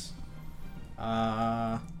Arthas.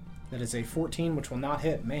 That is a 14, which will not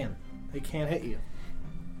hit. Man, they can't hit you.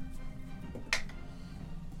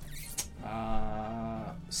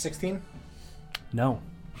 16? No.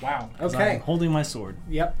 Wow. 'Cause Okay. I'm holding my sword.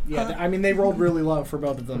 Yep. Yeah. I mean, they rolled really low for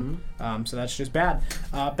both of them, so that's just bad.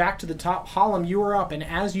 Back to the top. Hallam, you are up, and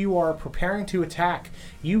as you are preparing to attack,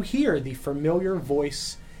 you hear the familiar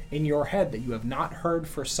voice in your head that you have not heard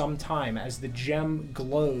for some time as the gem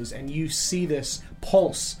glows and you see this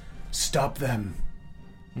pulse. Stop them.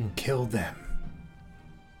 Kill them.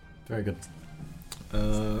 Very good.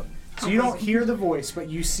 So you don't hear the voice, but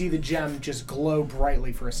you see the gem just glow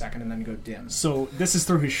brightly for a second and then go dim. So this is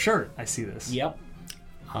through his shirt. I see this. Yep.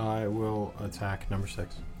 I will attack number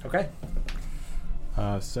 6. Okay.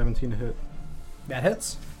 17 to hit. That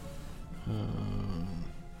hits.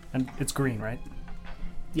 And it's green, right?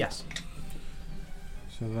 Yes.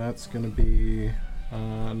 So that's going to be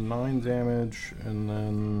 9 damage, and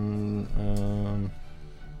then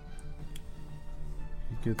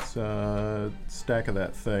he gets a stack of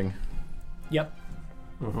that thing. Yep.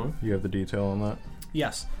 Mm-hmm. You have the detail on that?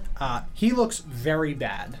 Yes. He looks very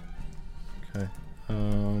bad. Okay.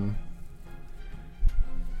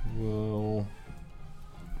 We'll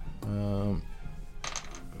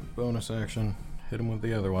bonus action, hit him with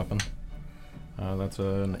the other weapon. That's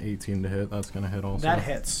an 18 to hit. That's going to hit also. That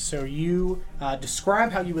hits. So you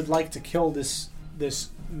describe how you would like to kill this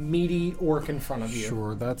meaty orc in front of you.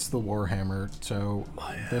 Sure, that's the Warhammer. So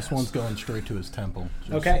this one's going straight to his temple.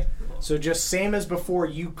 Okay. So just same as before,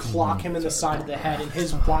 you clock him in the side of the head, and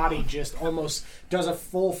his body just almost does a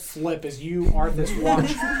full flip as you, Arthas,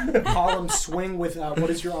 watch Column swing with what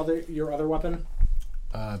is your other weapon?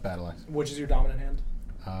 Battle axe. Which is your dominant hand?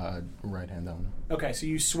 Right hand down. Okay, so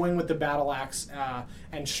you swing with the battle axe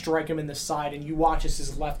and strike him in the side, and you watch as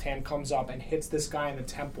his left hand comes up and hits this guy in the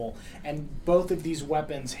temple. And both of these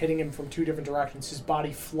weapons hitting him from 2 different directions, his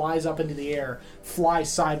body flies up into the air,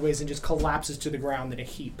 flies sideways, and just collapses to the ground in a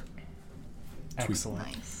heap. Excellent.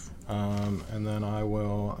 Nice. And then I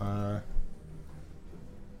will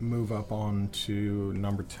move up on to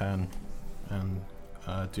number 10 and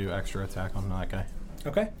do extra attack on that guy.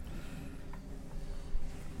 Okay.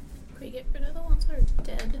 Can we get rid of the ones that are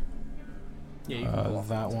dead? Yeah, you can pull off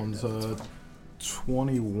That one's a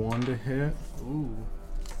 21 to hit. Ooh.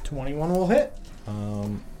 21 will hit.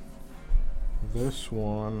 This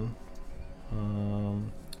one,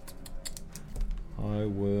 I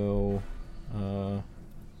will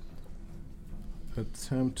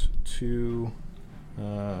attempt to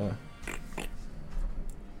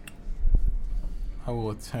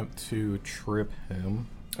trip him.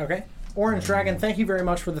 Okay. Orange Dragon, thank you very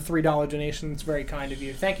much for the $3 donation. It's very kind of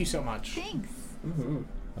you. Thank you so much. Thanks. Mm-hmm.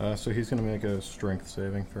 So he's going to make a strength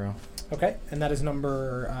saving throw. Okay, and that is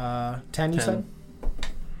number 10, you 10. said?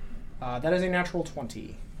 That is a natural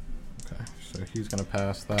 20. Okay, so he's going to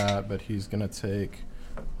pass that, but he's going to take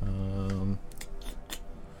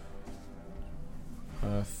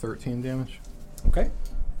 13 damage. Okay.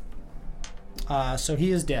 So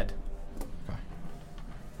he is dead. Okay.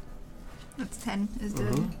 That's 10 is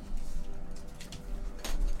dead. Mhm.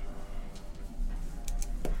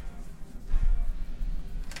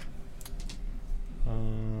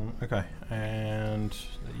 Okay, and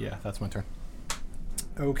yeah, that's my turn.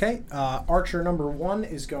 Okay, Archer number 1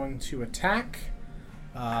 is going to attack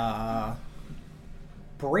Brina.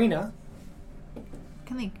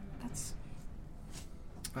 Can they? That's.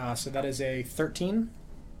 So that is a 13.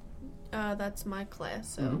 That's my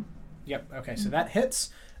class, so. Mhm. Yep, okay, so that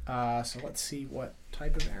hits. So let's see what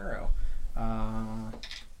type of arrow. Wow,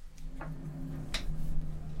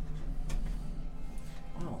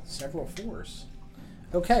 several 4s.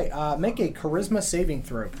 Okay, make a charisma saving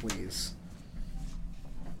throw, please.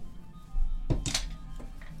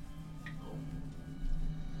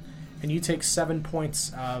 And you take 7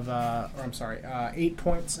 points of, 8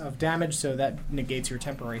 points of damage, so that negates your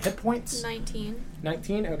temporary hit points. 19.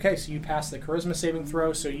 19. Okay, so you pass the charisma saving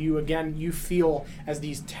throw. So you feel as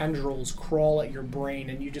these tendrils crawl at your brain,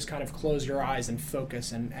 and you just kind of close your eyes and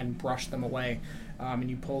focus and brush them away. And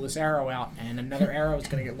you pull this arrow out, and another arrow is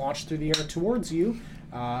going to get launched through the air towards you,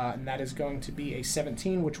 and that is going to be a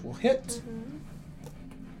 17, which will hit.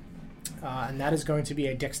 Mm-hmm. And that is going to be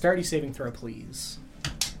a dexterity saving throw, please.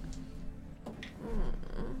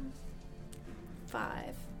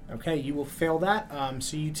 5. Okay, you will fail that.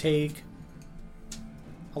 So you take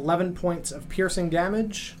 11 points of piercing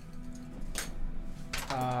damage.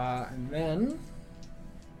 And then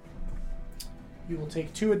you will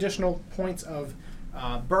take 2 additional points of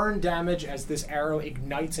burn damage as this arrow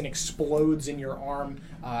ignites and explodes in your arm,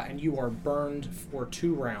 and you are burned for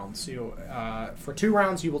 2 rounds. So for 2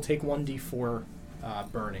 rounds, you will take 1d4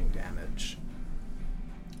 burning damage.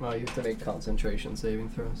 Well, you have to make concentration saving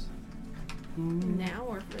throws. Now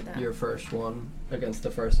or for that? Your first one against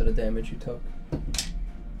the first set of damage you took.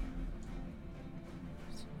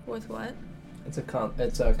 With what? It's a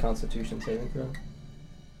Constitution saving throw.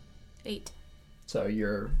 8. So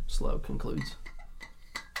your slow concludes.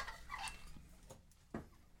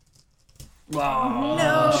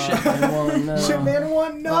 No. Shipman 1, no. Shipman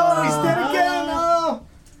 1, no, he's dead again. Oh.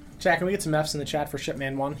 Chat, can we get some Fs in the chat for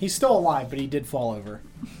Shipman 1? He's still alive, but he did fall over.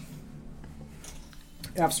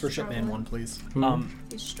 Fs for Shipman 1, please.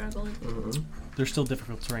 He's struggling. There's still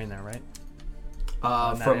difficult terrain there, right?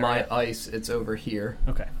 that From my area. ice, it's over here.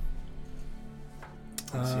 Okay.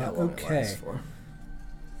 Let's see how long it okay. lasts for.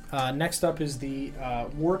 Next up is the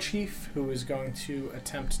War Chief, who is going to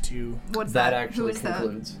attempt to... What's That Who actually is that?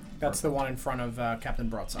 concludes. That's the one in front of Captain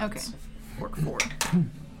Broadsides. Okay. Work forward.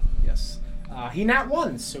 Yes. He nat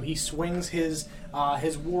one, so he swings his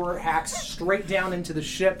war axe straight down into the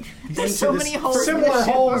ship. There's into so this many holes in similar the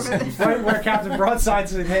ship holes over there. right where Captain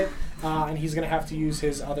Broadsides had hit, and he's going to have to use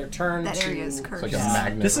his other turn That to... area is It's cursed. like a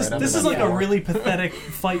magnet. This is right this under is the like Yeah. a really pathetic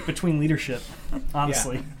fight between leadership,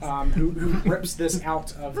 honestly. Yeah. Who rips this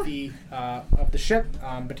out of the ship,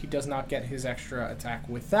 but he does not get his extra attack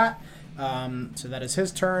with that. So that is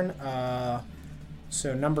his turn.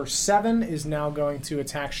 So number 7 is now going to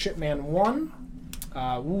attack Shipman 1.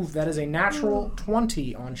 That is a natural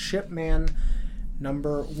 20 on Shipman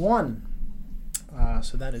number 1.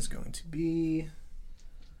 So that is going to be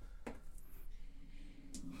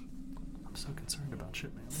I'm so concerned about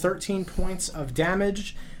Shipman. 13 points of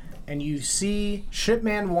damage, and you see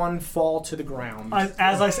Shipman 1 fall to the ground.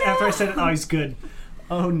 After I said it, oh, he's good.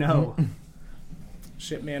 Oh no.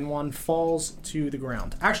 Shipman 1 falls to the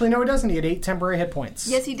ground. Actually, no, he doesn't. He had 8 temporary hit points.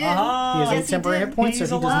 Yes, he did. He has Ah, 8 yes, he temporary did. hit points, He's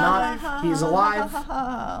so he alive. does not. He is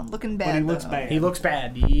alive. Looking bad. But he looks though. bad. He looks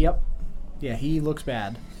bad. Yep. Yeah, he looks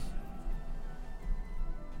bad.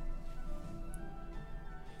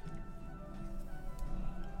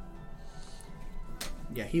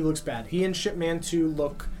 Yeah, he looks bad. He and Shipman 2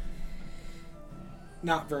 look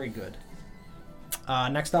not very good.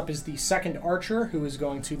 Next up is the second archer, who is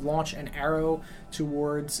going to launch an arrow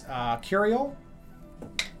towards Curiel.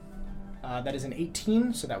 That is an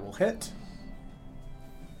 18, so that will hit.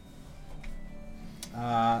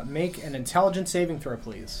 Make an intelligence saving throw,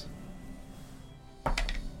 please.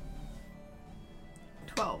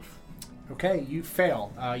 12. Okay, you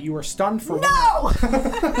fail. You are stunned for No!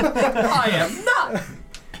 I am not!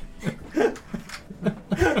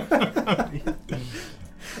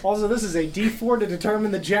 Also, this is a D4 to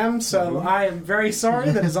determine the gem, so I am very sorry.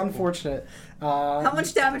 That is unfortunate. How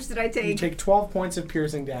much damage did I You take? take 12 points of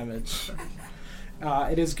piercing damage.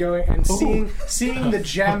 It is going, and seeing the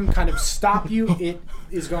gem kind of stop you, it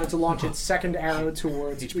is going to launch its second arrow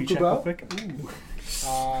towards HP check real Ukubo. quick.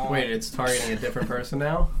 Wait, it's targeting a different person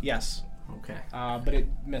now? Yes, Okay. but it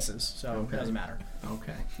misses, so Okay. it doesn't matter.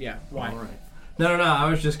 Okay. Yeah, why? All right. No, I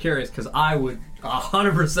was just curious because I would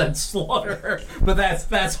 100% slaughter her, but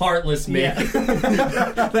that's heartless me. Yeah.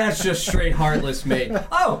 That's just straight heartless me.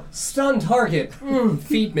 Oh, stun target.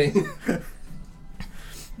 Feed me.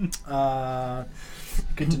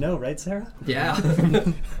 Good to know, right, Sarah? Yeah.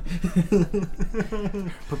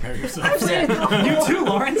 Prepare yourself. You too,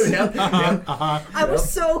 Lawrence. I was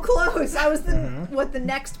so close. I was the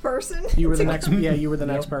next person. You were the to next. go. Yeah, you were the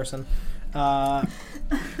next person.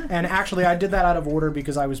 And actually, I did that out of order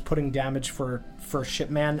because I was putting damage for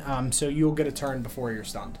Shipman. So you'll get a turn before you're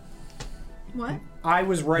stunned. What? I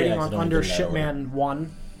was writing Yeah, on accidentally under did that Shipman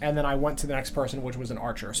 1, and then I went to the next person, which was an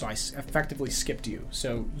archer. So I effectively skipped you.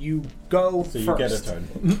 So you go So first. you get a turn.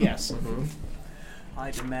 Yes.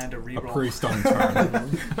 I demand a A reroll. pre-stun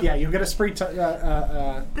turn. Yeah, you'll get a spree. It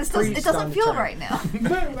doesn't feel right now. I mean,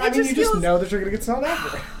 just you just feels- know that you're gonna get stunned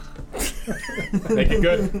after. Make it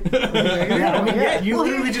good. Yeah, I mean, yeah, you Well,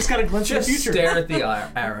 literally just got a glimpse of the Just future. stare at the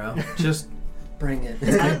arrow. Just bring it.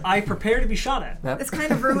 I prepare to be shot at. This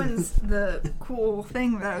kind of ruins the cool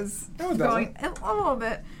thing that I was No, it going a little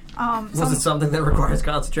bit. Was it something that requires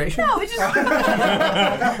concentration? No, it just.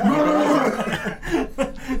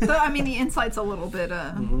 But I mean, the insight's a little bit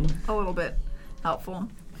helpful.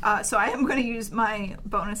 So I am going to use my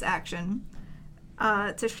bonus action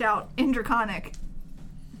to shout in Draconic,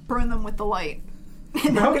 "Burn them with the light."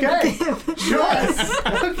 And I'm gonna Okay. give- Sure.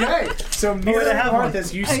 Okay. So mirror they have one.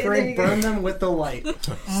 Arthas, you Okay, there scream, you go. burn them with the light.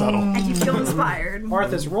 Subtle. And you feel inspired.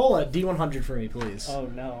 Arthas, roll a D100 for me, please. Oh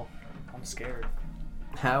no, I'm scared.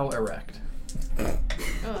 How erect?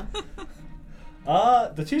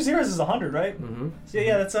 The 2 zeros is 100, right? Mm-hmm. So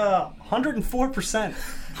yeah, that's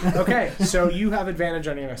 104%. Okay, so you have advantage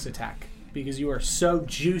on your next attack because you are so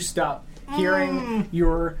juiced up hearing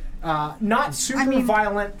your not super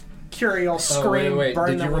violent Curiel scream, wait.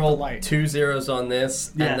 burn Did them you with the roll light. 2 zeros on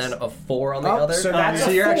this Yes. and then a 4 on the Oh, other? so that's so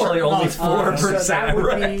a you're 4. actually only So 4%. that would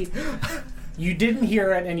right? be. You didn't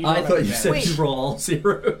hear it, and you. I don't thought have you said Wait. you roll all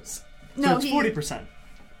zeros. No, so it's he. 40%.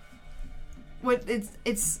 What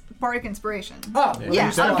it's bardic inspiration. Oh,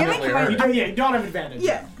 Yeah, you I'm giving definitely him my. heard. you don't have advantage.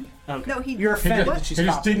 Yeah. Okay. No, he. You're offended What? that she's He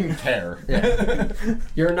just copying. didn't care.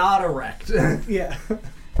 You're not erect. Yeah.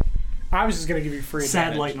 I was just gonna give you free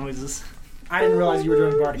Sad advantage. light noises. I didn't realize you were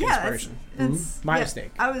doing bardic Yeah, inspiration. It's My yeah,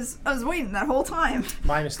 mistake. I was waiting that whole time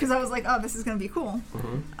My mistake. because I was like, oh, this is gonna be cool.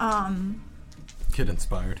 Kid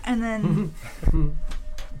inspired. And then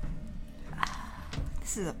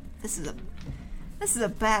this is a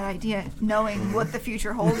bad idea, knowing what the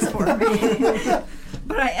future holds for me.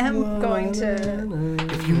 But I am going to.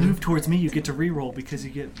 If you move towards me, you get to reroll because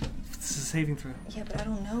you get. This is a saving throw. Yeah, but I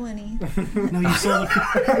don't know any. No, you saw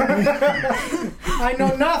the. I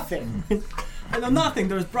know nothing. I know nothing.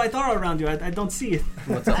 There's bright aura around you. I don't see it.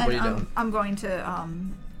 What's up? What are you And doing? I'm going to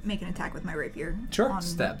make an attack with my rapier. Sure. on-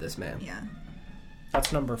 Stab this man. Yeah.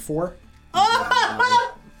 That's number 4.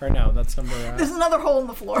 Or no, that's number. There's another hole in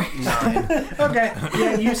the floor. 9. Okay.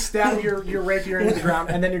 Yeah, you stab your rapier into the ground,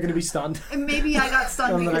 and then you're gonna be stunned. And maybe I got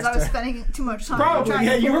stunned On the because next I was turn. spending too much time Probably. trying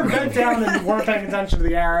Yeah, to you were pull bent down and you weren't paying attention to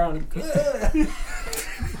the arrow. And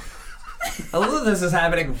I love that this is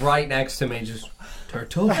happening right next to me. Just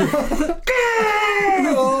turtle.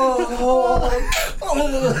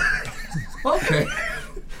 Okay.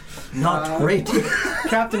 Not great.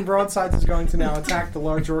 Captain Broadsides is going to now attack the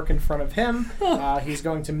large orc in front of him. He's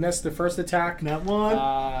going to miss the first attack. Not one.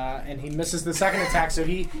 And he misses the second attack, so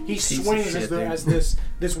he swings shit, dude. as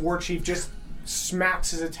this war chief just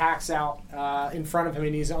smacks his attacks out in front of him,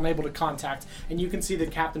 and he's unable to contact. And you can see that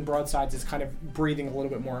Captain Broadsides is kind of breathing a little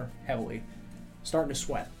bit more heavily, starting to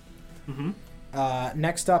sweat.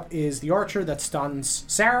 Next up is the archer that stuns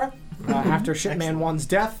Sarah after Shipman 1's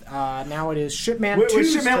death. Now it is Shipman 2's Wait,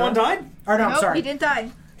 Shipman turn. 1 died? Or no, I'm Nope, sorry. he didn't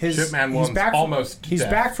die. Shipman he's 1's back almost He's dead.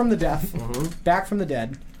 back from the death. Back from the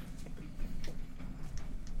dead.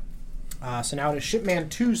 So now it is Shipman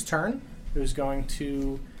 2's turn, who's going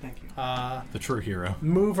to Thank you. The true hero.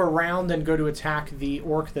 move around and go to attack the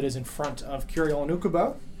orc that is in front of Curiel and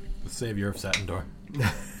Ukubo, The savior of Setendor.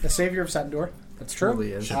 the savior of Setendor. That's true.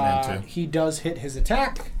 Really is. Shipman 2. He does hit his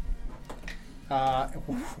attack.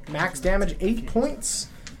 Max damage, 8 points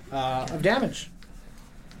of damage.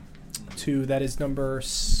 That is number...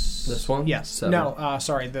 This one? Yes. 7. No,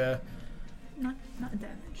 sorry, Not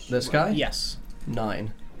damage. This guy? Yes.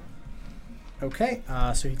 9. Okay,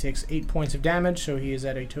 so he takes 8 points of damage, so he is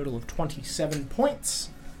at a total of 27 points.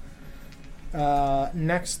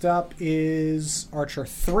 Next up is Archer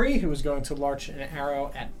 3, who is going to launch an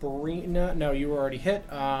arrow at Brina. No, you were already hit.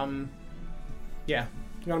 Yeah, you're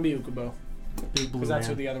going to be Ukubo, Big blue because that's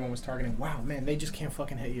who man. the other one was targeting. Wow, man, they just can't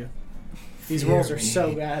fucking hit you. These rolls are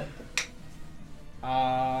so bad.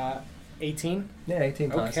 18? Yeah,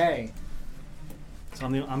 18 times. Okay, So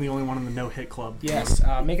I'm the only one in the no-hit club. yes,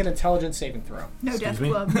 make an intelligence saving throw. No death me?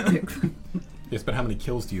 club. Yes, but how many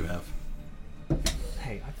kills do you have?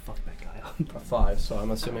 Hey, I fucked that guy up. A 5, so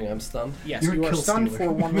I'm assuming I'm stunned. Yes, You're a you are kill stunned stealer.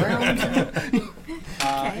 for 1 round.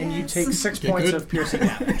 And you take 6 Get points good. of piercing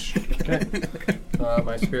damage.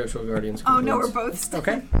 My spiritual guardian's Oh no, we're complete. both stunned.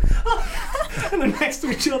 Okay, And they're next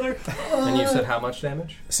to each other. And you said how much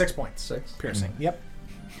damage? 6 points. 6. Piercing. Yep.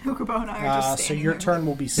 Ukubo and I are just So standing your there. turn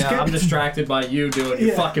will be skipped. Yeah, I'm distracted by you doing your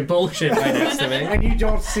Yeah. fucking bullshit right next to me. And you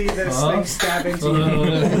don't see this thing stab into you.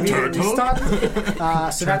 Immediately stunned.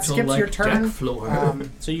 So that skips your Turtle-like turn. deck floor.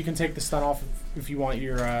 So you can take the stun off if you want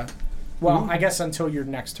your. Well, I guess until your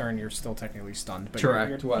next turn, you're still technically stunned. But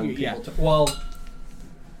Correct. When yeah. people well,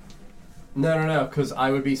 no, because I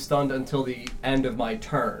would be stunned until the end of my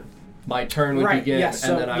turn. My turn would Right. begin, Yes.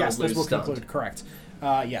 and So then I yes, would this lose will stunned. conclude. Correct.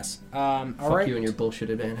 Yes. All Fuck right. you and your bullshit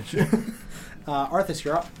advantage. Arthas,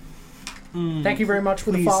 you're up. Thank you very much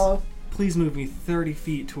for the Please. follow. Please move me 30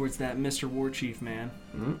 feet towards that Mr. Warchief man.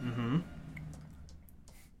 Mm-hmm.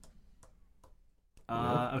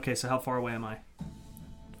 Okay, so how far away am I?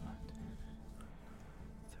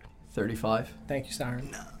 35. Thank you, Siren.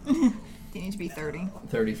 You need to be 30.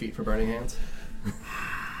 30 feet for burning hands.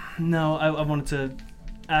 No, I wanted to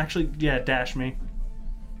actually, dash me.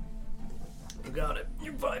 You got it.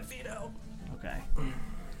 You're 5 feet out. Okay.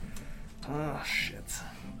 Oh, shit.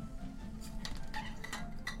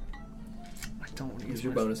 I don't want to Use use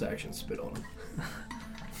your my... bonus action. Spit on him.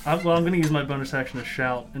 I'm going to use my bonus action to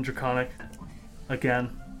shout in Draconic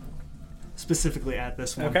again. Specifically at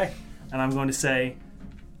this one. Okay. And I'm going to say,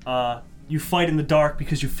 you fight in the dark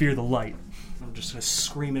because you fear the light. I'm just going to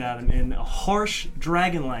scream it at him in a harsh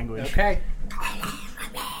dragon language. Okay.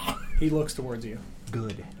 He looks towards you.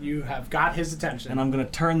 Good. You have got his attention. And I'm going to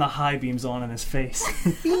turn the high beams on in his face.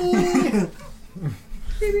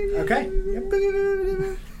 Okay.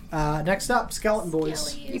 Yep. Next up, Skeleton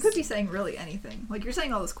Boys. You could be saying really anything. Like, you're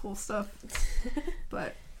saying all this cool stuff,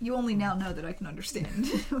 but you only now know that I can understand.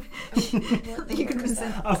 You can be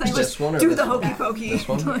saying, This one or do this the one? hokey pokey. This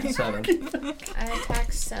one? Like, 7. I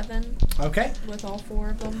attack 7 Okay. with all 4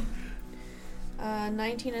 of them.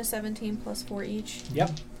 19 and 17 plus 4 each.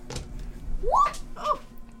 Yep. oh,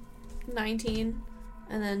 19,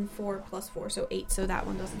 and then 4 plus 4, so 8. So that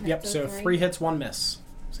one doesn't hit. Yep, so 3 hits, 1 miss.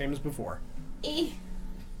 Same as before.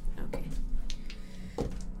 Okay.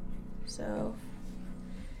 So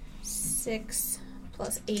 6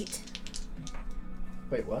 plus 8.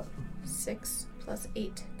 Wait, what? 6 plus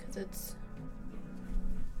 8, because it's.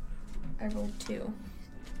 I rolled 2.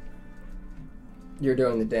 You're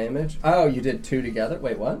doing the damage? Oh, you did 2 together?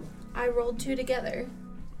 Wait, what? I rolled 2 together.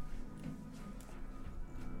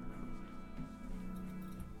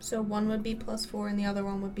 So one would be plus 4 and the other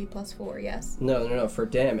one would be plus 4, yes? No. For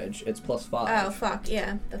damage, it's plus 5. Oh, fuck,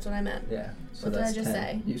 yeah. That's what I meant. Yeah. So What did I that's just 10.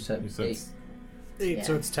 say? You said You said 8. 8, Yeah.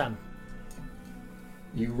 so it's 10.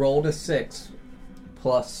 You rolled a 6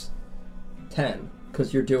 plus 10,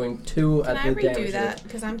 because you're doing 2 Can at I the damage. redo that?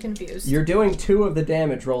 Because I'm confused. You're doing 2 of the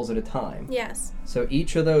damage rolls at a time. Yes. So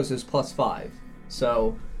each of those is plus 5.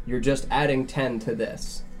 So you're just adding 10 to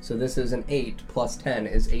this. So this is an 8 plus 10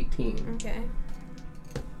 is 18. Okay.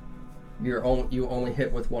 You only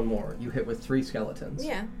hit with 1 more. You hit with 3 skeletons.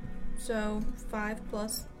 Yeah. So 5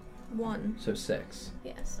 plus 1. So 6.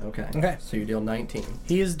 Yes. Okay. Okay. So you deal 19.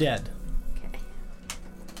 He is dead. Okay.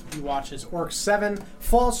 You watch as Orc 7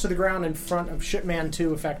 falls to the ground in front of Shipman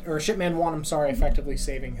 2, Shipman 1, effectively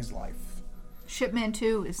saving his life. Shipman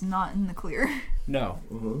 2 is not in the clear. No.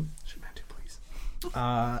 Mm-hmm. Shipman 2, please.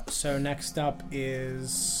 So next up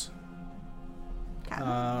is...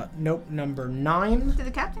 Captain? number 9. Did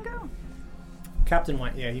the captain go? Captain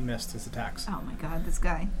went, yeah, he missed his attacks. Oh my god, this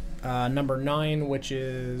guy. Number 9, which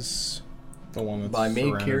is... The one that's By me,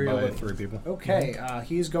 surrounded Kirio, by with- 3 people. Okay,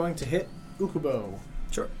 he's going to hit Ukubo.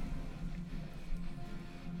 Sure.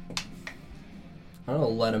 I'm gonna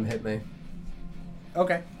let him hit me.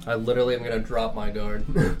 Okay. I literally am gonna drop my guard.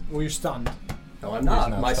 Well, you're stunned. No, I'm not.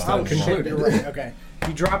 not My stunned stun anymore. concluded. You're right. Okay.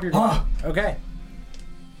 You drop your guard. Okay.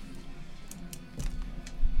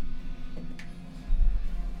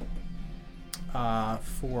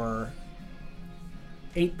 For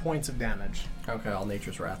 8 points of damage. Okay, I'll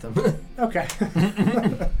Nature's Wrath him. Okay.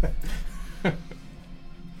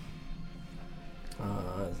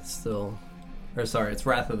 It's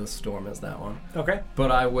Wrath of the Storm is that one. Okay.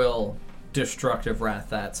 But I will Destructive Wrath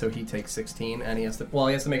that, so he takes 16, and he has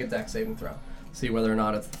to make a dex saving throw. See whether or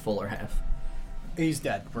not it's the full or half. He's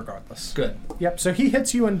dead, regardless. Good. Yep, so he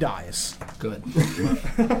hits you and dies. Good.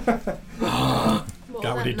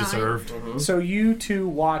 Got what he deserved. So you two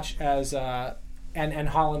watch as, and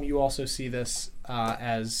Harlem, you also see this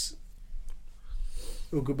as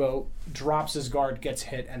Ukubo drops his guard, gets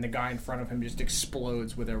hit, and the guy in front of him just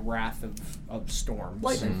explodes with a wrath of storms.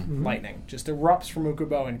 Lightning. Just erupts from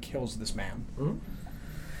Ukubo and kills this man.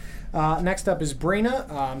 Next up is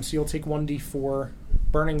Brina. So you'll take 1d4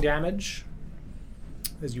 burning damage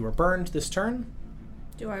as you are burned this turn.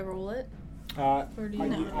 Do I roll it? Or Or do you I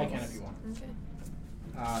know? can if you want. Okay.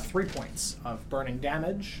 3 points of burning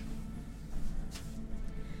damage.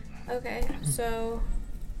 Okay, so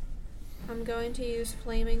I'm going to use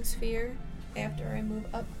Flaming Sphere after I move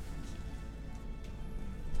up.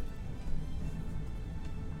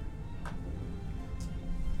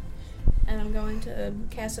 And I'm going to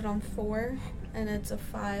cast it on 4, and it's a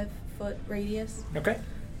 5-foot radius. Okay.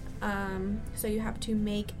 So you have to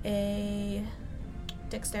make a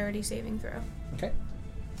dexterity saving throw. Okay.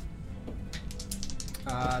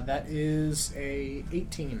 That is a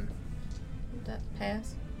 18. That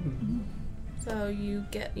pass. So you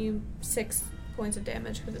get 6 points of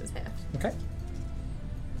damage because it was half. Okay.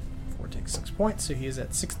 4 takes 6 points, so he is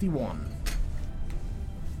at 61.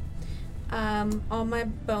 On my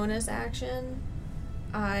bonus action,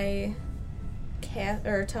 I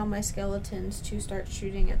tell my skeletons to start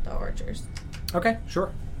shooting at the archers. Okay,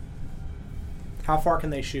 sure. How far can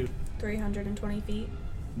they shoot? 320 feet.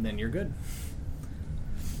 And then you're good.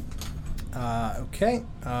 Okay.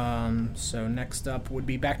 So next up would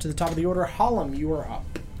be back to the top of the order. Harlem, you are up.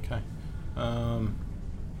 Okay. I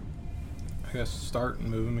guess start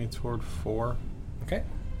moving me toward 4. Okay.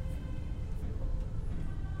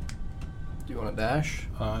 Do you want to dash?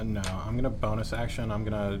 No, I'm gonna bonus action. I'm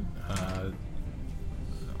gonna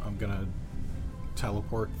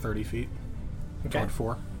teleport 30 feet Okay. toward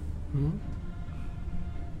 4.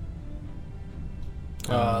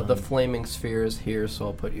 The flaming sphere is here, so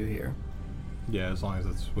I'll put you here. Yeah, as long as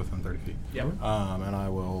it's within 30 feet. Yep. And I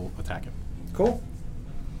will attack him. Cool.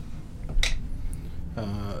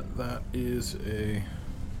 That is a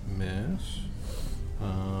miss.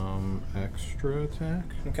 Extra attack.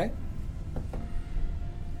 Okay.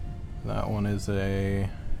 That one is a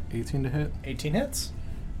 18 to hit. 18 hits.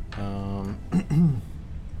 I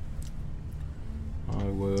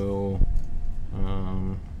will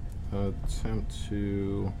attempt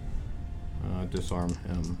to disarm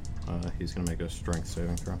him. He's going to make a strength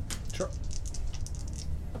saving throw. Sure.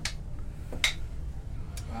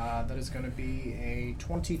 That is going to be a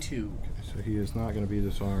 22. Okay, so he is not going to be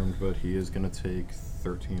disarmed, but he is going to take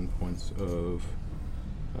 13 points of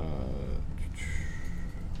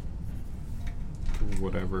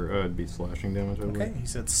whatever. It'd be slashing damage, I believe. Okay,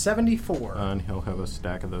 he's at 74. And he'll have a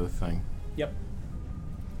stack of the thing. Yep.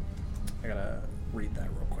 I gotta read that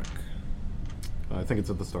real quick. I think it's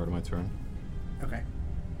at the start of my turn. Okay.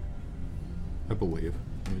 I believe.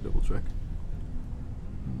 Let me double check.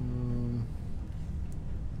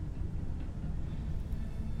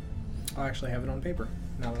 I'll actually have it on paper,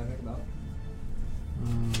 now that I think about it.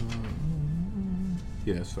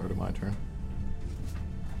 Yeah, start of my turn.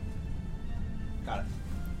 Got it.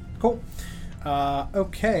 Cool.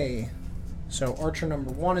 Okay. So Archer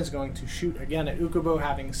number 1 is going to shoot again at Ukubo,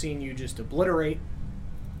 having seen you just obliterate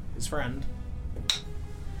his friend.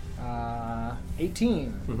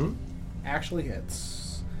 18. Mm-hmm. Actually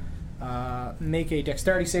hits. Make a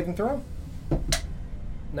dexterity saving throw.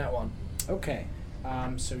 That one. Okay.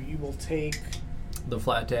 So you will take... The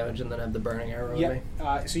flat damage and then have the burning arrow with me.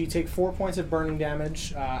 So you take 4 points of burning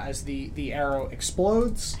damage as the arrow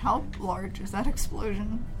explodes. How large is that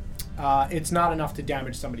explosion? It's not enough to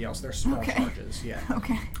damage somebody else. They're small Okay. charges, yeah.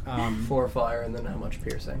 Okay. 4 fire and then how much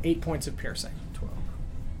piercing? 8 points of piercing. 12.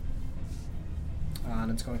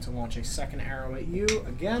 And it's going to launch a second arrow at you.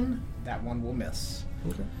 Again, that one will miss.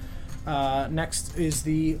 Okay. Next is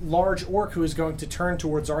the large orc who is going to turn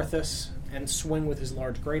towards Arthas and swing with his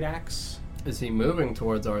large great axe. Is he moving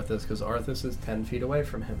towards Arthas? Because Arthas is 10 feet away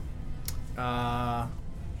from him.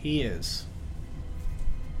 He is.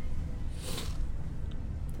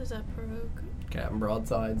 Does that provoke? Captain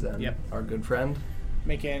Broadsides and Yep. our good friend.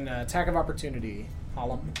 Make an attack of opportunity,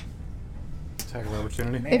 Hollum. Attack of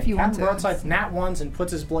opportunity. Man, If you want Captain to. Broadsides nat ones and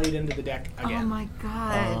puts his blade into the deck again. Oh my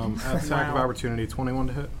god. Attack of Wow. opportunity 21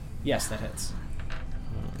 to hit. Yes, that hits.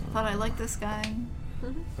 Thought I liked this guy.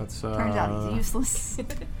 That's Turns out he's useless.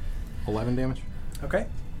 11 damage. Okay.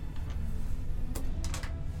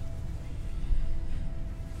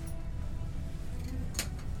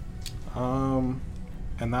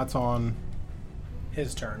 And that's on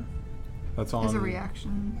His turn. that's on As a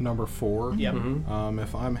reaction. number 4. Yep. Mm-hmm.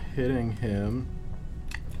 If I'm hitting him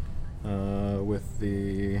with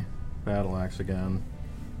the battle axe again,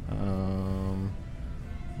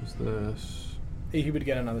 is this? He would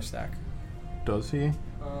get another stack. Does he?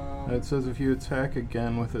 It says if you attack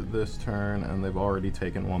again with it this turn, and they've already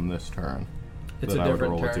taken one this turn, It's that a I would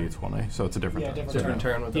different roll turn. a d20. So it's a different Yeah, turn. Different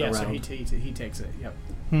turn within Yeah, a so round. he takes it. Yep.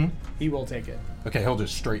 He will take it. Okay, he'll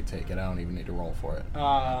just straight take it. I don't even need to roll for it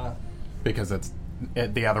Uh, because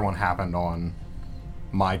the other one happened on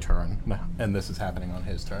my turn, and this is happening on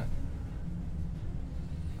his turn.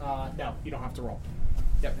 no, you don't have to roll.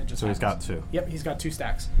 Yep, it just So he's got happens. 2. Yep, he's got 2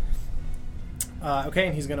 stacks. Okay,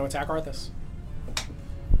 and he's going to attack Arthas.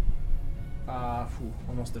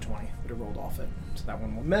 Almost a 20. Would have rolled off it. So that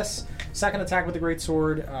one will miss. Second attack with the great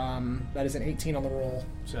sword. That is an 18 on the roll,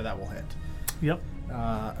 so that will hit. Yep.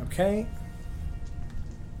 Okay.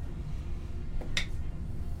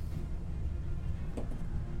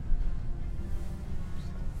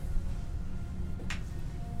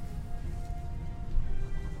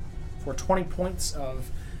 For 20 points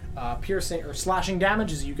of piercing or slashing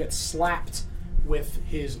damage as you get slapped with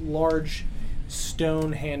his large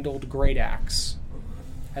stone-handled great axe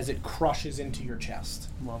as it crushes into your chest.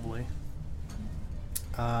 Lovely.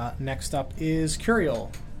 Next up is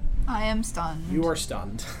Curiel. I am stunned. You are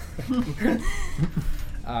stunned.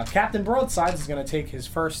 Captain Broadsides is going to take his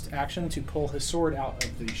first action to pull his sword out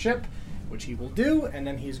of the ship, which he will do, and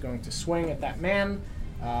then he's going to swing at that man,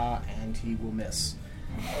 and he will miss.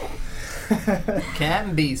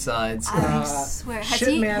 Captain B-sides. I swear. Has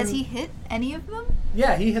Shitman- he hit any of them?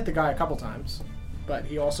 Yeah, he hit the guy a couple times, but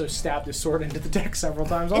he also stabbed his sword into the deck several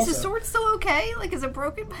times. Is Also, his sword still okay? Like, is it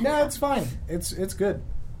broken? No, it's fine. It's good.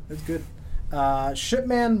 It's good.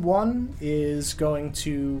 Shipman 1 is going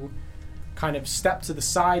to kind of step to the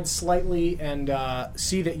side slightly and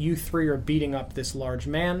see that you 3 are beating up this large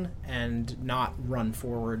man and not run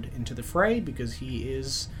forward into the fray because he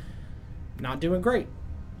is not doing great.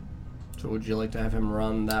 So would you like to have him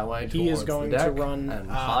run that way? He is towards going the to deck run, and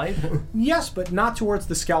hide. Yes, but not towards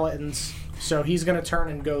the skeletons. So he's going to turn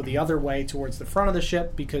and go the other way towards the front of the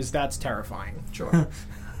ship because that's terrifying. Sure.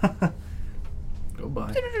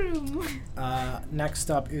 Goodbye. Next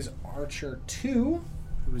up is Archer 2,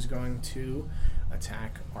 who is going to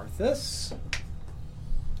attack Arthas.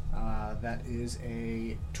 That is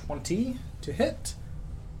a 20 to hit.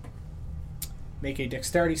 Make a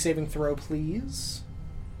dexterity saving throw, please.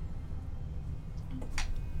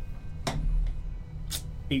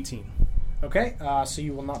 18. Okay, so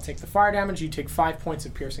you will not take the fire damage. You take 5 points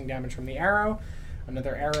of piercing damage from the arrow.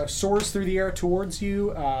 Another arrow soars through the air towards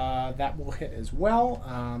you. That will hit as well.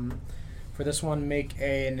 For this one, make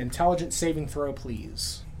an intelligence saving throw,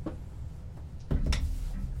 please.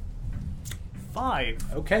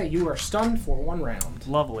 5. Okay, you are stunned for 1 round.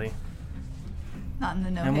 Lovely. Not in the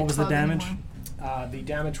no. And what was the damage? The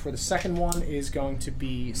damage for the second one is going to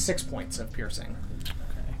be 6 points of piercing.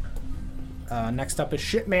 Next up is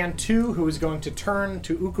Shipman 2, who is going to turn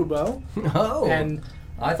to Ukubo. Oh. And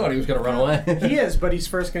I thought he was going to run away. he is, but he's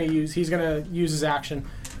first going to use his action.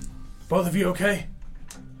 Both of you okay?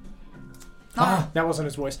 That wasn't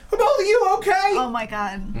his voice. Are both of you okay? Oh my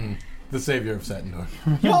god. The savior of Setendor.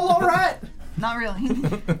 Y'all alright? Not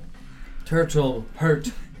really. Turtle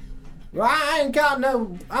hurt. I ain't got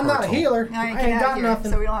no... I'm not a Turtle. healer. Now you I get ain't out got here,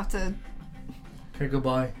 nothing. so we don't have to. Okay,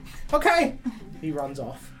 goodbye. Okay. He runs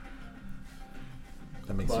off.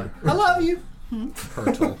 That makes Bye. I love you. you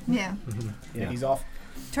Turtle. Yeah. Yeah, he's off.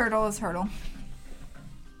 Turtle is hurdle.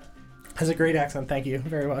 Has a great accent, thank you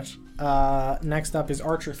very much. Next up is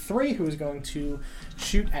Archer 3, who is going to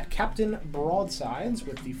shoot at Captain Broadsides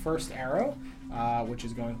with the first arrow, which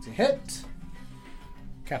is going to hit.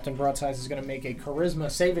 Captain Broadsides is going to make a charisma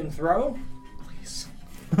saving throw. Please.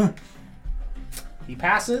 He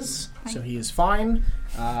passes, so he is fine.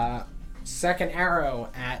 Second arrow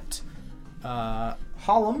at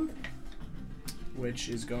Hollum, which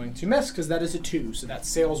is going to miss because that is a 2. So that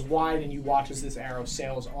sails wide, and you watch as this arrow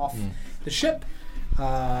sails off the ship.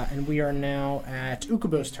 And we are now at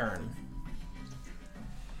Ukubo's turn.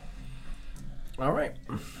 All right.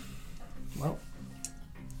 Well.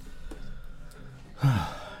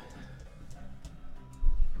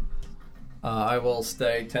 I will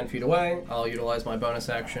stay 10 feet away. I'll utilize my bonus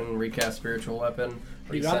action, recast spiritual weapon,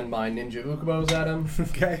 You got resend my ninja ukubos at him.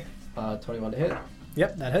 Okay. 21 to hit.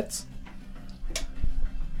 Yep, that hits.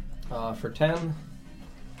 For 10.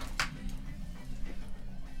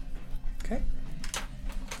 Okay.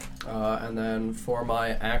 And then for my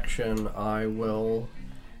action, I will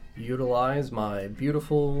utilize my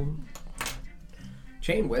beautiful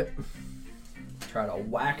chain whip. Try to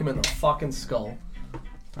whack him in the fucking skull.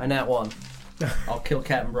 I nat 1. I'll kill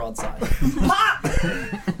Captain Broadside.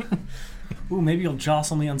 Ooh, maybe you'll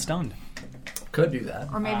jostle me unstunned. Could do that.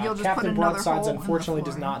 Or maybe you'll just Captain put another Broadsides hole unfortunately in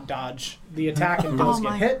the does floor. not dodge the attack and does Oh get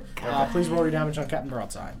my hit. God. Please roll your damage on Captain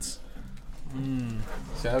Broadsides.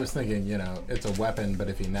 See, I was thinking, it's a weapon, but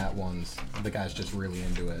if he nat ones, the guy's just really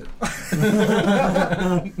into it.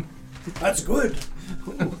 That's good.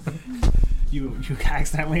 You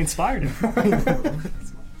accidentally inspired him.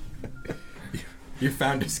 You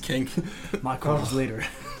found his kink. My quarters later.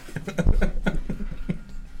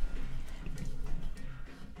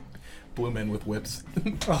 Blue men with whips.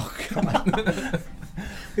 Oh god.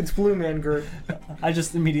 It's Blue Man Gert. I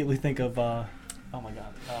just immediately think of, oh my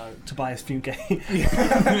god, Tobias Funke.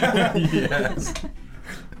 Yes.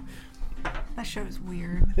 That show is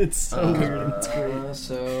weird. It's so weird. It's great.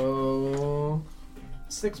 So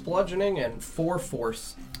 6 bludgeoning and 4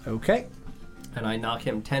 force. Okay. And I knock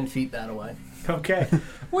him 10 feet that away. Okay.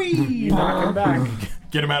 Whee! Knock him back.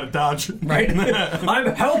 Get him out of dodge. Right?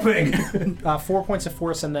 I'm helping! 4 points of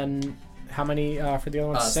force, and then how many for the other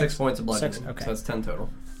one? 6 points of bludgeoning. 6, okay. So that's 10 total.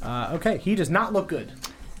 Okay, he does not look good.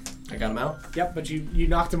 I got him out. Yep, but you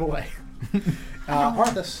knocked him away.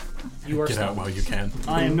 Arthas, you are Get stunned. out while you can.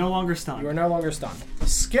 I am no longer You stunned. are no longer stunned.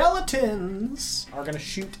 Skeletons are going to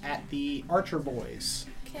shoot at the archer boys.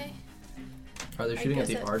 Okay. Are they I shooting at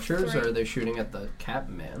guess the at archers, 3. or are they shooting at the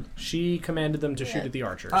Captain Man? She commanded them to shoot Yeah. at the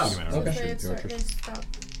archers. Oh, Okay. okay. So it's starting to stop.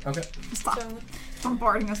 Okay. Stop So,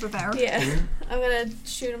 bombarding us with arrows. yeah. I'm gonna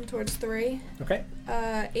shoot him towards 3. Okay.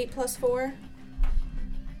 8 plus 4.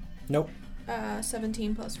 Nope.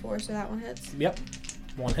 17 plus 4, so that one hits. Yep.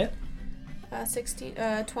 One hit.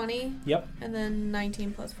 20, Yep. and then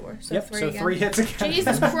 19 plus 4. So Yep. 3 So again. 3 hits again.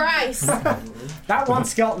 Jesus Christ! That one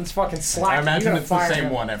skeleton's fucking slack. I imagine You it's the gotta fire same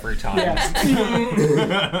him. one every time.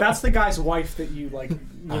 Yeah. That's the guy's wife that you like,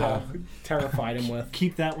 Uh-huh. terrified him with.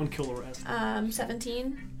 Keep that one, kill the rest.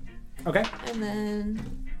 17, Okay. and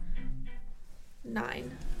then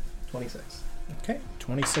 9. 26. Okay.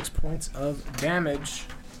 26 points of damage.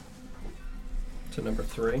 To number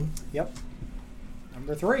 3. Yep.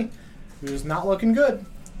 Number 3, who's not looking good.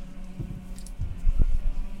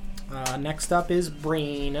 Next up is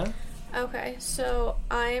Brina. Okay, so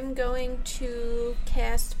I'm going to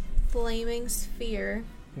cast Flaming Sphere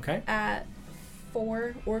Okay. at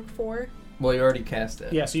 4, Orc 4. Well, you already cast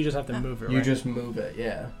it. Yeah, so you just have to move it, right? You just move it,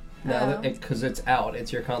 yeah. Now that because it's out,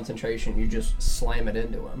 it's your concentration. You just slam it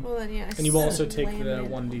into him. Well, then, yeah. And you will also take slam the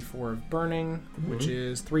it. 1d4 of burning, which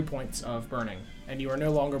is 3 points of burning. And you are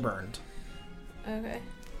no longer burned. Okay.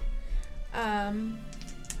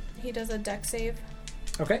 He does a deck save.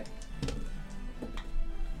 Okay.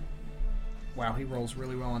 Wow, he rolls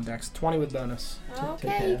really well on dex. 20 with bonus.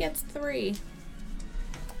 Okay, he gets 3.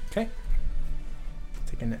 Okay.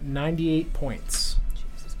 Taking 98 points.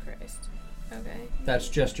 Jesus Christ. Okay. That's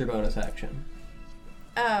just your bonus action.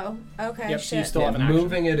 Oh, okay. Yep, shit. so you still have an action.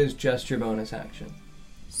 Moving it is just your bonus action.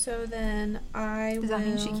 So then I Does will... that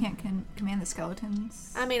mean she can't command the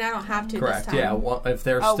skeletons? I mean, I don't have to Correct. this time. Yeah. If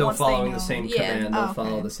they're Oh, still once they following know. the same Yeah. command, they'll Oh,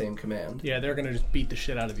 follow okay. the same command. Yeah, they're going to just beat the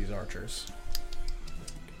shit out of these archers.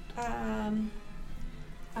 I'm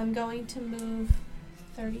going to move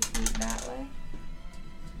 30 feet that way.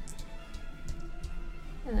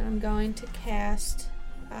 And then I'm going to cast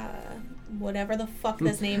whatever the fuck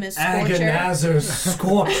this name is, Scorcher. Agonizer's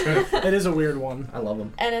Scorcher. It is a weird one. I love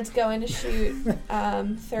them. And it's going to shoot 30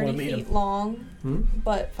 Wanna meet feet him. long, Hmm?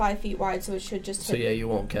 but 5 feet wide, so it should just So hit. yeah, you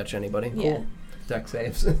won't catch anybody. Yeah. Cool. Deck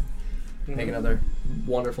saves. Make another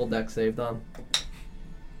wonderful deck save, Don.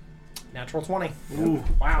 Natural 20. Ooh,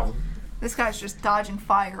 wow. This guy's just dodging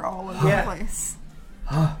fire all over Yeah. the place.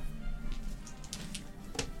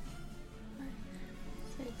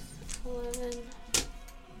 6, 11.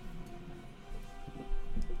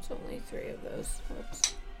 It's only 3 of those.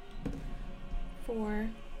 Whoops. 4.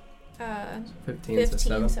 15, 15, to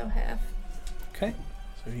 7. so half. Okay.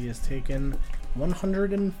 So he has taken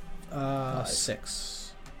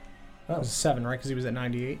 106. That was 7, right? Because he was at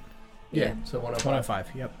 98. Yeah, so 105.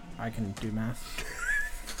 105. Yep. I can do math.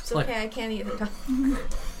 It's okay, I can't either.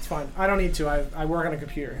 It's fine. I don't need to. I work on a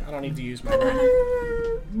computer. I don't need to use my brain.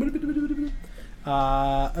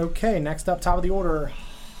 Okay, next up, top of the order,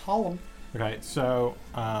 Holland. Okay, so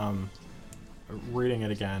reading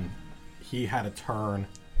it again, he had a turn.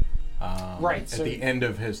 Right, At so the end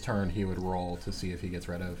of his turn, he would roll to see if he gets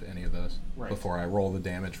rid of any of those Right. before I roll the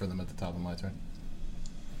damage for them at the top of my turn.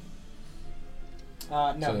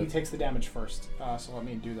 No, So- he takes the damage first. So let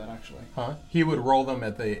me do that actually. Huh? He would roll them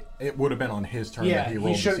at the. It would have been on his turn Yeah, that he he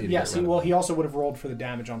rolled to see should. to Yes, get rid of well, them. he also would have rolled for the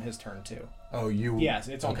damage on his turn too. Oh, you. Yes,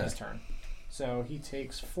 it's on okay. his turn. So he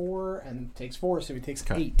takes 4 and takes 4, so he takes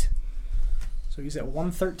Okay. 8. So he's at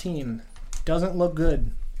 113. Doesn't look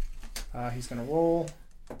good. He's gonna roll.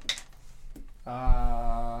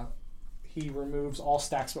 He removes all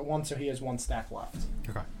stacks but 1, so he has 1 stack left.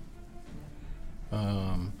 Okay.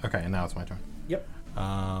 Okay, and now it's my turn. Yep.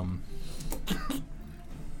 I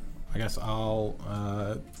guess I'll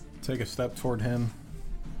take a step toward him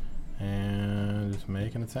and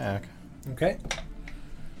make an attack. Okay.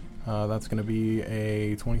 That's going to be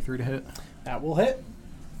a 23 to hit. That will hit.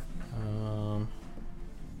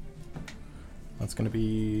 That's going to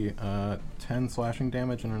be 10 slashing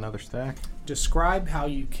damage and another stack. Describe how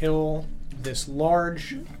you kill this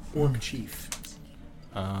large orc chief.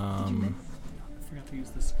 I forgot to use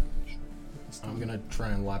this. I'm going to try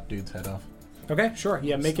and lap dude's head off. Okay, sure.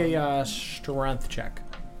 Yeah, make a strength check.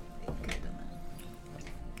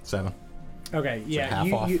 7. Okay, yeah,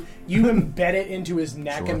 half off. you embed it into his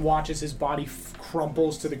neck Sure. and watch as his body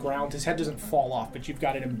crumples to the ground. His head doesn't fall off, but you've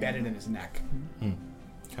got it embedded in his neck.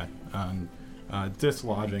 Okay.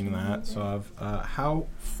 Dislodging that, so I've how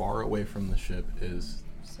far away from the ship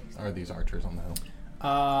are these archers on the hill?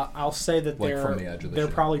 I'll say that Like they're from the edge of the they're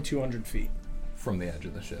ship. probably 200 feet. From the edge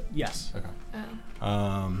of the ship. Yes. Okay.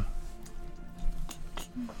 Oh.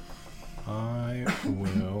 I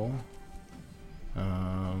will.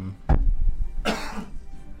 Don't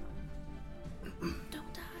die.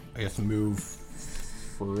 I guess move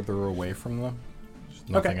further away from them. There's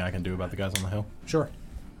nothing I can do about the guys on the hill. Sure.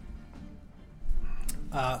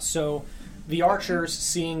 So the archers,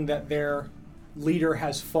 seeing that their leader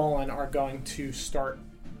has fallen, are going to start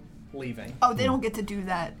leaving. Oh, they don't get to do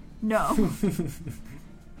that. No.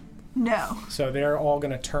 No. So they're all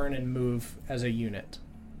going to turn and move as a unit.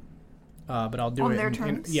 But I'll do On it their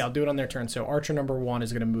turns? yeah, I'll do it on their turn. So archer number 1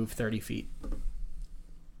 is going to move 30 feet.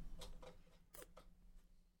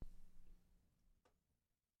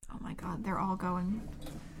 Oh my god, they're all going.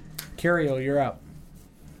 Curiel, you're up.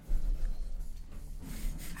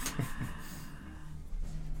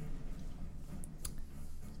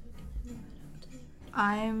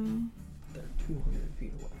 I'm They're 200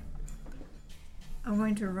 feet away. I'm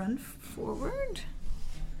going to run forward.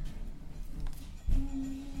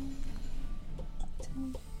 10,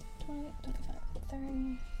 20, 25,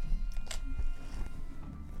 30.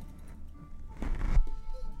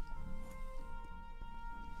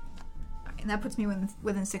 And that puts me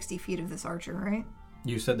within 60 feet of this archer, right?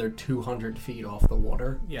 You said they're 200 feet off the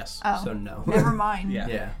water, Yes. Oh, so no. never mind. Yeah.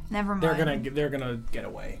 Yeah. Never mind. They're gonna get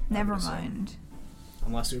away. I Never would assume. mind.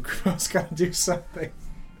 Unless Ukubo's gotta do something.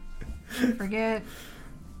 Forget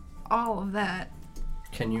all of that.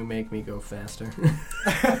 Can you make me go faster?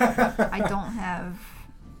 I don't have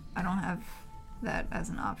that as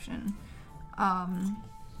an option. I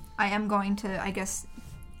am going to, I guess,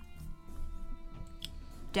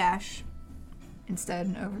 dash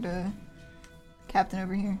instead over to Captain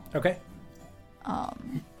over here. Okay.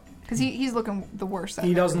 Because he's looking the worst.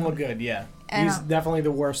 He doesn't look good. Yeah. And, He's definitely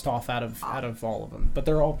the worst off out of all of them. But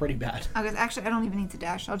they're all pretty bad. I guess, actually, I don't even need to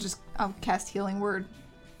dash. I'll cast Healing Word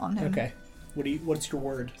on him. Okay. What's your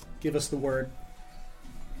word? Give us the word.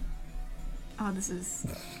 Oh, this is.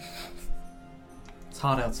 It's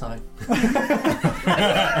hot outside.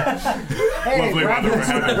 Hey, Lovely weather we're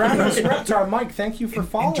having. Ramnos Reptar, Mike, thank you for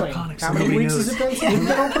following. Draconic, How so many nobody weeks has it been since you've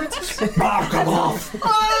been on Princess? Come off!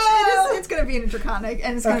 It's going to be in a Draconic,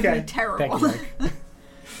 and it's going to Okay. be terrible. Thank you, Mike.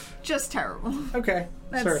 Just terrible. Okay,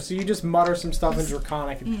 That's- sure. So you just mutter some stuff in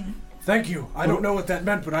Draconic. Yeah. Thank you. I don't know what that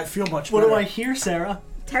meant, but I feel much What better. do I hear, Sarah?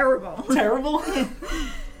 Terrible. Terrible?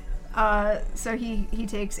 So he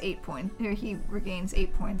takes 8 points. He regains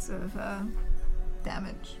 8 points of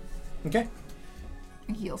damage. Okay,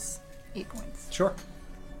 He heals 8 points. sure.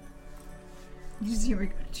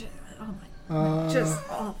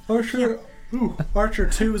 Archer. Ooh, Archer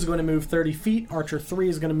 2 is going to move 30 feet. Archer 3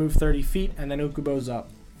 is going to move 30 feet, and then Ukubo's up.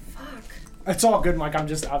 Fuck. It's all good, Mike. I'm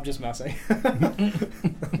just messing.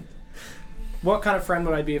 What kind of friend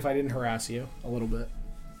would I be if I didn't harass you a little bit?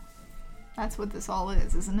 That's what this all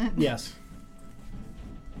is, isn't it? Yes.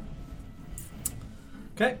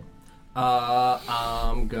 Okay.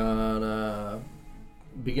 I'm gonna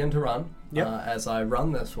begin to run. Yep. As I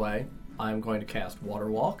run this way, I'm going to cast Water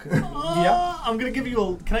Walk. Yep. I'm gonna give you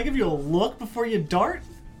a. Can I give you a look before you dart?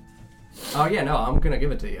 Oh yeah, no, I'm gonna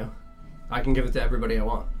give it to you. I can give it to everybody I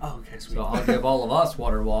want. Oh, okay, sweet. So I'll give all of us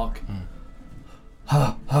Water Walk.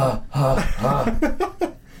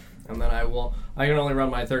 And then I can only run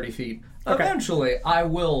my 30 feet. Okay. Eventually, I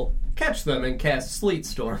will catch them and cast Sleet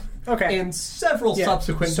Storm. Okay. In several Yeah,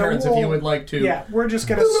 subsequent so turns, if we'll- you would like to. Yeah, we're just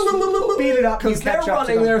gonna speed it up. You Because they're catch up to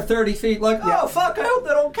running them. their 30 feet like, Yeah. oh, fuck, I hope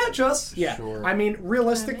they don't catch us. Yeah. Sure. I mean,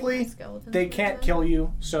 realistically, Skeletons they do can't that? kill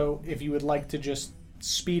you. So if you would like to just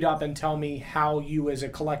speed up and tell me how you, as a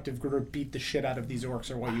collective group, beat the shit out of these orcs,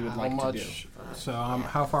 or what you would How like much? to do. So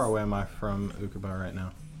how far away am I from Ukubo right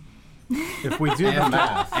now? If we do the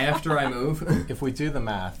math, After I move. if we do the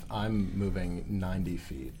math, I'm moving 90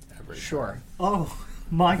 feet every. Sure. Oh,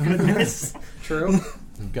 my goodness. True.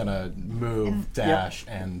 I'm gonna move, dash,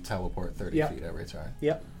 and teleport 30 Yep. feet every turn.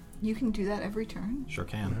 Yep. You can do that every turn. Sure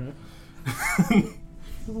can.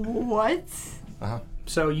 What?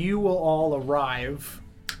 So you will all arrive.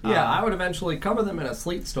 Yeah, I would eventually cover them in a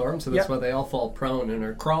sleet storm, so this Yep. way they all fall prone and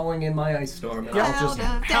are crawling in my ice storm. And I'll just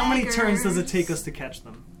Cloud of How many turns does it daggers. take us to catch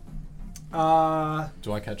them?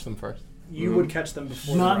 Do I catch them first? You would catch them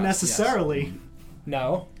before. Not the rest, yes. necessarily.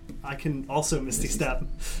 No. I can also Misty Step.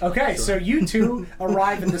 Okay, so you two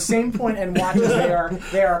arrive at the same point and watch as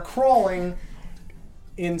they are crawling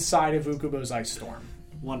inside of Ukubo's ice storm.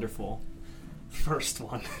 Wonderful. First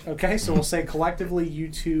one. Okay, so we'll say collectively you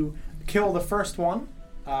two kill the first one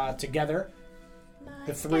together.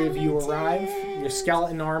 The three of you arrive. Your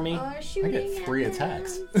skeleton army. Are I shooting get 3 at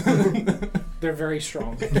attacks. They're very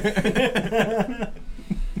strong.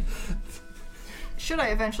 Should I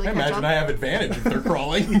eventually I catch imagine up? I have advantage if they're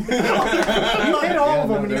crawling. You hit all of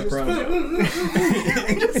them, and they're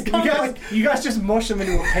you you guys just mush them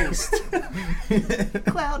into a paste.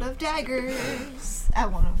 Cloud of daggers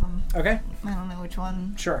at one of them. Okay, I don't know which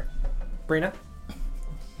one. sure. Brina?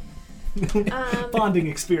 Bonding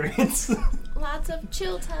experience. Lots of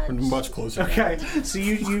chill touch. We're much closer. Okay, so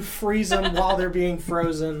you freeze them while they're being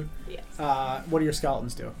frozen. Yes. What do your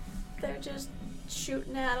skeletons do? They're just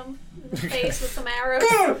shooting at them in the face with some arrows.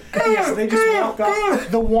 Yes, they just walk up.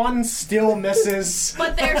 The one still misses.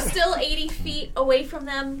 But they're still 80 feet away from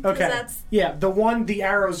them. 'Cause Okay. That's Yeah, the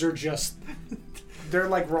arrows are just. They're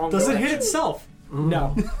like wrong. Does it direction. hit itself?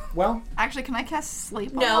 No. Well, Actually, can I cast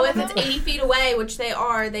sleep? on no. one If of it's them? 80 feet away, which they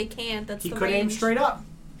are, they can't. That's he the could range. aim straight up.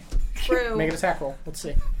 True. Make an attack roll. Let's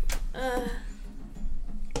see.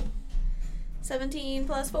 17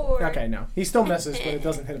 plus 4. Okay, no. He still misses, but it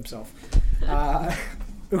doesn't hit himself.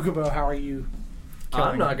 Ukubo, how are you killing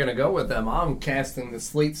I'm not gonna go with them. I'm casting the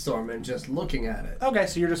Sleet Storm and just looking at it. Okay,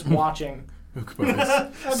 so you're just watching. Ukubo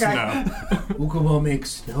is Okay. snow. Ukubo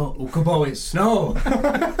makes snow. Ukubo is snow.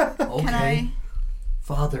 Okay. Can I?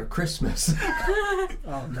 Father Christmas.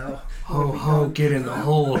 Oh no. Ho ho, get in the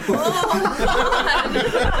hole.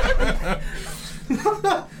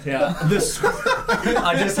 Yeah,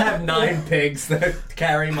 I just have 9 pigs that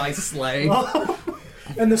carry my sleigh.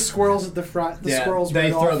 And the squirrels at the front. The squirrels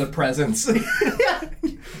they run throw off. the presents.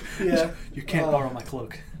 Yeah. You can't borrow my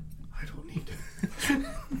cloak. I don't need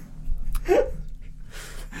it.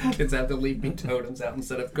 Kids have to leave me totems out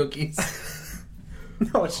instead of cookies.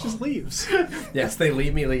 No, it's just leaves. Yes, they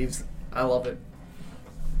leave me leaves. I love it.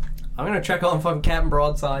 I'm gonna check on fucking Captain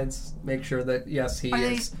Broadsides, make sure that yes, he Are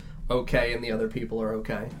they- is okay and the other people are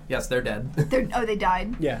okay. Yes, they're dead. They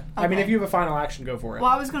died. Yeah. I mean, Okay. if you have a final action, go for it. Well,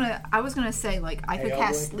 I was gonna say like I could Hey,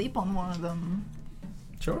 cast Elwood. sleep on one of them,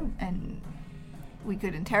 Sure. and we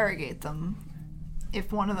could interrogate them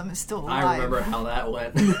if one of them is still alive. I remember how that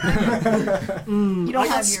went. You don't I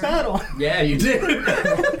got have spat your. on. Yeah, you did.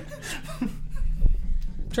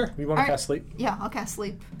 Sure. You want to Alright. cast sleep? Yeah, I'll cast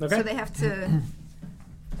sleep. Okay. So they have to.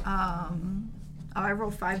 I roll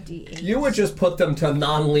 5d8. You would just put them to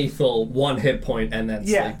non-lethal 1 hit point and then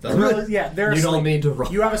Yeah. sleep them. Really, yeah. They're You don't asleep. need to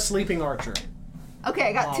roll. You have a sleeping archer. Okay,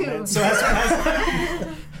 I got 2. man. So as-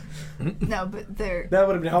 No, but they're. that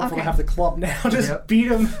would have been helpful Okay. to have the club now. Just Yep.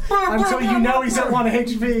 beat him until you know he's at 1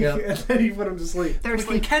 HP, Yep. and then you put him to sleep. They're We can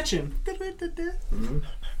asleep. catch him.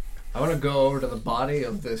 I want to go over to the body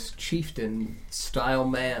of this chieftain-style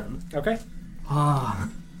man. Okay. Ah.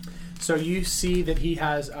 So you see that he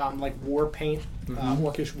has like war paint,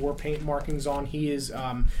 orcish war paint markings on. He is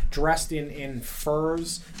dressed in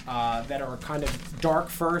furs that are kind of dark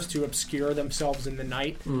furs to obscure themselves in the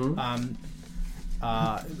night.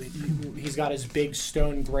 He's got his big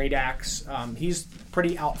stone great axe. He's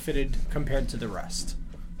pretty outfitted compared to the rest.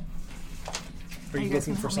 Are you guys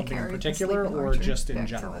looking gonna for help me something in carry the particular, sleeping or archer just in back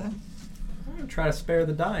to general? I'm going to try to spare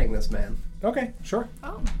the dying, this man. Okay, sure.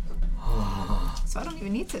 Oh. So I don't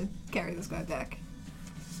even need to carry this guy back.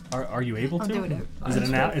 Are you able I'll to? do it. Is it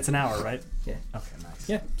an hour? It's an hour, right? Yeah. Okay, nice.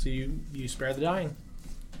 Yeah. So you spare the dying.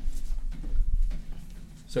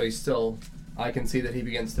 So he's still... I can see that he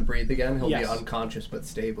begins to breathe again. He'll Yes. be unconscious but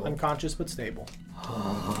stable. Unconscious but stable.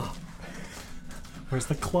 Where's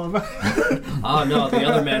the club? Oh, no, the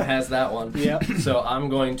other man has that one. Yep. So I'm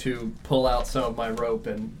going to pull out some of my rope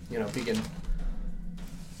and, begin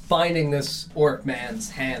finding this orc man's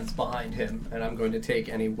hands behind him, and I'm going to take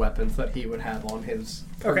any weapons that he would have on his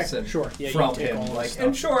person Okay, sure. Yeah, you from take him, all his like stuff.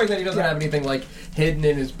 ensuring that he doesn't have anything like hidden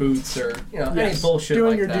in his boots or any Yes. bullshit Doing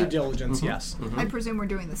like your that. due diligence, yes. I presume we're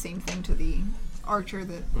doing the same thing to the archer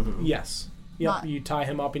that. Yes. Yep, Not- you tie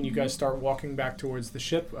him up and you guys start walking back towards the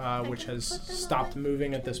ship, which has stopped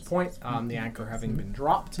moving at this point, the anchor having been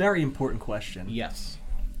dropped. Very important question. Yes.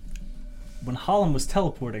 When Holland was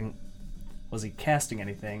teleporting, was he casting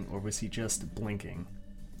anything, or was he just blinking?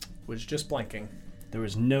 Was just blinking. There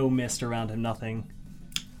was no mist around him, nothing.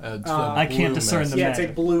 It's I can't blue discern mist. the Yeah, it's a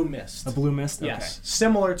magic. blue mist. A blue mist? Yes.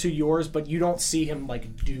 Similar to yours, but you don't see him,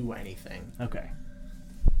 do anything. Okay. Okay.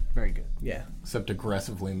 Very good. Yeah. Except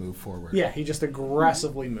aggressively move forward. Yeah, he just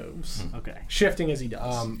aggressively moves, Okay. shifting as he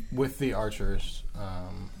does. With the archers,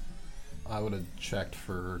 I would have checked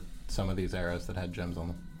for some of these arrows that had gems on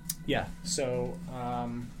them. Yeah, so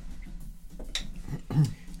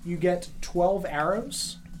you get 12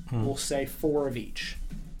 arrows. We'll say 4 of each.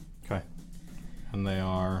 Okay. And they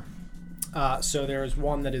are... So there's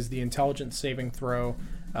one that is the intelligence saving throw.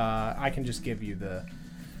 I can just give you the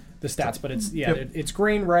stats, but it's it's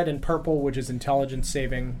green, red, and purple, which is intelligence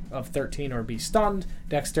saving of 13 or be stunned,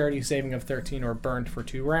 dexterity saving of 13 or burned for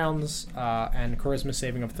 2 rounds, and charisma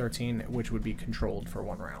saving of 13, which would be controlled for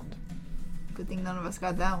 1 round. Good thing none of us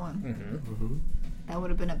got that one. That would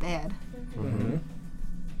have been a bad.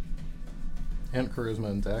 And charisma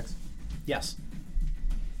and dex. Yes.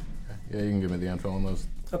 Yeah, you can give me the info on those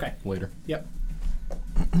Okay. later. Yep.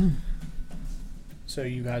 So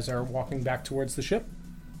you guys are walking back towards the ship.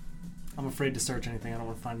 I'm afraid to search anything. I don't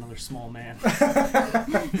want to find another small man.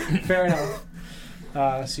 Fair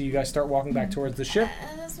enough. So you guys start walking back towards the ship.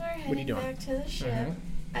 As we're are you heading doing? back to the ship,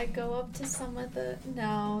 I go up to some of the.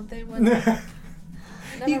 No, they Mm-hmm. wouldn't.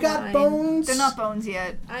 Never You got mind. bones. They're not bones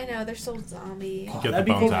yet. I know, they're still zombie. Oh, Get that'd the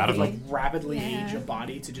be bones cool out if of you them. could, like, rapidly Yeah. age a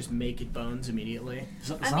body to just make it bones immediately.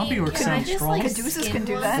 I Zombie mean, orc can I sounds just strong. like Caduceus skin can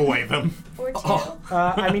do one that. Boy them. Or two?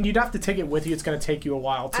 I mean, you'd have to take it with you. It's going to take you a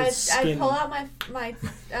while to I skin. pull out my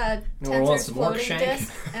Anyone want Tensor's some orc floating shank?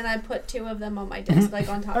 disc, and I put 2 of them on my disc, like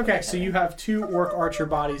on top of Okay, each so other. you have 2 orc archer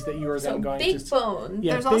bodies that you are So then going big to. bone.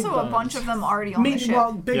 Yeah, There's big also a bones. bunch of them already on the ship.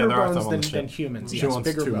 Well, bigger there are bones some on than, the ship. than humans. She Yes, wants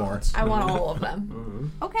bigger 2 more. bones. I want all of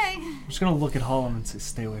them. Okay. I'm just gonna look at Holland and say,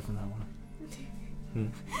 stay away from that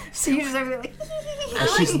one. So you just over there like.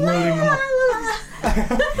 As she's loading them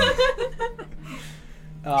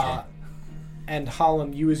up. And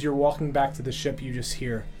Hollum, you as you're walking back to the ship, you just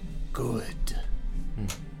hear, "Good."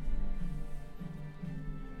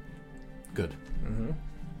 Good.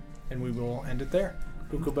 And we will end it there.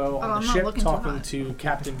 Ukubo on I'm the not ship looking too talking hot. to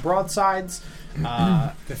Captain Broadsides.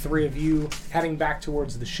 The 3 of you heading back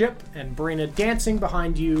towards the ship, and Brina dancing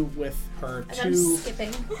behind you with her And I'm 2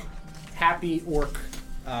 skipping. happy orc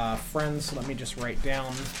friends. Let me just write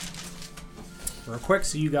down real quick.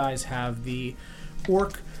 So you guys have the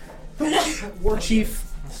orc war chief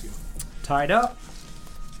tied up.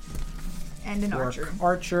 And an Orc archer.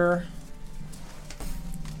 archer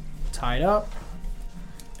tied up,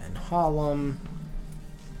 and Hollum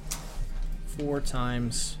 4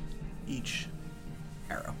 times each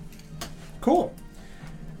arrow. Cool.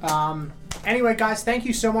 Anyway, guys, thank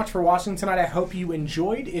you so much for watching tonight. I hope you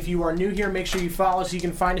enjoyed. If you are new here, make sure you follow so you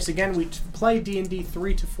can find us again. We play D&D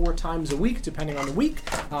 3 to 4 times a week, depending on the week.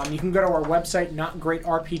 You can go to our website,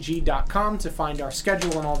 notgreatrpg.com, to find our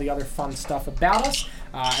schedule and all the other fun stuff about us,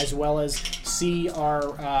 as well as see our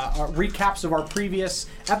recaps of our previous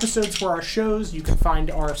episodes for our shows. You can find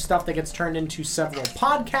our stuff that gets turned into several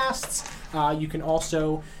podcasts. You can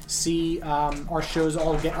also see our shows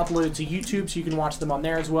all get uploaded to YouTube, so you can watch them on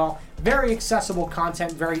there as well. Very accessible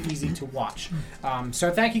content, very easy to watch. So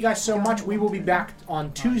thank you guys so much. We will be back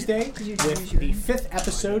on Tuesday with the 5th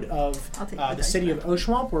episode of the City of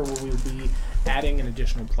Oshwamp, where we will be adding an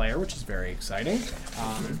additional player, which is very exciting.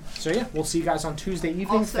 So yeah, we'll see you guys on Tuesday evening.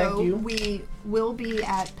 Also, Thank you. we will be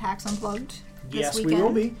at PAX Unplugged this Yes, weekend. we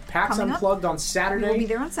will be. PAX Coming up. Unplugged on We Saturday. will be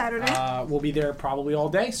there on Saturday. We'll be there probably all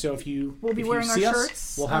day. So if you We'll be if wearing you our see us,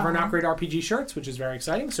 shirts. we'll have our Not Great RPG shirts, which is very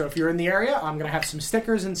exciting. So if you're in the area, I'm going to have some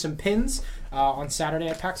stickers and some pins on Saturday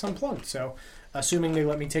at PAX Unplugged. So assuming they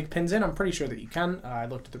let me take pins in, I'm pretty sure that you can. I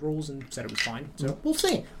looked at the rules and said it was fine. So we'll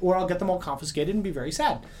see. Or I'll get them all confiscated and be very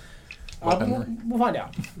sad. We'll find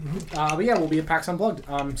out. But yeah, we'll be at PAX Unplugged.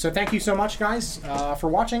 So thank you so much, guys, for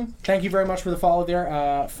watching. Thank you very much for the follow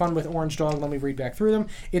there. Fun with Orange Dog. Let me read back through them.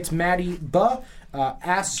 It's Maddie Buh,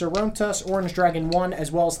 Ass Sarontas, Orange Dragon 1,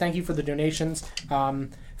 as well as thank you for the donations.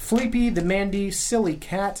 Fleepy, the Mandy, Silly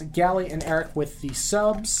Cat, Gally, and Eric with the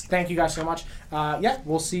subs. Thank you guys so much. Yeah,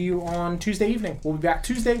 we'll see you on Tuesday evening. We'll be back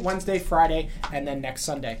Tuesday, Wednesday, Friday, and then next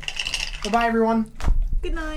Sunday. Bye-bye, everyone. Good night.